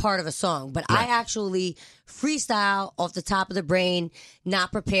part of a song. But I actually freestyle off the top of the brain,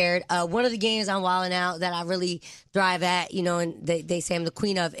 not prepared. One of the games on Wild 'N Out that I really thrive at, and they say I'm the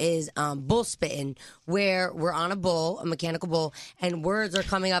queen of, is bull spitting, where we're on a bull, a mechanical bull, and words are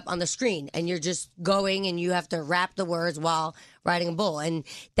coming up on the screen, and you're just going and you have to rap the words while riding a bull. And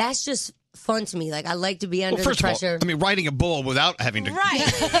that's just fun to me. Like, I like to be under the pressure. All, riding a bull without having to... Right.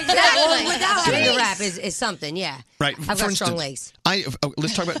 Exactly. Without having to rap is something, yeah. Right. I've got strong legs.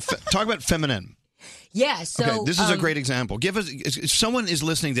 Let's talk about feminine. Yeah, so... Okay, this is a great example. Give us... If someone is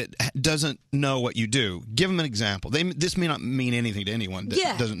listening that doesn't know what you do, give them an example. This may not mean anything to anyone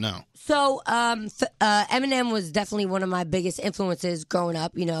that doesn't know. So, Eminem was definitely one of my biggest influences growing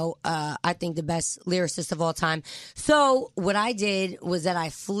up. I think the best lyricist of all time. So, what I did was that I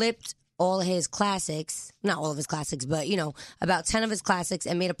flipped all his classics, not all of his classics, but, about 10 of his classics,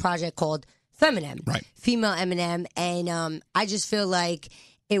 and made a project called Feminem. Right. Female Eminem. And I just feel like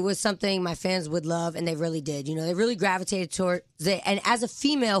it was something my fans would love, and they really did. They really gravitated towards it. And as a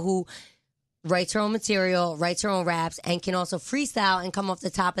female who writes her own material, writes her own raps, and can also freestyle and come off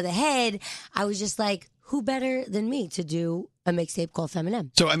the top of the head, I was just like, who better than me to do a mixtape called Feminem?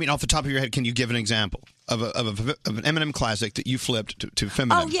 So, off the top of your head, can you give an example of an Eminem classic that you flipped to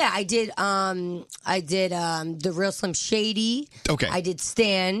Feminem? Oh, yeah. I did The Real Slim Shady. Okay. I did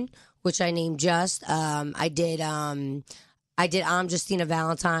Stan, which I named Just. I did I'm Justina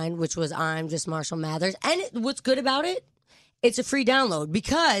Valentine, which was I'm Just Marshall Mathers. And what's good about it? It's a free download,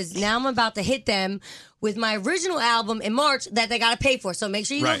 because now I'm about to hit them with my original album in March that they got to pay for. So make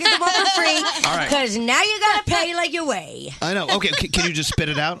sure you don't get them all for free, All right. because now you got to pay like your way. I know. Okay, can you just spit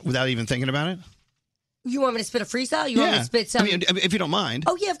it out without even thinking about it? You want me to spit a freestyle? You want me to spit some? If you don't mind.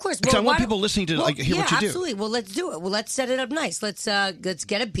 Oh, yeah, of course. Because I want people listening to hear what you do. Absolutely. Well, let's do it. Well, let's set it up nice. Let's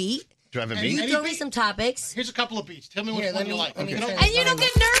get a beat. Do I have a And beat? you throw me some topics. Here's a couple of beats. Tell me which one you like. And Okay. you don't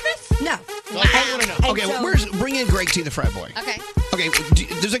get nervous? No. Okay, bring in Greg T, the frat boy. Okay. Okay,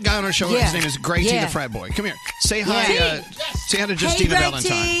 there's a guy on our show. Yeah. His name is Greg T, Yeah. the frat boy. Come here. Say hi. Yeah. Say hi to Hey, Justina Greg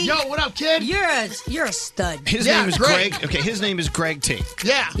Valentine. T. Yo, what up, kid? You're a stud. His name is Greg. Okay, his name is Greg T.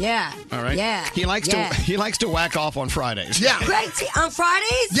 Yeah. Yeah. All right. Yeah. He likes to whack off on Fridays. Yeah. Greg T on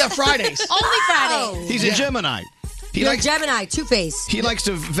Fridays? Yeah, Fridays. Only Fridays. He's a Gemini. He You're likes a Gemini, Two-Face. He likes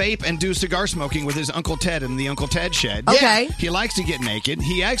to vape and do cigar smoking with his Uncle Ted in the Uncle Ted shed. Okay. He likes to get naked.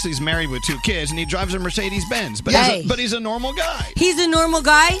 He actually is married with 2 kids, and he drives a Mercedes-Benz. But, Hey. but he's a normal guy. He's a normal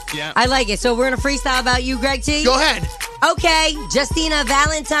guy? Yeah. I like it. So we're going to freestyle about you, Greg T? Go ahead. Okay. Justina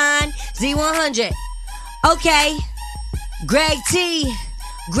Valentine, Z100. Okay. Greg T.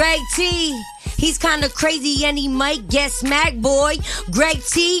 Greg T. He's kind of crazy and he might get smacked, boy. Greg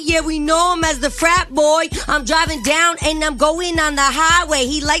T, yeah, we know him as the frat boy. I'm driving down and I'm going on the highway.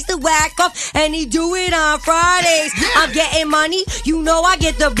 He likes to whack off and he do it on Fridays. I'm getting money, you know I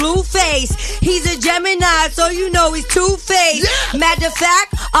get the blue face. He's a Gemini, so you know he's two-faced. Matter of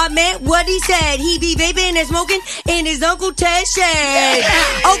fact, I meant what he said. He be vaping and smoking in his Uncle Ted's shed.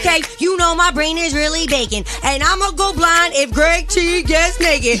 Okay, you know my brain is really baking, and I'ma go blind if Greg T gets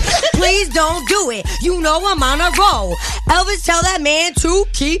naked. Please don't do it. You know I'm on a roll. Elvis, tell that man to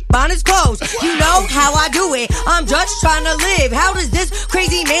keep on his clothes. You know how I do it. I'm just trying to live. How does this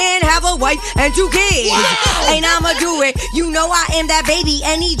crazy man have a wife and 2 kids? And I'ma do it. You know I am that baby,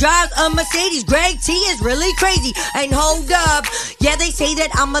 and he drives a Mercedes. Greg T is really crazy. And hold up, yeah, they say that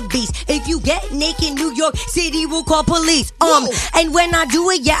I'm a beast. If you get naked, New York City will call police. And when I do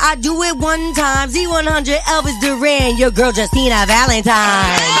it, yeah, I do it one time. Z100, Elvis Duran, your girl Justina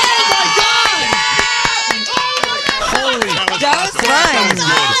Valentine. That was fun.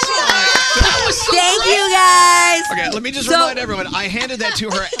 Thank you, guys. Okay, let me just remind everyone, I handed that to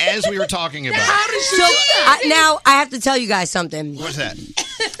her as we were talking about. Now, I have to tell you guys something. What's that?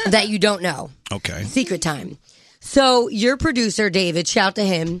 That you don't know. Okay. Secret time. So your producer, David, shout to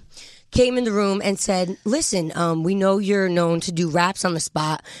him, came in the room and said, listen, we know you're known to do raps on the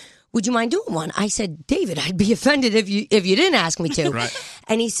spot. Would you mind doing one? I said, David, I'd be offended if you didn't ask me to. Right.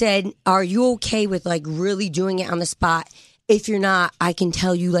 And he said, are you okay with like really doing it on the spot? If you're not, I can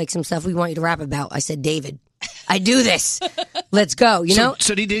tell you like some stuff we want you to rap about. I said, David, I do this. Let's go. You know?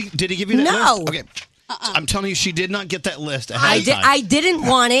 So did he give you that No. list? Okay. I'm telling you, she did not get that list ahead I of did. time. I didn't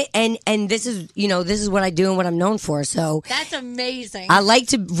want it, and this is what I do and what I'm known for. So That's amazing. I like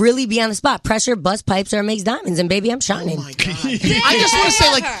to really be on the spot. Pressure, bust pipes, or makes diamonds, and baby, I'm shining. I just want to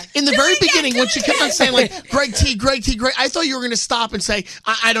say, like, in the very beginning, when she kept on saying, like, Greg T, I thought you were going to stop and say,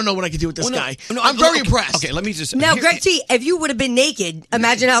 I don't know what I can do with this guy. I'm very impressed. Okay, let me just. Now, Greg T, if you would have been naked,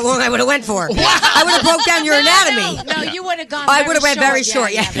 imagine how long I would have went for. I would have broke down your anatomy. No, you would have gone. I would have went very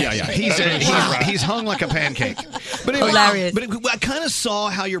short. Yeah. He's hung like a pancake. But anyway, Hilarious. but I kind of saw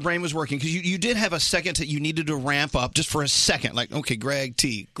how your brain was working because you did have a second that you needed to ramp up just for a second. Like, okay, Greg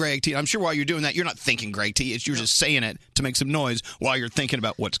T. I'm sure while you're doing that, you're not thinking Greg T. You're just saying it to make some noise while you're thinking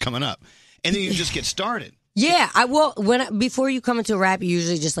about what's coming up. And then you just get started. Yeah, before you come into a rap, you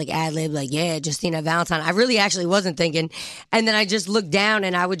usually just like ad lib, like, yeah, Justina Valentine. I really actually wasn't thinking. And then I just looked down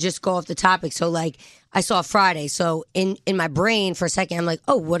and I would just go off the topic. So like I saw Friday. So in my brain for a second, I'm like,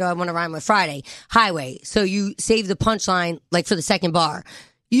 oh, what do I want to rhyme with Friday? Highway. So you save the punchline like for the second bar.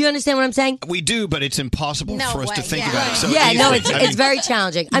 You understand what I'm saying? We do, but it's impossible for us to think about it. So yeah, no, easily. it's very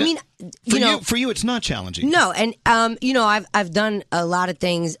challenging. I mean, for you, it's not challenging. No, and I've done a lot of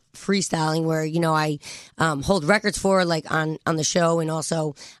things freestyling where I hold records for like on the show, and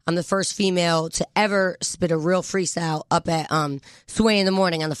also I'm the first female to ever spit a real freestyle up at Sway in the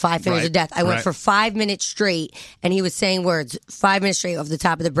Morning on the 5 Fingers of Death. I went for 5 minutes straight, and he was saying words 5 minutes straight off the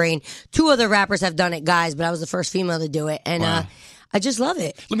top of the brain. 2 other rappers have done it, guys, but I was the first female to do it, and I just love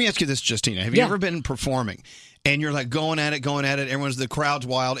it. Let me ask you this, Justina. Have you ever been performing and you're like going at it, the crowd's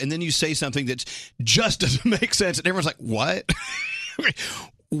wild, and then you say something that just doesn't make sense, and everyone's like, what?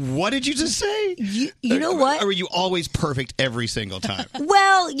 What did you just say? You know what? Or are you always perfect every single time?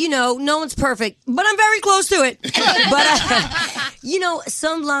 Well, no one's perfect, but I'm very close to it. But,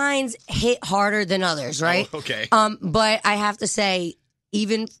 some lines hit harder than others, right? Oh, okay. But I have to say,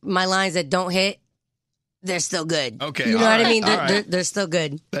 even my lines that don't hit, they're still good. Okay. You know what I mean? All They're still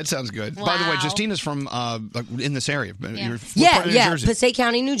good. That sounds good. By the way, Justina's from in this area. You're Passaic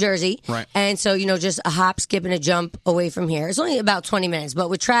County, New Jersey. Right. And so, just a hop, skip, and a jump away from here. It's only about 20 minutes, but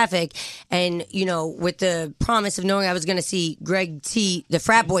with traffic and, with the promise of knowing I was going to see Greg T, the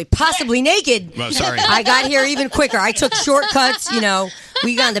frat boy, possibly naked. Well, sorry. I got here even quicker. I took shortcuts, we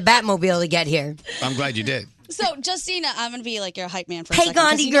got on the Batmobile to get here. I'm glad you did. So, Justina, I'm going to be like your hype man for a Hey, second. 'cause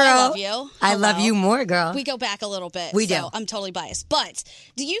Gandhi you know girl. I love you. I love Hello. you more, girl. We go back a little bit. We so do. I'm totally biased. But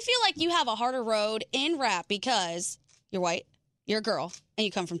do you feel like you have a harder road in rap because you're white, you're a girl, and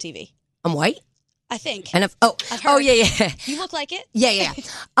you come from TV? I'm white? I think. And I've heard. yeah. You look like it? Yeah.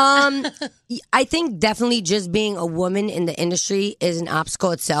 I think definitely just being a woman in the industry is an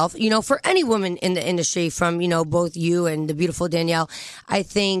obstacle itself. For any woman in the industry, from, both you and the beautiful Danielle, I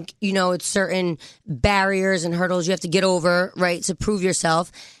think, it's certain barriers and hurdles you have to get over, right, to prove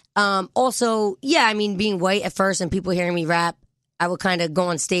yourself. Also, being white at first and people hearing me rap, I would kind of go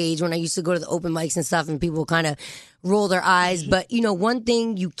on stage when I used to go to the open mics and stuff, and people kind of roll their eyes. But, one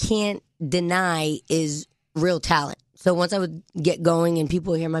thing you can't deny is real talent. So once I would get going and people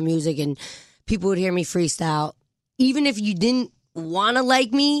would hear my music and people would hear me freestyle, even if you didn't want to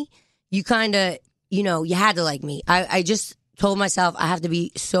like me, you kind of, you had to like me. I just told myself I have to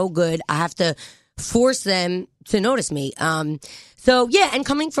be so good. I have to force them to notice me. So yeah, and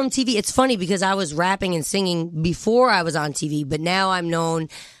coming from TV, it's funny because I was rapping and singing before I was on TV, but now I'm known,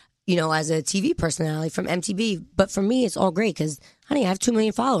 as a TV personality from MTV. But for me, it's all great because, honey, I have 2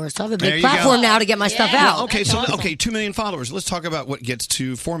 million followers, so I have a big platform now to get my stuff out. Well, okay, so 2 million followers. Let's talk about what gets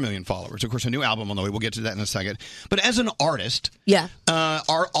to 4 million followers. Of course, a new album on the way. We'll get to that in a second. But as an artist,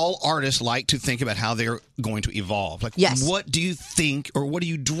 are all artists like to think about how they're going to evolve? Like, what do you think, or what do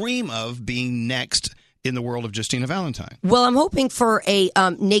you dream of being next in the world of Justina Valentine? Well, I'm hoping for a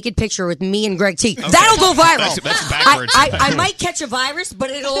naked picture with me and Greg T. Okay. That'll go viral. That's backwards. I might catch a virus,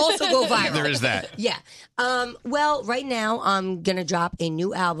 but it'll also go viral. There is that. Yeah. Well, right now I'm going to drop a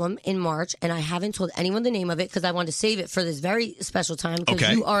new album in March, and I haven't told anyone the name of it because I wanted to save it for this very special time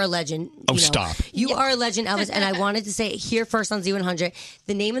because you are a legend. Stop. You are a legend, Elvis, and I wanted to say it here first on Z100.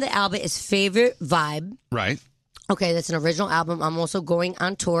 The name of the album is Favorite Vibe. Right. Okay, that's an original album. I'm also going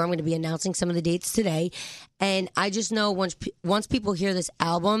on tour. I'm going to be announcing some of the dates today. And I just know once people hear this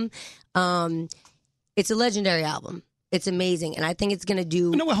album, it's a legendary album. It's amazing. And I think it's going to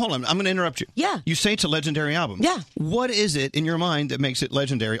do... No, wait, hold on. I'm going to interrupt you. Yeah. You say it's a legendary album. Yeah. What is it in your mind that makes it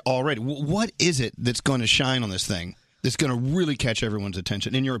legendary already? What is it that's going to shine on this thing? That's going to really catch everyone's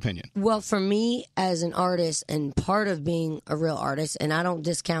attention, in your opinion? Well, for me, as an artist and part of being a real artist, and I don't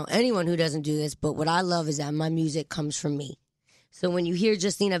discount anyone who doesn't do this, but what I love is that my music comes from me. So when you hear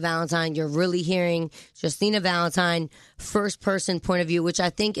Justina Valentine, you're really hearing Justina Valentine, first-person point of view, which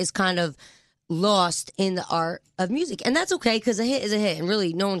I think is kind of lost in the art of music. And that's okay, because a hit is a hit, and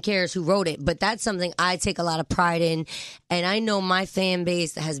really no one cares who wrote it. But that's something I take a lot of pride in. And I know my fan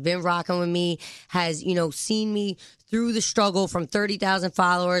base that has been rocking with me has, seen me through the struggle from 30,000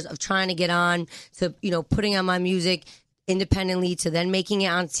 followers of trying to get on to, putting on my music independently, to then making it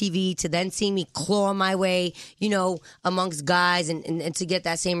on TV, to then seeing me claw my way, amongst guys and to get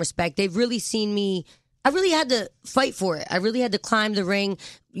that same respect. They've really seen me. I really had to fight for it. I really had to climb the ring,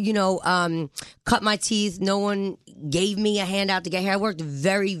 cut my teeth. No one gave me a handout to get here. I worked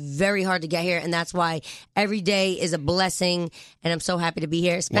very, very hard to get here, and that's why every day is a blessing, and I'm so happy to be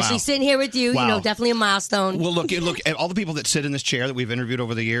here, especially sitting here with you. Wow. Definitely a milestone. Well, look at all the people that sit in this chair that we've interviewed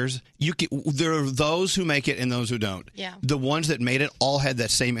over the years. There are those who make it and those who don't. Yeah. The ones that made it all had that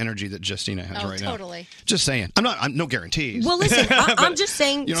same energy that Justina has right now. Totally. Just saying. I'm no guarantees. Well, listen, I'm just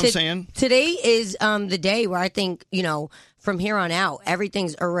saying. You know what I'm saying? Today is the day where I think, from here on out,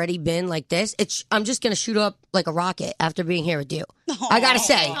 everything's already been like this. I'm just going to shoot up like a rocket after being here with you. I got to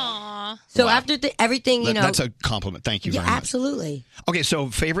say. Aww. So after everything, That's a compliment. Thank you very much. Absolutely. Okay, so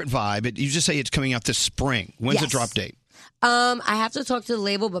favorite vibe. You just say it's coming out this spring. When's the drop date? I have to talk to the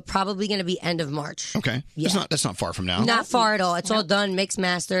label, but probably going to be end of March. Okay. Yeah. That's not far from now. Not far at all. It's all done, mixed,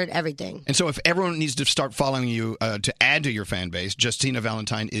 mastered, everything. And so if everyone needs to start following you to add to your fan base, Justina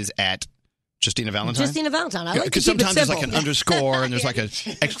Valentine is at Justina Valentine? Justina Valentine. I like to Because keep it sometimes there's simple. like an underscore and there's like an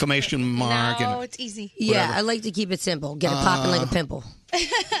exclamation mark. No, and it's easy. Yeah, whatever. I like to keep it simple. Get it popping like a pimple.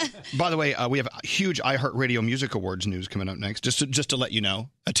 By the way, we have huge iHeartRadio Music Awards news coming up next. Just to let you know,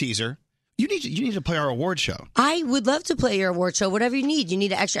 a teaser. You need to play our award show. I would love to play your award show. Whatever you need. You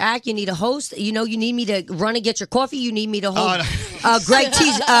need an extra act. You need a host. You need me to run and get your coffee. You need me to hold Greg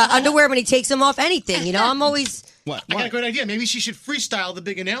T's underwear when he takes them off. Anything. I'm always. What? I got a great idea. Maybe she should freestyle the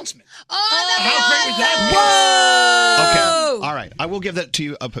big announcement. How great would that Okay. All right. I will give that to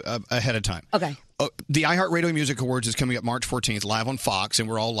you ahead of time. Okay. The iHeartRadio Music Awards is coming up March 14th, live on Fox, and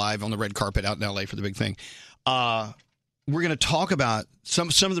we're all live on the red carpet out in L.A. for the big thing. We're going to talk about some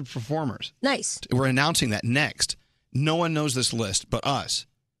of the performers. Nice. We're announcing that next. No one knows this list but us.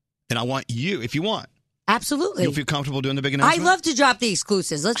 And I want you, if you want. Absolutely. You'll feel comfortable doing the big I announcement? love to drop the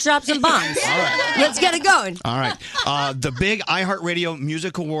exclusives. Let's drop some bombs. All right. Let's get it going. All right. The big iHeartRadio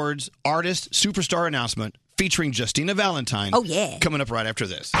Music Awards Artist Superstar announcement featuring Justina Valentine. Oh, yeah. Coming up right after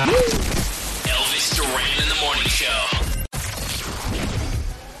this. Elvis Duran in the Morning Show.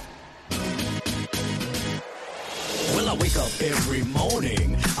 Well, I wake up every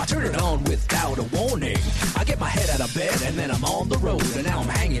morning. I turn it on without a warning. I get my head out of bed and then I'm on the road. And now I'm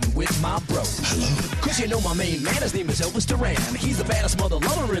hanging with my bro. Hello. Cause you know my main man, his name is Elvis Duran. He's the baddest mother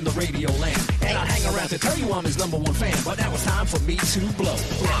lover in the radio land. And I hang around to tell you I'm his #1 fan. But now it's time for me to blow.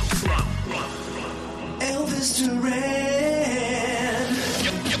 Elvis Duran.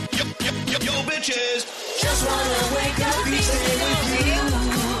 Yo, bitches. Just wanna wake up each day with you.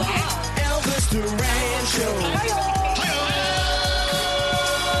 Elvis Duran Show.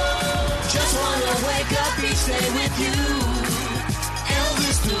 Just wanna wake up each day with you.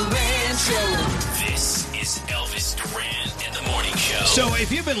 Elvis Duran Show. This is Elvis Duran in the Morning Show. So if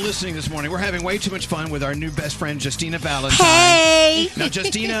you've been listening this morning, we're having way too much fun with our new best friend, Justina Valentine. Hey! Now,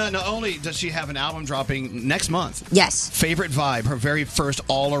 Justina, not only does she have an album dropping next month. Yes. Favorite Vibe, her very first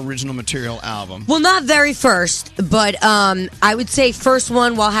all-original material album. Well, not very first, but I would say first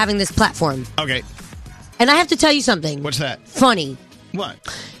one while having this platform. Okay. And I have to tell you something. What's that? Funny. What?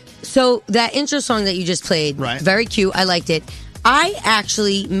 So that intro song that you just played, very cute. I liked it. I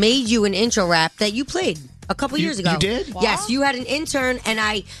actually made you an intro rap that you played a couple years ago. You did? Yes, you had an intern, and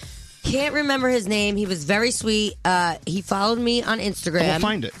I can't remember his name. He was very sweet. He followed me on Instagram. We'll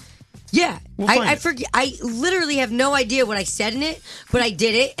find it. Yeah, We'll find I it. forget. I literally have no idea what I said in it, but I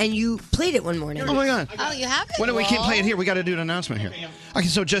did it, and you played it one morning. Oh my God! Oh, you have it? Why don't we keep playing here? We got to do an announcement here. Okay,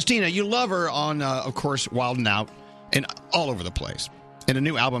 so Justina, you love her on, of course, Wild 'N Out, and all over the place. And a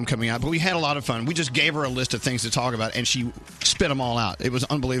new album coming out, but we had a lot of fun. We just gave her a list of things to talk about, and she spit them all out. It was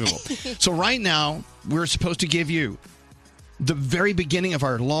unbelievable. So right now, we're supposed to give you the very beginning of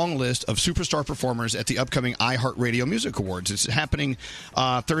our long list of superstar performers at the upcoming iHeartRadio Music Awards. It's happening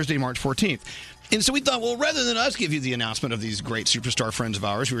Thursday, March 14th. And so we thought, well, rather than us give you the announcement of these great superstar friends of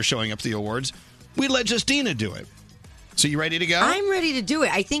ours who are showing up to the awards, we'd let Justina do it. So you ready to go? I'm ready to do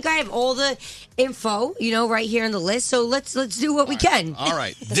it. I think I have all the info, right here in the list. So let's do what we can. All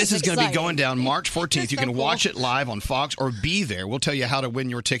right. This is going to be exciting. going down March 14th. You can watch it live on Fox or be there. We'll tell you how to win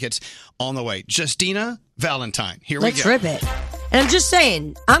your tickets on the way. Justina Valentine. Here Let's we go. rip it. And I'm just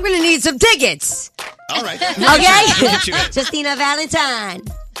saying, I'm going to need some tickets. All right. Okay? Justina Valentine.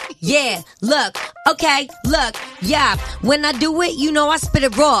 Yeah, look, okay, look, yeah. When I do it, I spit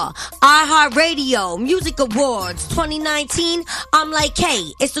it raw. iHeartRadio Music Awards 2019. I'm like,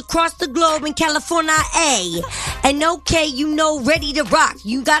 hey, it's across the globe in California, A. And okay, you know, ready to rock.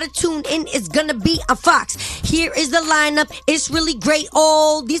 You gotta tune in, it's gonna be on Fox. Here is the lineup, it's really great.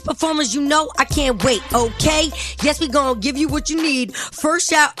 All these performers, you know, I can't wait, okay? Yes, we gonna give you what you need. First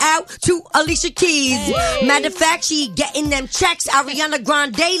shout out to Alicia Keys. Hey. Matter of fact, she getting them checks. Ariana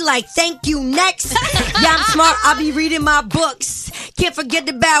Grande, like, thank you, next. Yeah, I'm smart, I'll be reading my books. Can't forget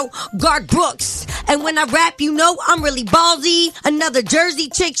about Garth Brooks. And when I rap, you know I'm really ballsy. Another Jersey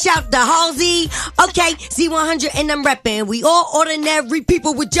chick, shout to Halsey. Okay, Z100 and I'm reppin'. We all ordinary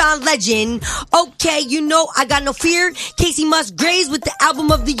people with John Legend. Okay, you know I got no fear. Casey Musgraves with the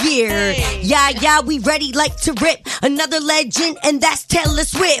album of the year. Hey. Yeah, we ready like to rip. Another legend, and that's Taylor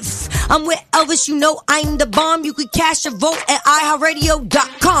Swift. I'm with Elvis, you know I'm the bomb. You could cash a vote at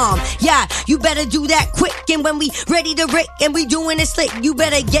iHeartRadio.com. Yeah, you better do that quick. And when we ready to rick and we doing it slick, you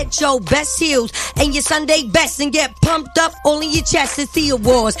better get your best heels and your Sunday best and get pumped up all in your chest. It's the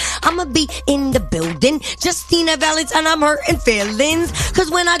awards. I'ma be in the building. Justina Valentine, I'm hurting feelings.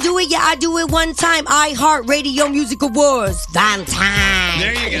 Cause when I do it, yeah, I do it one time. iHeartRadio Music Awards. Valentine.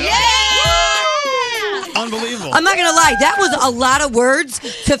 There you go. Yeah! Unbelievable. I'm not gonna lie, that was a lot of words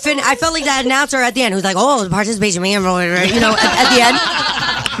to finish. I felt like that announcer at the end who's like, "Oh, the participation, you know, at the end."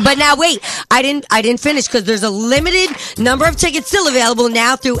 But now wait, I didn't finish because there's a limited number of tickets still available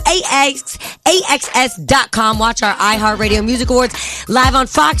now through AXS.com. Watch our iHeartRadio Music Awards live on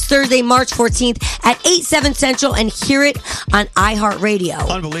Fox Thursday, March 14th at 8/7 Central, and hear it on iHeartRadio.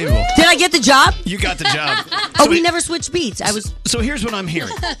 Unbelievable. Did I get the job? You got the job. Oh, we never switched beats. So here's what I'm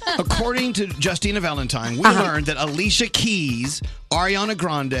hearing. According to Justina Valentine, we learned that Alicia Keys, Ariana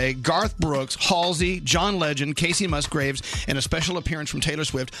Grande, Garth Brooks, Halsey, John Legend, Casey Musgraves, and a special appearance from Taylor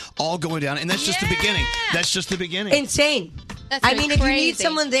Swift all going down. And that's just the beginning. That's just the beginning. Insane. I mean, if you need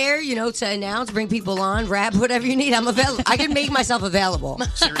someone there, you know, to announce, bring people on, rap, whatever you need, I'm available. I can make myself available.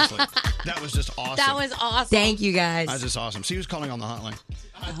 Seriously. That was just awesome. That was awesome. Thank you, guys. That was just awesome. See who's calling on the hotline.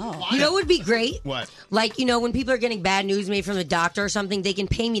 Oh. You know what would be great? What? Like, you know, when people are getting bad news maybe from the doctor or something, they can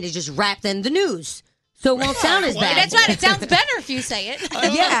pay me to just rap them the news. So it won't sound as bad. That's right. It sounds better if you say it.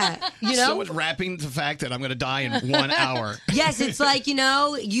 Yeah. You know? So it's rapping the fact that I'm going to die in 1 hour. Yes, it's like, you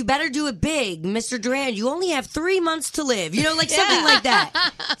know, you better do it big. Mr. Duran, you only have 3 months to live. You know, like something like that.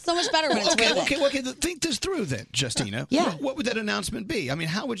 So much better when it's okay, with it. okay. Think this through then, Justina. Yeah. What would that announcement be? I mean,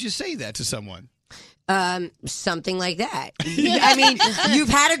 how would you say that to someone? Something like that. I mean, you've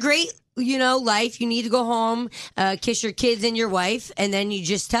had a great, you know, life. You need to go home, kiss your kids and your wife, and then you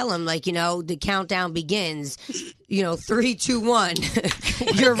just tell them, like, you know, the countdown begins. You know, 3, 2, 1.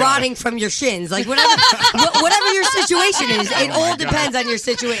 You're rotting from your shins. Like, whatever your situation is, it all depends on your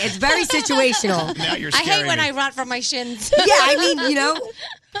situation. It's very situational. Now you're I hate scaring when me. I rot from my shins. Yeah, I mean, you know.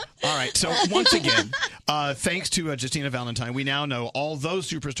 All right, so once again, thanks to Justina Valentine, we now know all those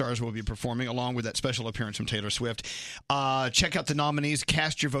superstars will be performing along with that special appearance from Taylor Swift. Check out the nominees.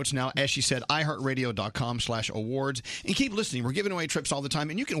 Cast your votes now, as she said, iHeartRadio.com/awards. And keep listening. We're giving away trips all the time,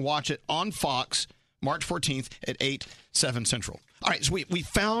 and you can watch it on Fox March 14th at 8/7 Central. All right, so we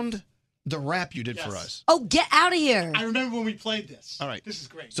found the rap you did for us. Oh, get out of here. I remember when we played this. All right. This is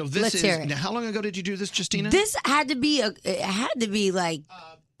great. So this Let's hear it. now, how long ago did you do this, Justina? This had to be like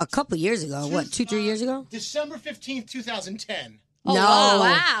a couple years ago. What, 2, 3 years ago? December 15th, 2010. No.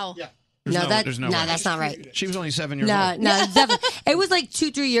 Wow. Yeah. There's no way. That's not right. She was only 7 years No, old. no, definitely. It was like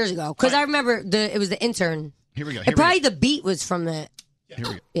 2, 3 years ago. Because I remember it was the intern. Here we go. And probably the beat was from the. Here we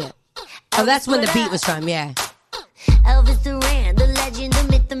go. Yeah. Oh, that's when the beat was from, yeah. Elvis Duran, the legend, the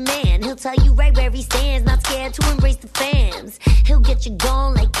myth, the man. He'll tell you right where he stands, not scared to embrace the fams. He'll get you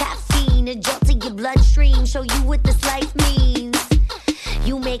going like caffeine, a jolt to your bloodstream, show you what this life means.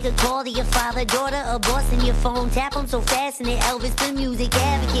 You make a call to your father, daughter, or boss, and your phone tap him so fast, and Elvis, the music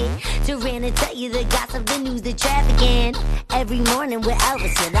advocate. Duran to tell you the gossip, the news, the traffic, and every morning with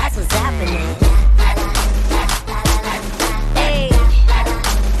Elvis, so that's what's happening. Hey,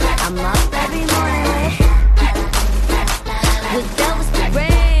 I'm up every morning with Elvis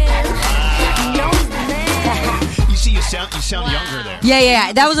Duran. You know he's the man. You see, you sound younger there.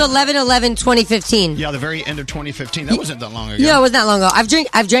 Yeah. That was 11/11/2015. Yeah, the very end of 2015. That wasn't that long ago. Yeah, it was not long ago. I've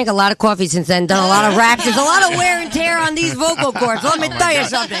drank a lot of coffee since then, done a lot of raps. There's a lot of wear and tear on these vocal cords. Let me tell you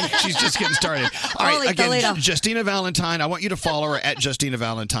something. She's just getting started. All right, Holy again, Toledo. Justina Valentine. I want you to follow her at Justina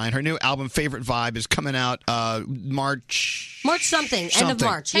Valentine. Her new album, Favorite Vibe, is coming out March something. End of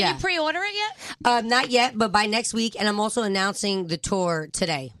March. Can Yeah. you pre-order it yet? Not yet, but by next week. And I'm also announcing the tour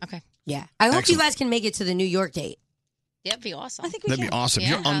today. Okay. Yeah. I hope you Excellent. guys can make it to the New York date. Yeah, it'd be awesome. I think That'd be awesome. Yeah.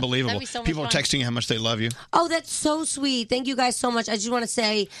 You're unbelievable. That'd be so much People are fun. texting you how much they love you. Oh, that's so sweet. Thank you guys so much. I just want to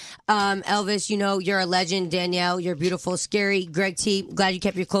say, Elvis, you know, you're a legend. Danielle, you're beautiful. Scary, Greg T, glad you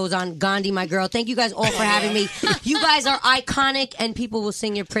kept your clothes on. Gandhi, my girl. Thank you guys all for having me. You guys are iconic, and people will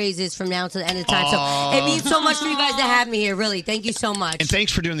sing your praises from now to the end of time. Aw. So it means so much for you guys to have me here, really. Thank you so much. And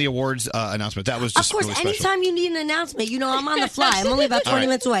thanks for doing the awards announcement. That was Of just course, really special. anytime you need an announcement, you know, I'm on the fly. I'm only about 20 All right.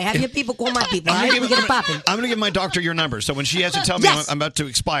 minutes away. Have your people call my people. All I'm right, gonna we give- get it popping. I'm going to give my doctor your number. So when she has to tell me Yes. I'm about to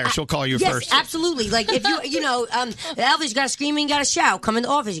expire, she'll call you Yes, first. absolutely. Like if you know, Elvis, you got to scream and you got to shout. Come in the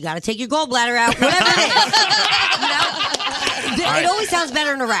office, you got to take your gallbladder out. Whatever it is, you know. All right. It always sounds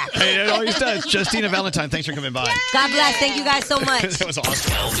better in a rap. Hey, it always does. Justina Valentine, thanks for coming by. God bless. Thank you guys so much. That was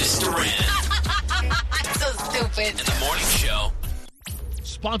awesome. Elvis Duran So stupid. in the morning show.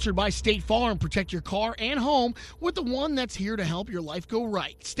 Sponsored by State Farm. Protect your car and home with the one that's here to help your life go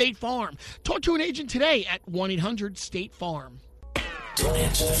right. State Farm. Talk to an agent today at 1-800-STATE-FARM. Don't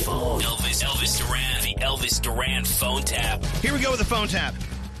answer the phone. Elvis Duran, the Elvis Duran phone tap. Here we go with the phone tap.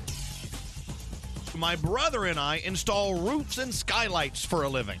 My brother and I install roofs and skylights for a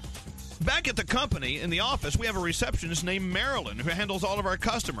living. Back at the company, in the office, we have a receptionist named Marilyn who handles all of our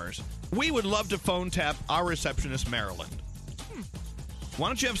customers. We would love to phone tap our receptionist, Marilyn. Why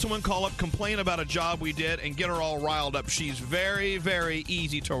don't you have someone call up, complain about a job we did, and get her all riled up? She's very, very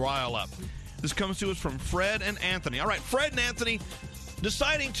easy to rile up. This comes to us from Fred and Anthony. All right, Fred and Anthony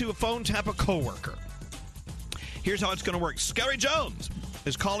deciding to phone tap a coworker. Here's how it's going to work. Scary Jones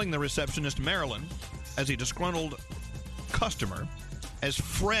is calling the receptionist, Marilyn, as a disgruntled customer, as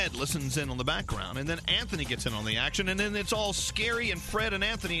Fred listens in on the background, and then Anthony gets in on the action, and then it's all Scary and Fred and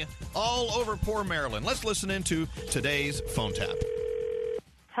Anthony all over poor Marilyn. Let's listen into today's phone tap.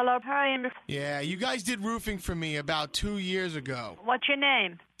 Hello, hi. Yeah, you guys did roofing for me about 2 years ago. What's your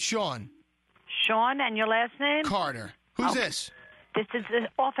name? Sean Sean, and your last name? Carter. Who's Okay. this? This is the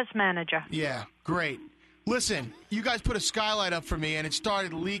office manager. Yeah, great. Listen, you guys put a skylight up for me, and it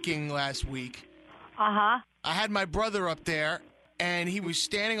started leaking last week. Uh-huh. I had my brother up there, and he was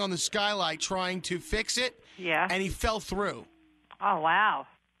standing on the skylight trying to fix it. Yeah. And he fell through. Oh, wow.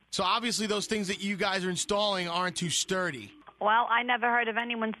 So obviously those things that you guys are installing aren't too sturdy. Well, I never heard of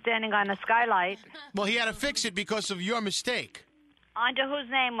anyone standing on a skylight. Well, he had to fix it because of your mistake. Under whose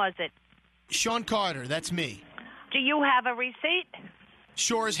name was it? Sean Carter, that's me. Do you have a receipt?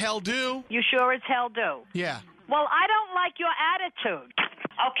 Sure as hell do. You sure as hell do. Yeah. Well, I don't like your attitude.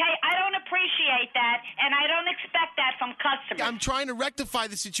 Okay? I don't appreciate that, and I don't expect that from customers. I'm trying to rectify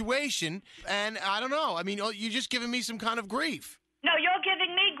the situation, and I don't know. I mean, you're just giving me some kind of grief. No, you're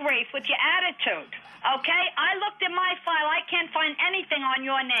giving me grief with your attitude. Okay? I looked in my file. I can't find anything on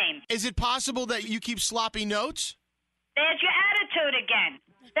your name. Is it possible that you keep sloppy notes? There's your attitude again.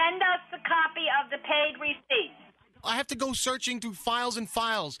 Send us the copy of the paid receipt. I have to go searching through files and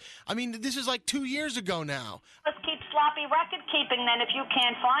files. I mean, this is like 2 years ago now. Let's keep sloppy record keeping then if you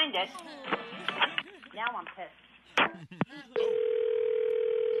can't find it. Now I'm pissed.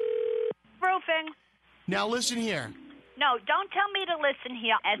 Roofing. Now listen here. No, don't tell me to listen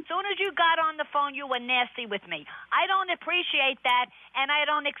here. As soon as you got on the phone, you were nasty with me. I don't appreciate that, and I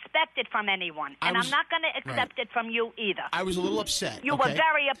don't expect it from anyone. And I'm not going to accept it from you either. I was a little upset. You were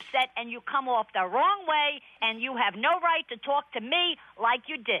very upset, and you come off the wrong way, and you have no right to talk to me like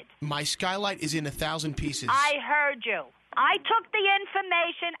you did. My skylight is in 1,000 pieces. I heard you. I took the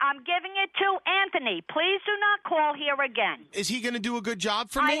information. I'm giving it to Anthony. Please do not call here again. Is he going to do a good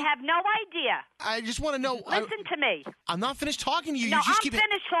job for I me? have no idea. I just want to know. Listen to me. I'm not finished talking to you. No, you just I'm keep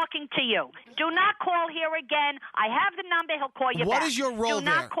finished talking to you. Do not call here again. I have the number. He'll call you What back. is your role Do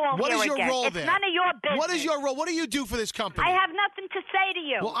there? not call What here is your again. role It's there? none of your business. What is your role? What do you do for this company? I have nothing to say to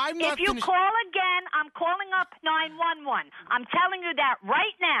you. Well, I'm not If you finished- call again, I'm calling up 911. I'm telling you that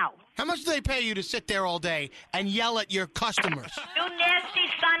right now. How much do they pay you to sit there all day and yell at your customers? You nasty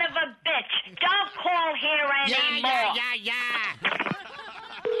son of a bitch. Don't call here anymore. yeah.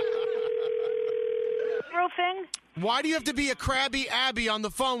 Roofing? Why do you have to be a crabby Abby on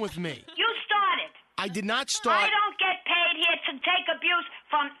the phone with me? You started. I did not start. I don't get paid here to take abuse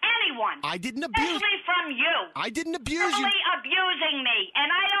from anyone. I didn't abuse. Especially from you. I didn't abuse you. Totally abusing me,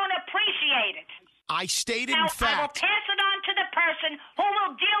 and I don't appreciate it. I stated Now, in I will fact. pass it on to the person who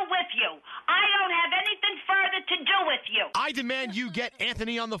will deal with you. I don't have anything further to do with you. I demand you get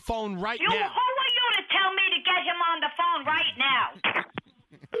Anthony on the phone right Who now. are you to tell me to get him on the phone right now?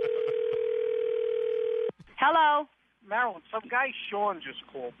 Hello? Marilyn, some guy, Sean, just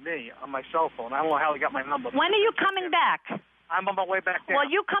called me on my cell phone. I don't know how he got my number. When are you coming back? I'm on my way back there. Well,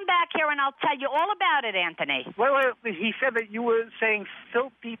 you come back here and I'll tell you all about it, Anthony. Wait. He said that you were saying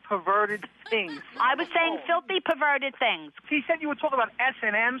filthy, perverted things. I was saying filthy, perverted things. He said you were talking about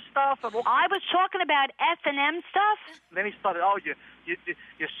S&M stuff. I was talking about S&M stuff? Then he started,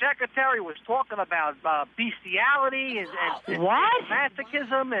 your secretary was talking about bestiality and what?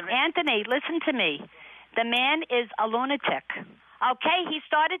 masochism. And Anthony, listen to me. The man is a lunatic. Okay, he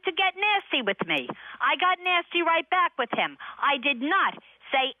started to get nasty with me. I got nasty right back with him. I did not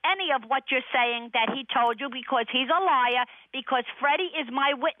say any of what you're saying that he told you because he's a liar, because Freddie is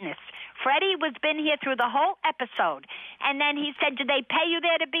my witness. Freddie was been here through the whole episode. And then he said, did they pay you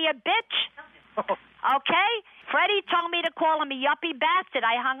there to be a bitch? Okay? Freddie told me to call him a yuppie bastard.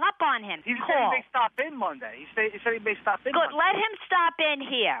 I hung up on him. He said he may stop in Monday. He said he may stop in Good, Monday. let him stop in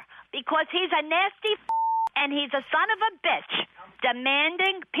here because he's a nasty and he's a son of a bitch.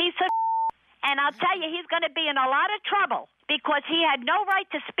 Demanding piece of and I'll tell you, he's going to be in a lot of trouble because he had no right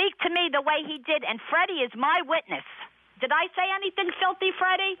to speak to me the way he did, and Freddie is my witness. Did I say anything filthy,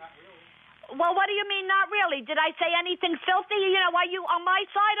 Freddie? Well, what do you mean, not really? Did I say anything filthy? You know, are you on my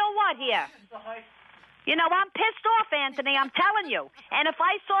side or what here? You know, I'm pissed off, Anthony, I'm telling you. And if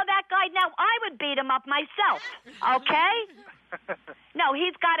I saw that guy now, I would beat him up myself, okay? No,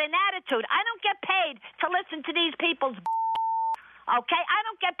 he's got an attitude. I don't get paid to listen to these people's okay? I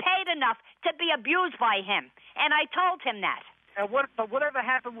don't get paid enough to be abused by him. And I told him that. And whatever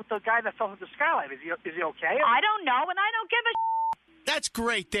happened with the guy that fell from the skylight? Is he okay? I don't know, and I don't give a That's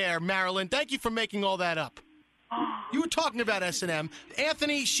great there, Marilyn. Thank you for making all that up. You were talking about S&M.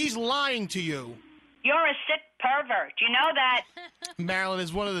 Anthony, she's lying to you. You're a sick pervert. You know that? Marilyn,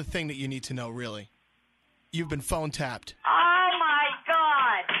 is one other thing that you need to know, really. You've been phone tapped. Oh, my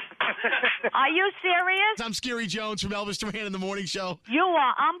God. Are you serious? I'm Scary Jones from Elvis Duran in the Morning Show. You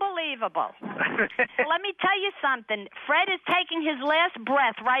are unbelievable. Let me tell you something. Fred is taking his last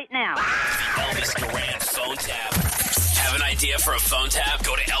breath right now. Elvis Duran phone tap. Have an idea for a phone tap?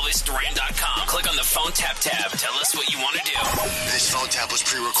 Go to ElvisDuran.com. Click on the phone tap tab. Tell us what you want to do. This phone tap was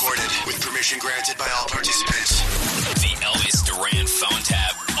pre-recorded with permission granted by all participants. The Elvis Duran phone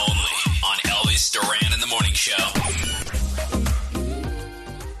tap only on Elvis Duran in the Morning Show.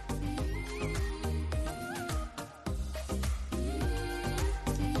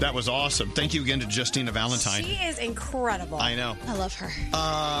 That was awesome. Thank you again to Justina Valentine. She is incredible. I know. I love her.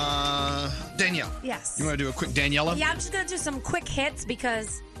 Danielle. Yes. You want to do a quick Daniela? Yeah, I'm just going to do some quick hits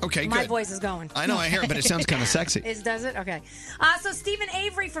because Okay, my good. voice is going. I know, I hear it, but it sounds kind of sexy. Does it? Okay. So Stephen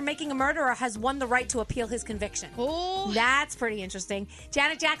Avery, for making a murderer, has won the right to appeal his conviction. Oh. That's pretty interesting.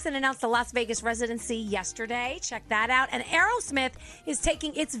 Janet Jackson announced the Las Vegas residency yesterday. Check that out. And Aerosmith is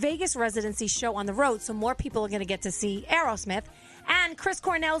taking its Vegas residency show on the road, so more people are going to get to see Aerosmith. And Chris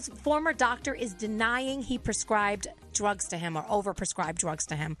Cornell's former doctor is denying he prescribed drugs to him or overprescribed drugs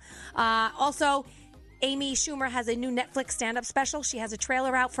to him. Also, Amy Schumer has a new Netflix stand-up special. She has a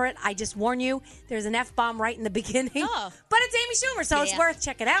trailer out for it. I just warn you, there's an F-bomb right in the beginning. Oh. But it's Amy Schumer, so it's worth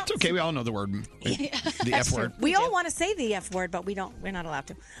checking it out. It's okay. We all know the word. The F word. We all want to say the F word, but we're not allowed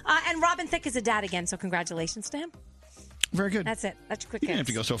to. And Robin Thicke is a dad again, so congratulations to him. Very good. That's it. That's your quick You didn't have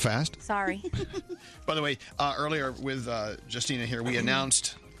hits. to go so fast. Sorry. By the way, earlier with Justina here, we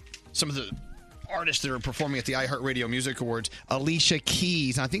announced some of the artists that are performing at the iHeartRadio Music Awards. Alicia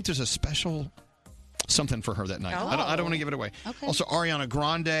Keys. And I think there's a special something for her that night. Oh. I don't want to give it away. Okay. Also, Ariana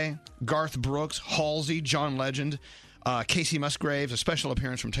Grande, Garth Brooks, Halsey, John Legend, Casey Musgraves, a special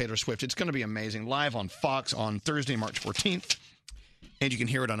appearance from Taylor Swift. It's going to be amazing. Live on Fox on Thursday, March 14th. And you can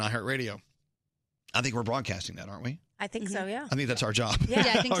hear it on iHeartRadio. I think we're broadcasting that, aren't we? I think so, yeah. I think that's our job. Yeah,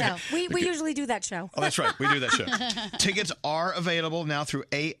 I think Okay. so. We usually do that show. Oh, that's right. We do that show. Tickets are available now through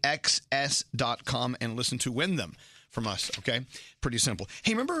AXS.com and listen to win them from us, okay? Pretty simple.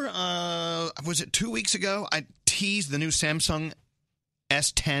 Hey, remember, was it 2 weeks ago? I teased the new Samsung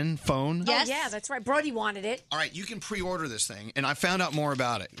S10 phone. Yes. Oh, yeah, that's right. Brody wanted it. All right, you can pre-order this thing, and I found out more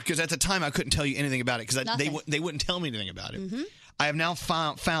about it because at the time I couldn't tell you anything about it because they wouldn't tell me anything about it. Mm-hmm. I have now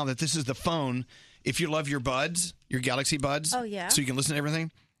found that this is the phone. If you love your buds, your Galaxy buds, Oh, yeah. so you can listen to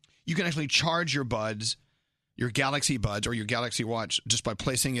everything, you can actually charge your buds, your Galaxy buds, or your Galaxy Watch just by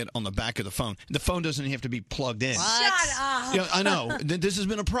placing it on the back of the phone. The phone doesn't have to be plugged in. Shut up. Yeah, I know. This has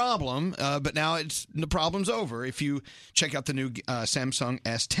been a problem, but now the problem's over. If you check out the new Samsung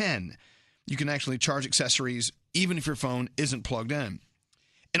S10, you can actually charge accessories even if your phone isn't plugged in.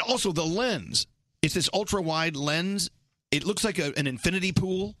 And also the lens. It's this ultra-wide lens. It looks like an infinity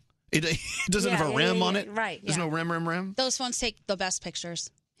pool. It doesn't have a rim on it. Right. There's no rim. Those phones take the best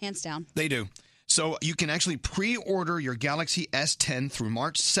pictures, hands down. They do. So you can actually pre-order your Galaxy S10 through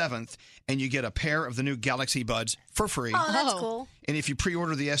March 7th, and you get a pair of the new Galaxy Buds for free. Oh, that's cool. And if you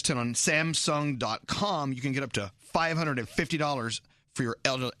pre-order the S10 on Samsung.com, you can get up to $550 for your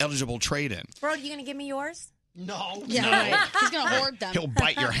eligible trade-in. Bro, you gonna give me yours? No. Yeah, No. right. He's going to hoard them. He'll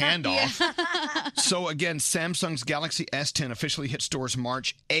bite your hand off. So again, Samsung's Galaxy S10 officially hit stores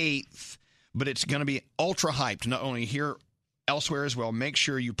March 8th, but it's going to be ultra hyped, not only here, elsewhere as well. Make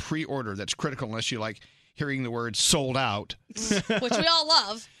sure you pre-order. That's critical unless you like hearing the word sold out. Which we all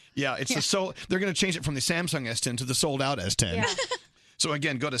love. Yeah, it's the sold. They're going to change it from the Samsung S10 to the sold out S10. Yeah. So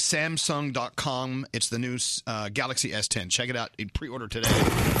again, go to Samsung.com. It's the new Galaxy S10. Check it out. Pre-order today.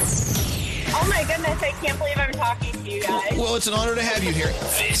 Oh my goodness, I can't believe I'm talking to you guys. Well, it's an honor to have you here.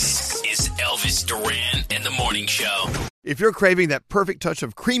 This is Elvis Duran and the Morning Show. If you're craving that perfect touch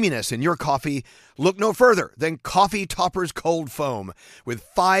of creaminess in your coffee, look no further than Coffee Topper's Cold Foam with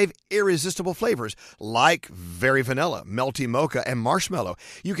 5 irresistible flavors like very vanilla, melty mocha, and marshmallow.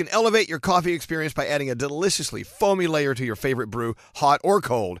 You can elevate your coffee experience by adding a deliciously foamy layer to your favorite brew, hot or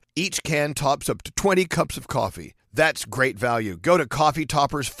cold. Each can tops up to 20 cups of coffee. That's great value. Go to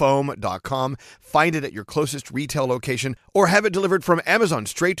coffeetoppersfoam.com, find it at your closest retail location, or have it delivered from Amazon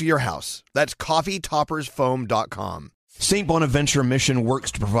straight to your house. That's coffeetoppersfoam.com. St. Bonaventure Mission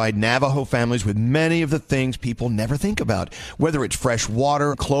works to provide Navajo families with many of the things people never think about. Whether it's fresh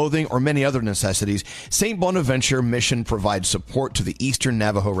water, clothing, or many other necessities, St. Bonaventure Mission provides support to the Eastern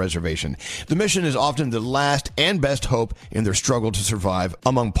Navajo Reservation. The mission is often the last and best hope in their struggle to survive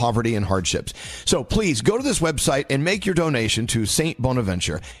among poverty and hardships. So please go to this website and make your donation to St.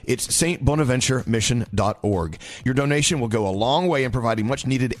 Bonaventure. It's stbonaventuremission.org. Your donation will go a long way in providing much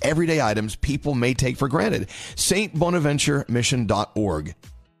needed everyday items people may take for granted. St. Bonaventuremission.org.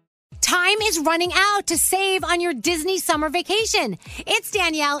 Time is running out to save on your Disney summer vacation. It's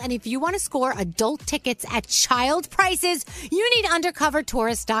Danielle, and if you want to score adult tickets at child prices, you need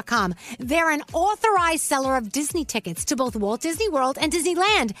UndercoverTourist.com. They're an authorized seller of Disney tickets to both Walt Disney World and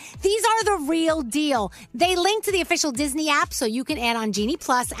Disneyland. These are the real deal. They link to the official Disney app so you can add on Genie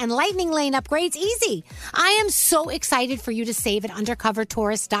Plus and Lightning Lane upgrades easy. I am so excited for you to save at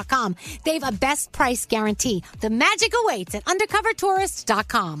UndercoverTourist.com. They have a best price guarantee. The magic awaits at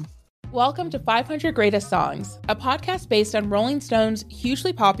UndercoverTourist.com. Welcome to 500 Greatest Songs, a podcast based on Rolling Stone's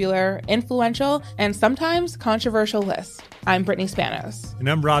hugely popular, influential, and sometimes controversial list. I'm Brittany Spanos. And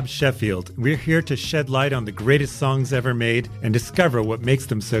I'm Rob Sheffield. We're here to shed light on the greatest songs ever made and discover what makes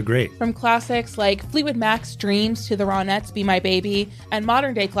them so great. From classics like Fleetwood Mac's Dreams to the Ronettes' Be My Baby, and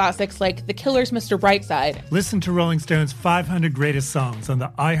modern-day classics like The Killers' Mr. Brightside. Listen to Rolling Stone's 500 Greatest Songs on the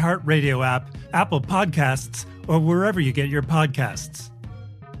iHeartRadio app, Apple Podcasts, or wherever you get your podcasts.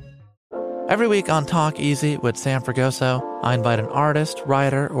 Every week on Talk Easy with Sam Fragoso, I invite an artist,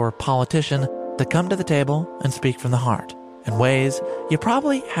 writer, or politician to come to the table and speak from the heart in ways you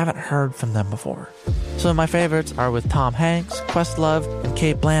probably haven't heard from them before. Some of my favorites are with Tom Hanks, Questlove, and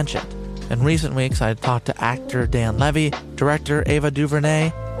Cate Blanchett. In recent weeks, I talked to actor Dan Levy, director Ava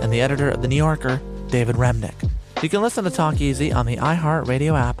DuVernay, and the editor of The New Yorker, David Remnick. You can listen to Talk Easy on the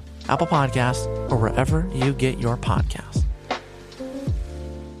iHeartRadio app, Apple Podcasts, or wherever you get your podcasts.